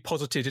 And as we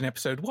posited in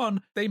episode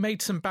 1, they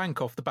made some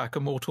bank off the back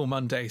of Mortal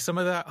Monday. Some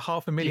of that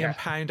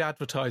 £500,000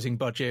 advertising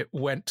budget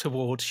went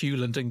towards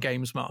Hewland and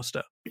Games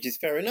Master, which is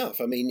fair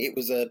enough. I mean, it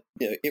was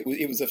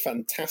a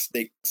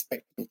fantastic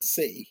spectacle to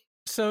see.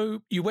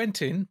 So you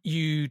went in,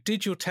 you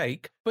did your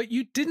take, but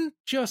you didn't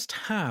just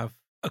have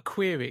a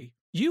query.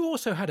 You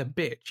also had a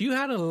bit. You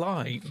had a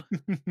line.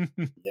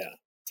 Yeah.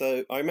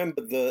 So I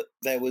remember that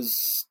there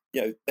was,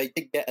 they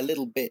did get a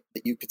little bit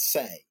that you could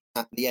say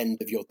at the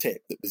end of your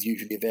tip that was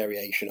usually a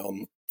variation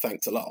on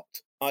thanks a lot.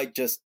 I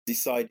just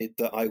decided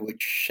that I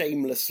would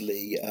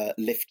shamelessly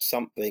lift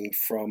something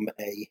from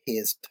a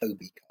Here's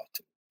Toby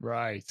cartoon.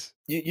 Right.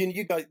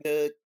 You guys,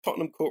 the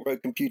Tottenham Court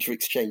Road Computer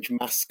Exchange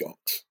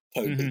mascot,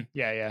 Toby. Mm-hmm.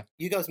 Yeah.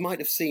 You guys might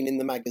have seen in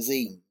the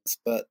magazines,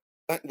 but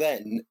back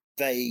then,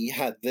 they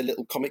had the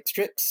little comic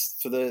strips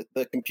for the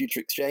Computer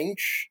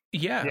Exchange.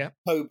 Yeah.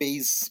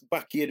 Toby's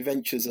wacky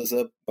adventures as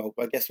I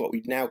guess what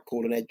we'd now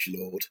call an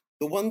edgelord.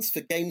 The ones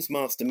for Games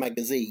Master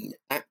magazine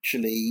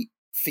actually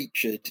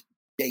featured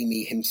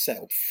Gamey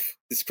himself,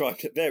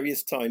 described at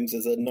various times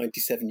as a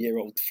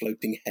 97-year-old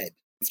floating head.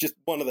 It's just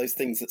one of those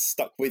things that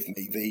stuck with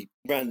me, the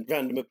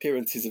random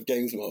appearances of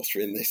Games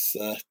Master in this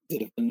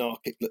sort of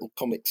anarchic little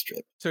comic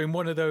strip. So in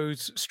one of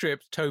those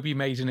strips, Toby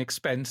made an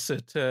expense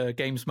at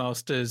Games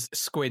Master's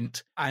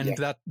Squint, and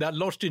that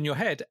lodged in your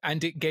head,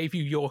 and it gave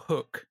you your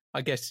hook.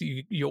 I guess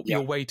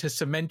your way to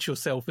cement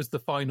yourself as the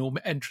final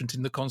entrant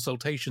in the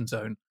consultation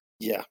zone.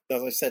 Yeah,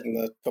 as I said in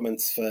the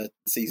comments for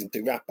Season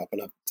 2 wrap-up,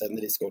 and I've said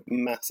that it's got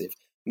massive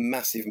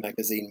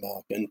magazine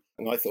mark, and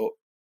I thought,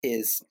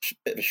 here's a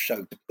bit of a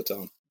show to put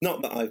on.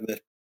 Not that I'm a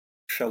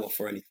show-off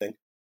or anything.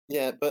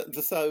 Yeah, but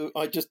so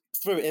I just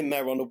threw it in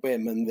there on a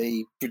whim, and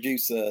the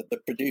producer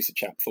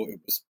chap thought it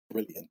was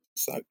brilliant,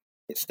 so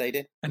it stayed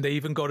in. And they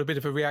even got a bit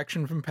of a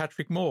reaction from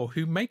Patrick Moore,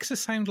 who makes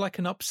us sound like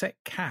an upset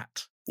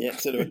cat. Yeah,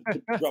 sort of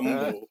a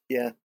grumble,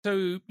 yeah.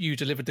 So you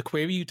delivered the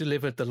query, you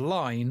delivered the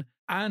line,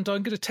 and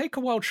I'm going to take a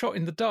wild shot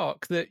in the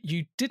dark that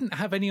you didn't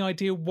have any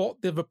idea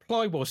what the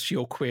reply was to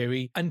your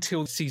query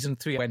until Season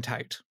 3 went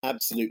out.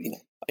 Absolutely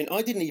not. I mean,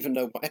 I didn't even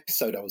know what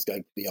episode I was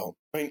going to be on.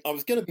 I mean, I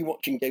was going to be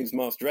watching Games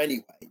Master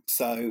anyway.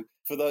 So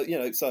for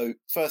the, so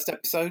first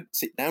episode,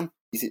 sit down.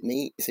 Is it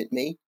me? Is it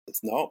me? It's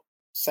not.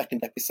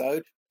 Second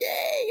episode, yay,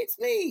 it's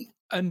me.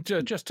 And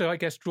just to, I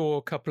guess, draw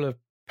a couple of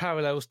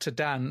parallels to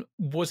Dan,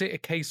 was it a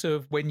case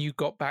of when you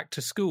got back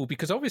to school?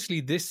 Because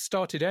obviously this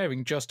started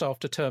airing just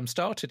after term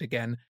started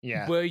again.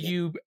 Yeah. Were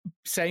you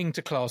saying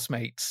to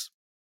classmates,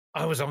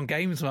 I was on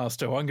Games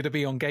Master, or I'm going to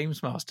be on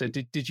Games Master.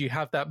 Did you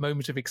have that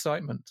moment of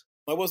excitement?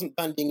 I wasn't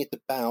bandying it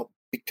about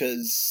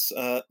because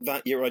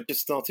that year I just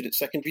started at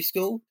secondary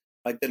school.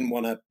 I didn't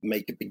want to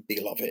make a big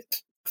deal of it.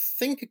 I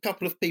think a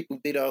couple of people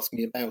did ask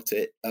me about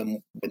it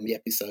when the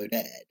episode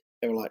aired.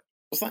 They were like,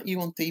 was that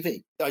you on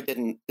TV? I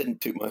didn't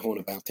toot my horn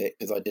about it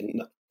because I didn't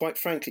know, quite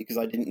frankly, because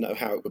I didn't know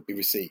how it would be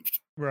received.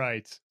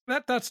 Right.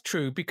 That's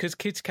true, because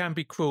kids can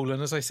be cruel,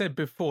 and as I said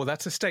before,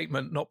 that's a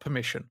statement, not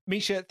permission.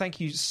 Misha,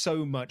 thank you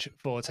so much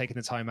for taking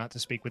the time out to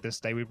speak with us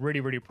today. We really,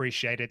 really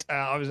appreciate it.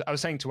 I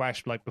was saying to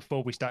Ash, like,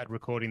 before we started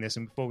recording this,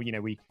 and before we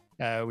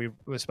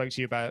spoke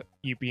to you about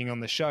you being on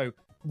the show,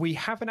 we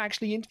haven't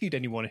actually interviewed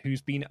anyone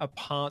who's been a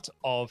part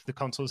of the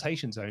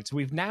consultation zone. So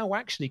we've now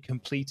actually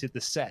completed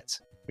the set.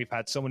 We've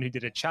had someone who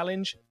did a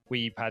challenge.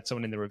 We've had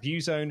someone in the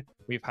review zone.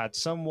 We've had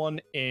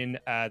someone in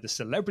the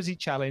celebrity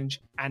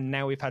challenge. And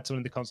now we've had someone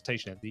in the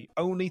consultation. The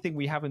only thing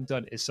we haven't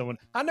done is someone...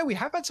 I know we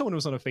have had someone who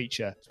was on a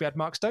feature. So we had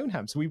Mark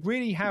Stoneham. So we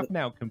really have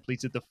now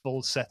completed the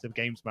full set of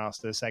Games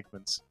Master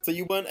segments. So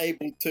you weren't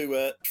able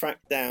to track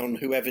down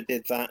whoever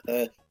did that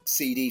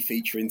CD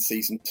feature in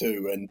season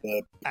 2 and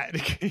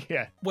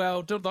yeah.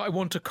 Well, not that I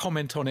want to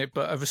comment on it,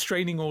 but a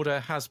restraining order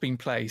has been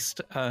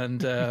placed,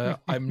 and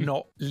I'm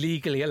not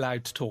legally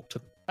allowed to talk to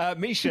them.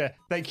 Misha,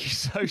 thank you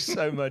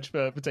so much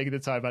for taking the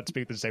time out to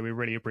speak to us today. We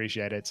really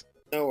appreciate it.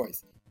 No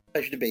worries.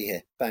 Pleasure to be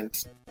here.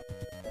 Thanks.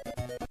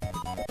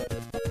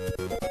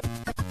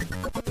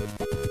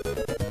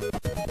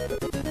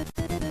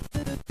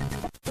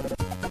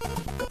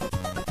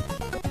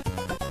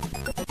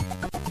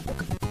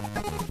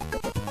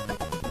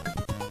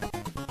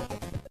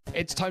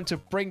 It's time to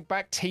bring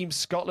back Team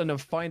Scotland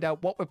and find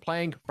out what we're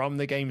playing from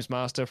the Games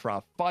Master for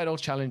our final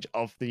challenge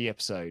of the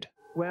episode.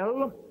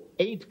 Well,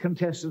 8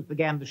 contestants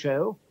began the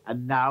show,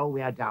 and now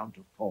we are down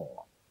to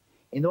 4.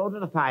 In order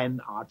to find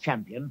our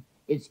champion,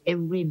 it's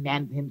every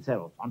man for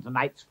himself on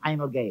tonight's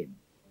final game,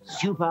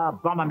 Super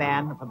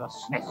Bomberman for the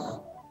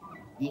SNES.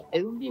 The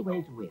only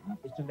way to win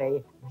is to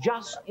lay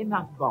just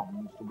enough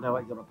bombs to blow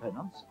out your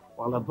opponents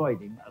while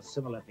avoiding a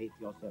similar fate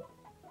yourself.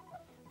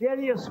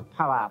 Various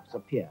power-ups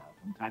appear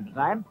from time to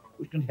time,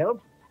 which can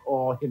help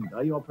or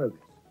hinder your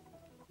progress.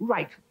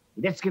 Right,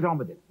 let's get on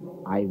with it.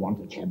 I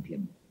want a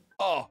champion.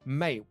 Oh,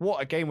 mate,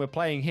 what a game we're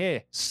playing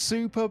here.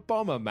 Super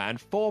Bomberman,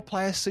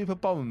 4-player Super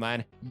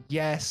Bomberman.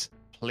 Yes,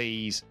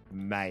 please,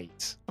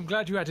 mate. I'm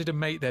glad you added a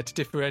mate there to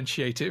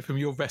differentiate it from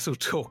your Wrestle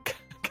Talk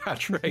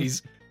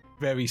catchphrase.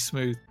 Very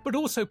smooth. But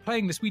also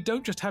playing this, we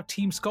don't just have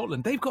Team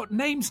Scotland. They've got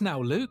names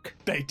now, Luke.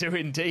 They do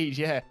indeed,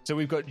 yeah. So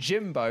we've got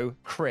Jimbo,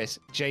 Chris,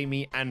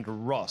 Jamie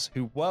and Ross,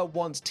 who were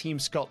once Team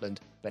Scotland,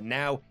 but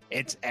now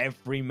it's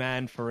every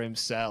man for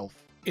himself.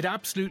 It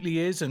absolutely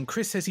is, and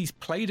Chris says he's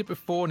played it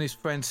before on his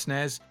friend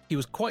SNES. He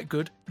was quite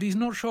good, but he's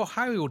not sure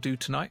how he'll do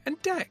tonight.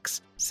 And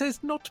Dex says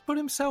not to put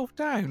himself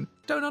down.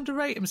 Don't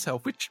underrate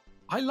himself, which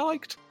I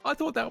liked. I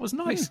thought that was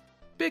nice.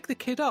 Big the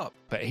kid up.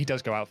 But he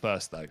does go out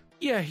first, though.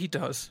 Yeah, he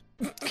does.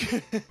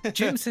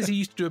 Jim says he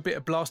used to do a bit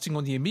of blasting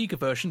on the Amiga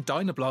version,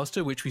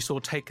 Dynablaster, which we saw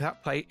take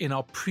that play in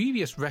our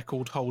previous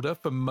record holder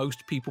for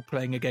most people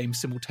playing a game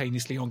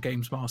simultaneously on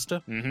Games Master.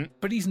 Mm-hmm.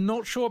 But he's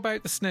not sure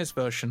about the SNES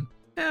version.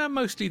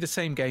 Mostly the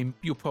same game,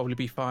 you'll probably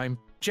be fine.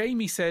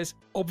 Jamie says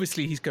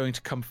obviously he's going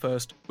to come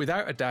first,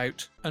 without a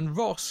doubt, and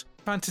Ross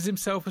fancies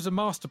himself as a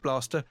Master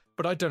Blaster,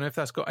 but I don't know if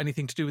that's got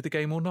anything to do with the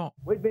game or not.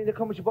 We've been to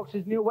Commentary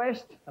Box's Neil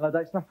West. Hello,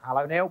 Dexter.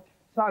 Hello, Neil.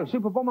 So,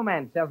 Super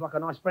Bomberman sounds like a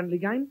nice friendly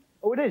game.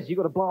 Oh, it is. You've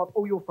got to blow up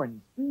all your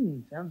friends.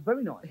 Sounds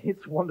very nice.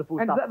 It's wonderful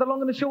stuff. And is that the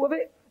long and the short of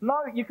it? No,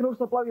 you can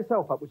also blow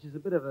yourself up, which is a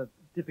bit of a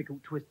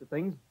difficult twist of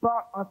things.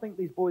 But I think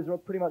these boys are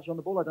pretty much on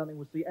the ball. I don't think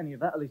we'll see any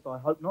of that. At least I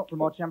hope not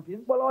from our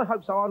champions. Well, I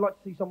hope so. I'd like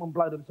to see someone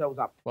blow themselves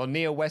up. Well,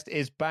 Neil West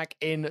is back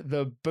in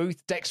the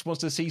booth. Dex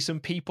wants to see some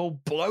people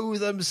blow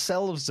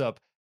themselves up.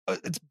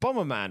 It's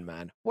Bomberman,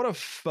 man. What a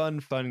fun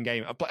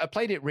game. I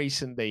played it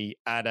recently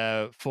at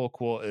 4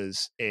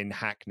 Quarters in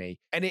Hackney,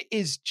 and it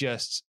is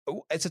just,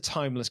 it's a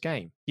timeless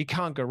game. You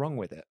can't go wrong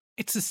with it.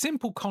 It's a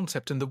simple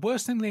concept, and the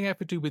worst thing they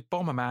ever do with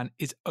Bomberman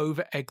is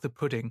over-egg the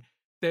pudding.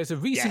 There's a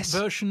recent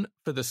version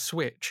for the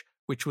Switch,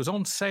 which was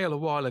on sale a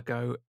while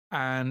ago,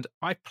 and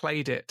I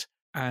played it,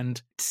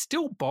 and it's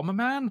still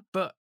Bomberman,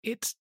 but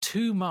it's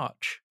too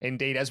much.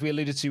 Indeed, as we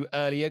alluded to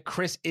earlier,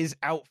 Chris is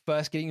out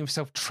first, getting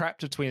himself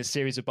trapped between a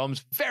series of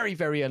bombs. Very,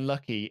 very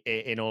unlucky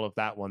in all of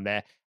that one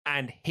there.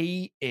 And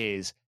he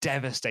is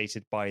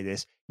devastated by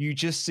this. You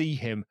just see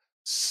him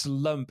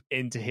slump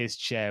into his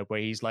chair where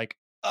he's like,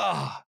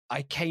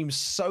 I came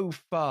so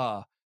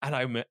far and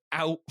I'm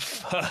out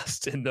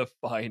first in the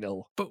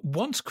final. But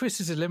once Chris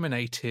is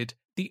eliminated,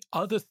 the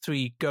other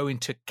 3 go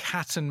into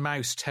cat and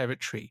mouse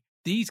territory.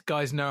 These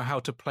guys know how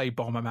to play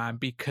Bomberman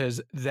because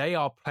they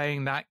are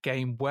playing that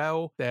game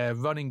well. They're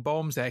running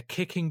bombs, they're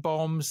kicking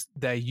bombs,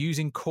 they're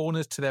using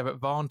corners to their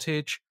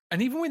advantage.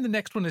 And even when the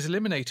next one is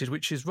eliminated,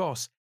 which is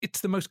Ross,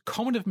 it's the most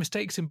common of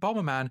mistakes in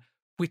Bomberman,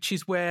 which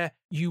is where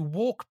you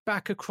walk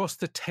back across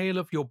the tail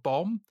of your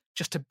bomb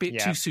just a bit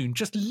too soon,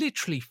 just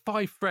literally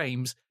 5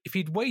 frames. If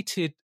he'd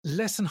waited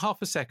less than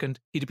half a second,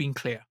 he'd have been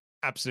clear.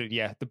 Absolutely,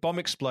 yeah. The bomb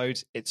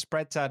explodes, it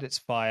spreads out its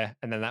fire,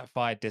 and then that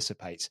fire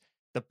dissipates.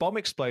 The bomb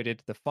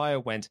exploded, the fire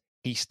went,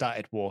 he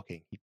started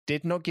walking. He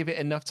did not give it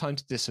enough time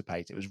to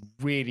dissipate. It was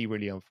really,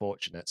 really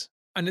unfortunate.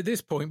 And at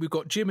this point, we've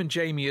got Jim and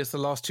Jamie as the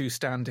last two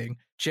standing.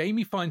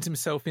 Jamie finds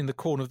himself in the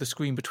corner of the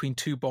screen between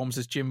two bombs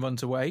as Jim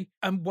runs away.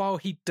 And while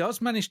he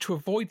does manage to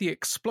avoid the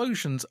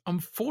explosions,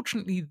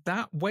 unfortunately,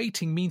 that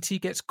waiting means he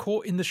gets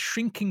caught in the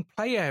shrinking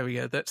play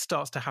area that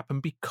starts to happen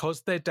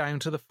because they're down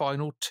to the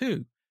final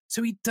two.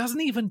 So he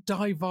doesn't even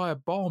die via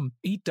bomb.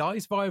 He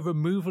dies via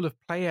removal of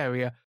play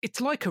area.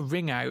 It's like a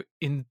ring out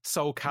in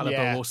Soul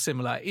Calibur or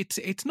similar.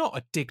 It's not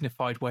a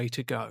dignified way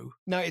to go.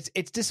 No,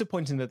 it's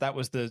disappointing that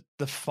was the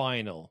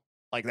final.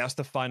 Like, that's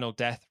the final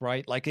death,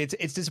 right? Like, it's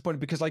disappointing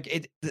because,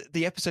 like,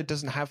 the episode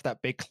doesn't have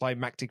that big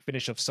climactic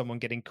finish of someone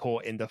getting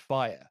caught in the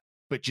fire.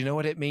 But do you know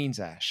what it means,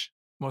 Ash?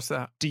 What's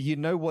that? Do you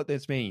know what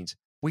this means?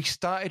 We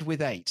started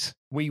with 8.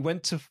 We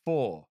went to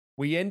 4.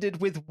 We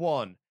ended with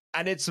 1.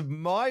 And it's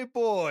my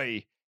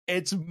boy.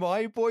 It's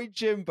my boy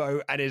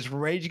Jimbo and his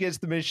Rage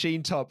Against the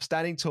Machine top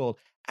standing tall.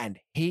 And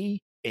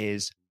he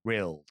is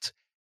thrilled.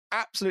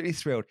 Absolutely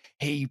thrilled.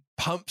 He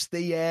pumps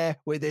the air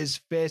with his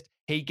fist.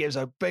 He gives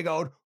a big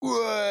old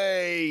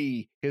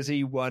way because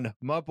he won.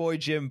 My boy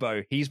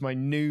Jimbo, he's my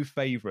new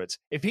favourite.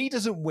 If he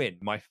doesn't win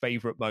my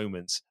favourite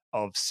moments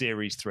of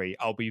Series 3,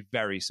 I'll be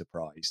very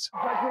surprised.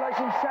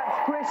 Congratulations,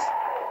 chaps. Chris,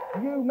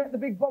 you met the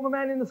big bomber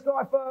man in the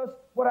sky first.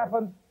 What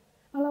happened?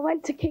 Well, I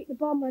went to kick the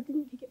bomb. I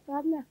didn't kick it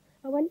far enough.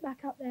 I went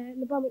back up there and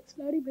the bomb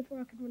exploded before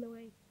I could run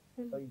away.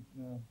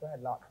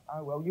 Bad luck.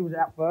 Oh, well, you was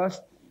out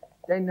first.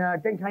 Then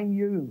came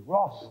you,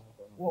 Ross.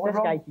 What went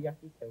wrong? He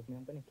actually killed me.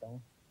 I'm going to kill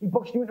him. He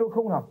boxed you into a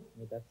corner.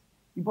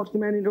 You boxed a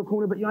man into a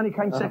corner, but you only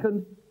came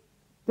second.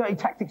 Dirty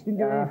tactics didn't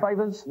do you any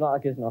favours. Not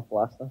like it's not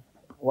blaster.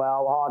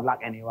 Well, hard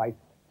luck anyway.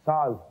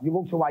 So, you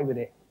walked away with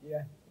it.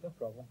 Yeah, no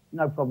problem.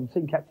 No problem.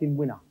 Team captain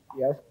winner.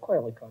 Yeah, I was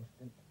quietly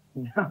confident.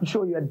 I'm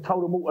sure you had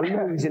told them all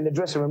to lose in the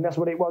dressing room. That's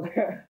what it was.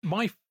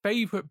 My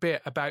favourite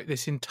bit about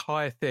this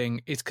entire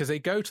thing is because they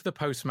go to the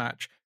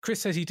post-match.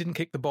 Chris says he didn't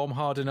kick the bomb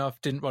hard enough,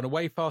 didn't run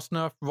away fast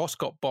enough. Ross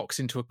got boxed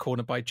into a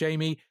corner by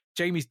Jamie.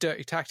 Jamie's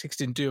dirty tactics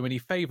didn't do him any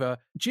favour.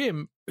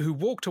 Jim, who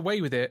walked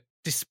away with it,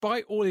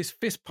 despite all his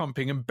fist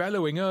pumping and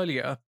bellowing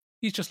earlier,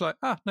 he's just like,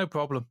 no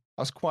problem.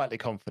 I was quietly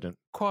confident.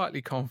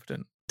 Quietly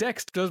confident.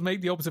 Dex does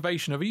make the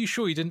observation of, are you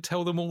sure you didn't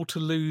tell them all to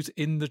lose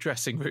in the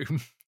dressing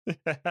room?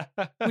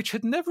 Which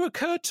had never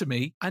occurred to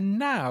me. And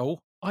now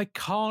I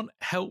can't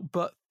help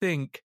but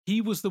think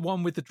he was the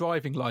one with the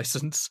driving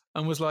license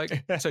and was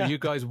like, so you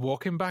guys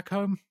walking back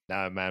home?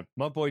 No, man.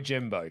 My boy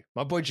Jimbo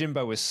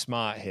was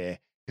smart here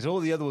because all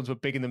the other ones were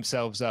bigging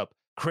themselves up.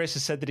 Chris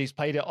has said that he's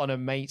played it on a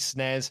mate's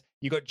SNES.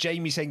 You got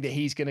Jamie saying that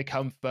he's going to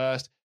come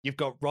first. You've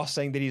got Ross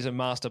saying that he's a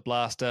master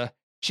blaster.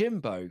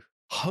 Jimbo,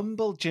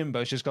 humble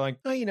Jimbo's just going,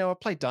 I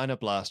played Dyna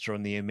Blaster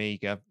on the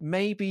Amiga.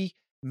 Maybe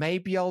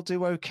I'll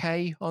do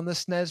okay on the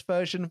SNES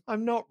version.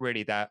 I'm not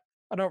really that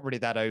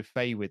au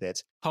fait with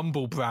it.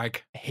 Humble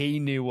brag. He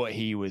knew what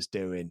he was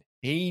doing.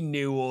 He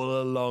knew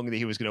all along that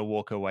he was going to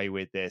walk away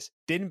with this.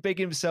 Didn't big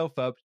himself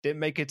up. Didn't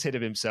make a tit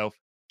of himself.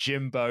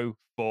 Jimbo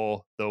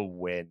for the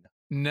win.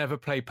 Never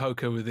play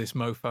poker with this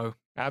mofo.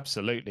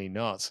 Absolutely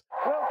not.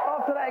 Well,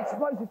 after that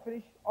explosive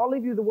finish, I'll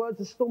leave you the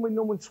words of Stormy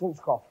Norman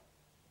Schwarzkopf.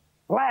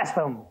 Blast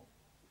them!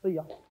 See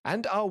ya.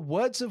 And our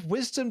words of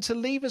wisdom to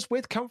leave us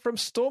with come from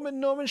Stormin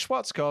Norman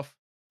Schwarzkopf.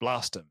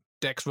 Blast them.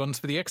 Dex runs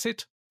for the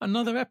exit.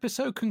 Another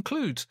episode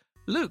concludes.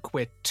 Look,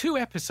 we're 2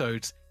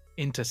 episodes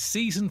into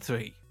Season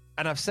 3.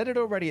 And I've said it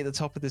already at the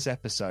top of this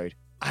episode.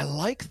 I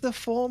like the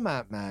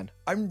format, man.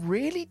 I'm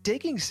really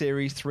digging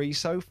Series 3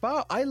 so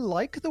far. I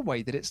like the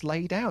way that it's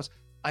laid out.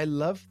 I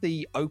love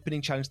the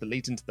opening challenge that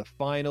leads into the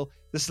final.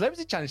 The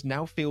Celebrity Challenge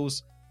now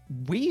feels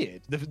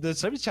weird. The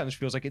Celebrity Challenge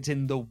feels like it's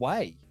in the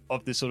way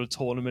of this sort of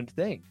tournament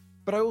thing.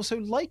 But I also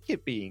like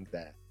it being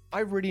there. I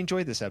really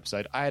enjoyed this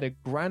episode. I had a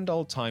grand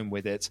old time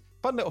with it.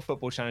 Fun little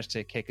football challenge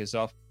to kick us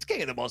off.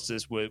 King of the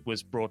Monsters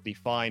was broadly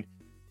fine.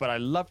 But I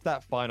loved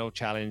that final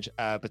challenge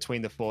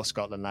between the 4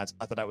 Scotland lads.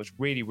 I thought that was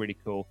really, really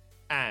cool.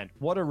 And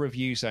what a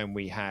review zone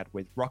we had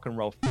with Rock and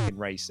Roll F***ing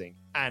Racing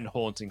and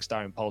Haunting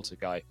starring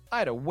Poltergeist. I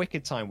had a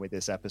wicked time with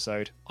this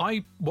episode.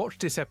 I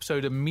watched this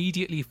episode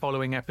immediately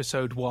following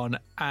episode 1,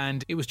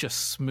 and it was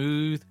just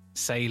smooth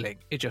sailing.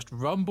 It just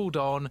rumbled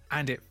on,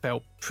 and it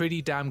felt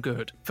pretty damn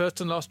good.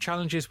 First and last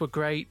challenges were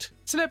great.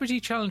 Celebrity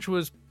Challenge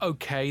was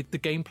okay. The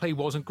gameplay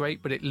wasn't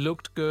great, but it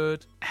looked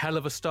good. Hell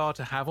of a star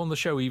to have on the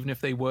show, even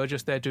if they were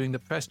just there doing the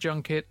press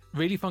junket.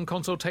 Really fun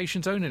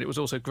consultation zone, and it was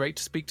also great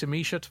to speak to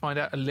Misha to find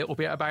out a little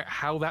bit about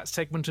how that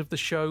segment of the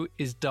show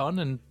is done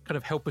and kind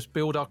of help us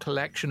build our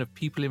collection of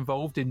people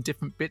involved in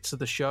different bits of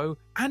the show.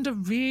 And a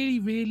really,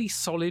 really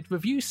solid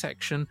review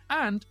section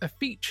and a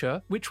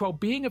feature which, while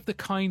being of the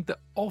kind that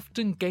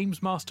often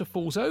Games Master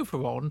falls over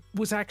on,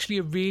 was actually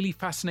a really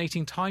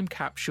fascinating time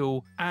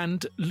capsule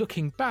and,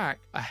 looking back,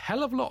 a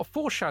hell of a lot of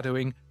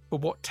foreshadowing for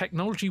what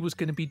technology was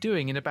going to be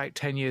doing in about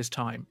 10 years'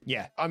 time.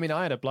 Yeah, I mean,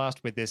 I had a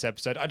blast with this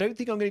episode. I don't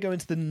think I'm going to go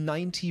into the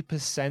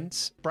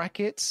 90%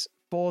 brackets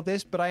for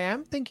this, but I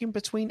am thinking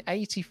between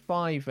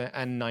 85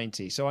 and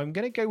 90. So I'm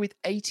going to go with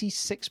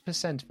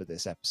 86% for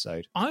this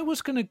episode. I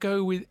was going to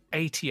go with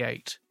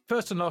 88.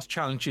 First and last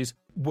challenges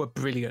were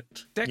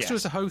brilliant. Dexter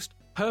as a host,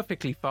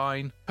 perfectly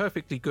fine,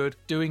 perfectly good,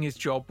 doing his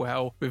job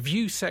well.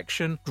 Review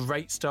section,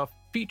 great stuff.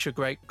 Feature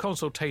great,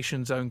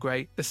 consultation zone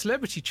great. The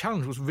celebrity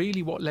challenge was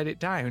really what let it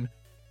down.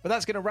 But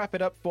that's going to wrap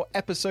it up for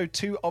episode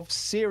 2 of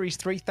Series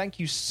 3. Thank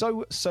you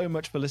so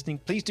much for listening.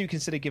 Please do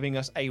consider giving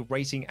us a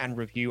rating and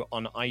review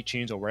on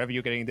iTunes or wherever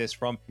you're getting this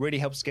from. Really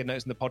helps us get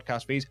noticed in the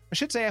podcast feeds. I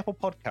should say Apple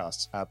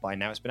Podcasts by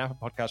now. It's been Apple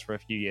Podcasts for a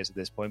few years at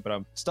this point, but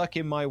I'm stuck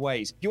in my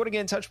ways. If you want to get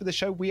in touch with the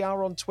show, we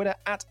are on Twitter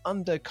at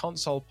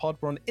UnderConsolePod.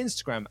 We're on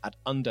Instagram at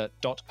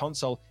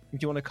under.console.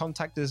 If you want to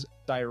contact us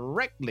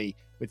directly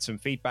with some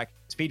feedback,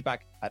 it's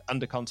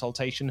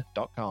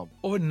feedback@underconsultation.com.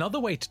 Or another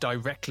way to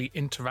directly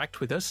interact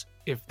with us,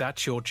 if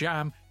that's your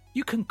jam,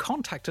 you can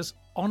contact us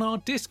on our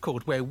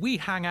Discord, where we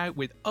hang out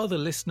with other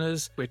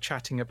listeners. We're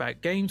chatting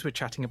about games, we're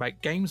chatting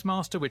about Games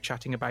Master, we're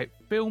chatting about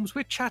films,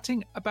 we're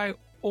chatting about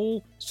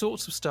all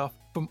sorts of stuff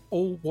from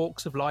all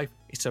walks of life.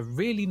 It's a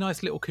really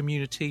nice little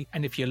community,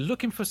 and if you're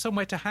looking for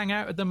somewhere to hang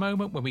out at the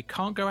moment when we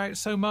can't go out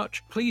so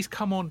much, please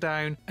come on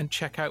down and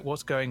check out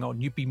what's going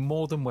on. You'd be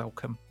more than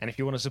welcome. And if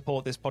you want to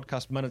support this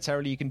podcast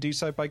monetarily, you can do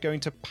so by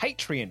going to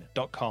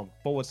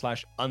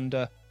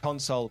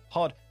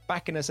patreon.com/underconsolepod.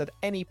 Backing us at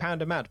any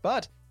pound amount,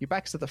 but you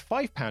back us at the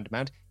 £5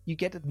 amount, you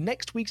get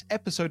next week's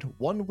episode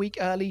 1 week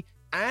early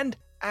and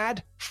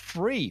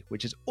ad-free,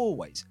 which is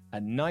always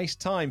a nice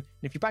time.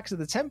 And if you back us at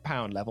the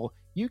 £10 level,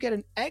 you get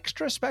an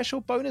extra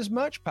special bonus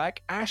merch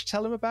pack. Ash,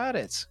 tell them about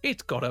it.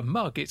 It's got a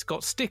mug, it's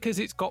got stickers,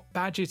 it's got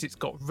badges, it's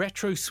got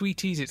retro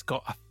sweeties, it's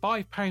got a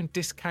 £5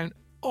 discount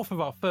off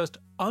of our first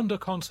Under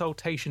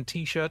Consultation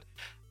t-shirt,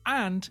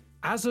 and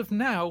as of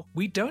now,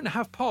 we don't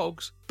have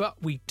Pogs,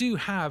 but we do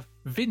have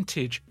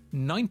vintage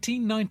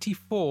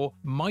 1994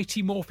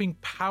 Mighty Morphin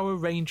Power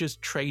Rangers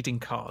trading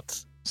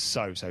cards.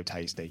 So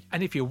tasty.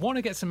 And if you want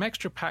to get some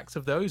extra packs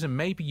of those, and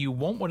maybe you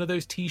want one of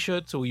those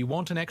t-shirts, or you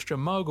want an extra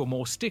mug or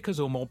more stickers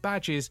or more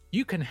badges,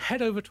 you can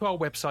head over to our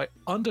website,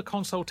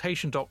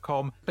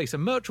 underconsultation.com, place a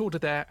merch order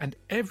there, and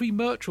every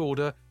merch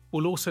order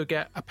will also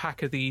get a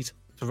pack of these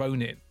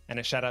thrown in. And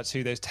a shout out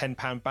to those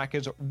 £10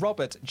 backers: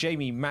 Robert,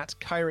 Jamie, Matt,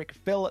 Kyrick,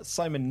 Phil,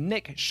 Simon,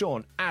 Nick,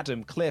 Sean,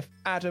 Adam, Cliff,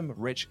 Adam,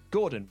 Rich,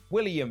 Gordon,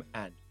 William,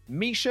 and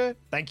Misha.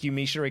 Thank you,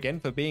 Misha, again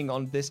for being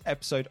on this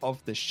episode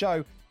of the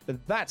show.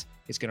 But that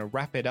is going to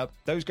wrap it up.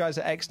 Those guys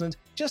are excellent,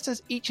 just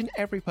as each and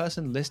every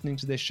person listening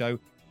to this show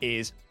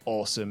is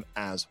awesome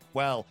as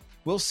well.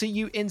 We'll see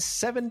you in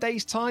 7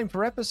 days' time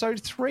for episode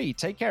 3.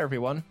 Take care,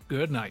 everyone.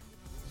 Good night.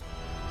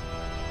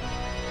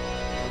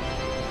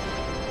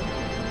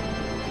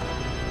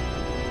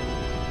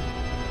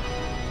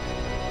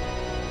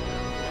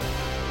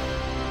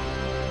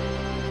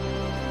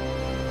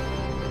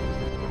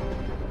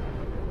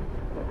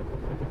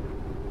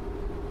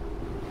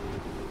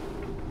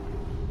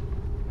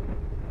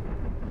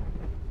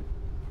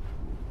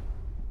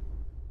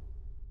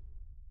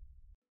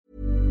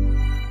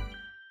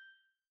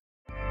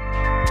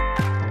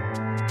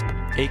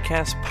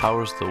 Acast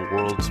powers the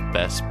world's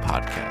best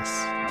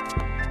podcasts.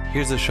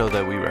 Here's a show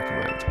that we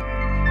recommend.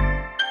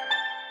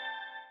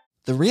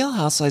 The Real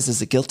Housewives is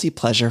a guilty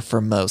pleasure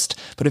for most,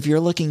 but if you're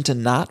looking to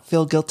not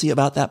feel guilty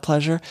about that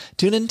pleasure,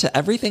 tune in to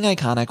Everything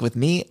Iconic with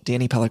me,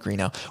 Danny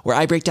Pellegrino, where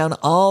I break down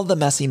all the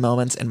messy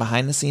moments and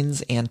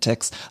behind-the-scenes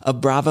antics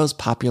of Bravo's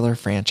popular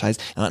franchise.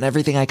 And on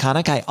Everything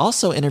Iconic, I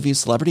also interview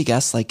celebrity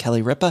guests like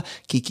Kelly Ripa,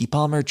 Keke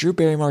Palmer, Drew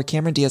Barrymore,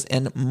 Cameron Diaz,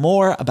 and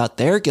more about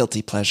their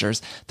guilty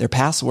pleasures, their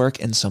past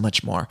work, and so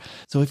much more.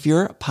 So if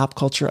you're pop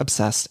culture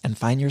obsessed and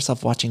find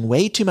yourself watching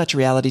way too much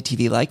reality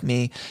TV like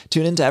me,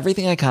 tune in to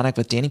Everything Iconic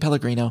with Danny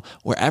Pellegrino,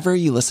 wherever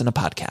you listen to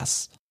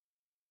podcasts.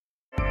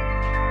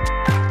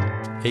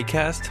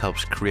 Acast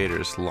helps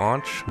creators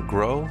launch,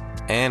 grow,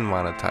 and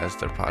monetize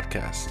their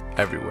podcasts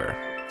everywhere.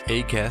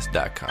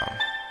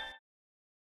 Acast.com.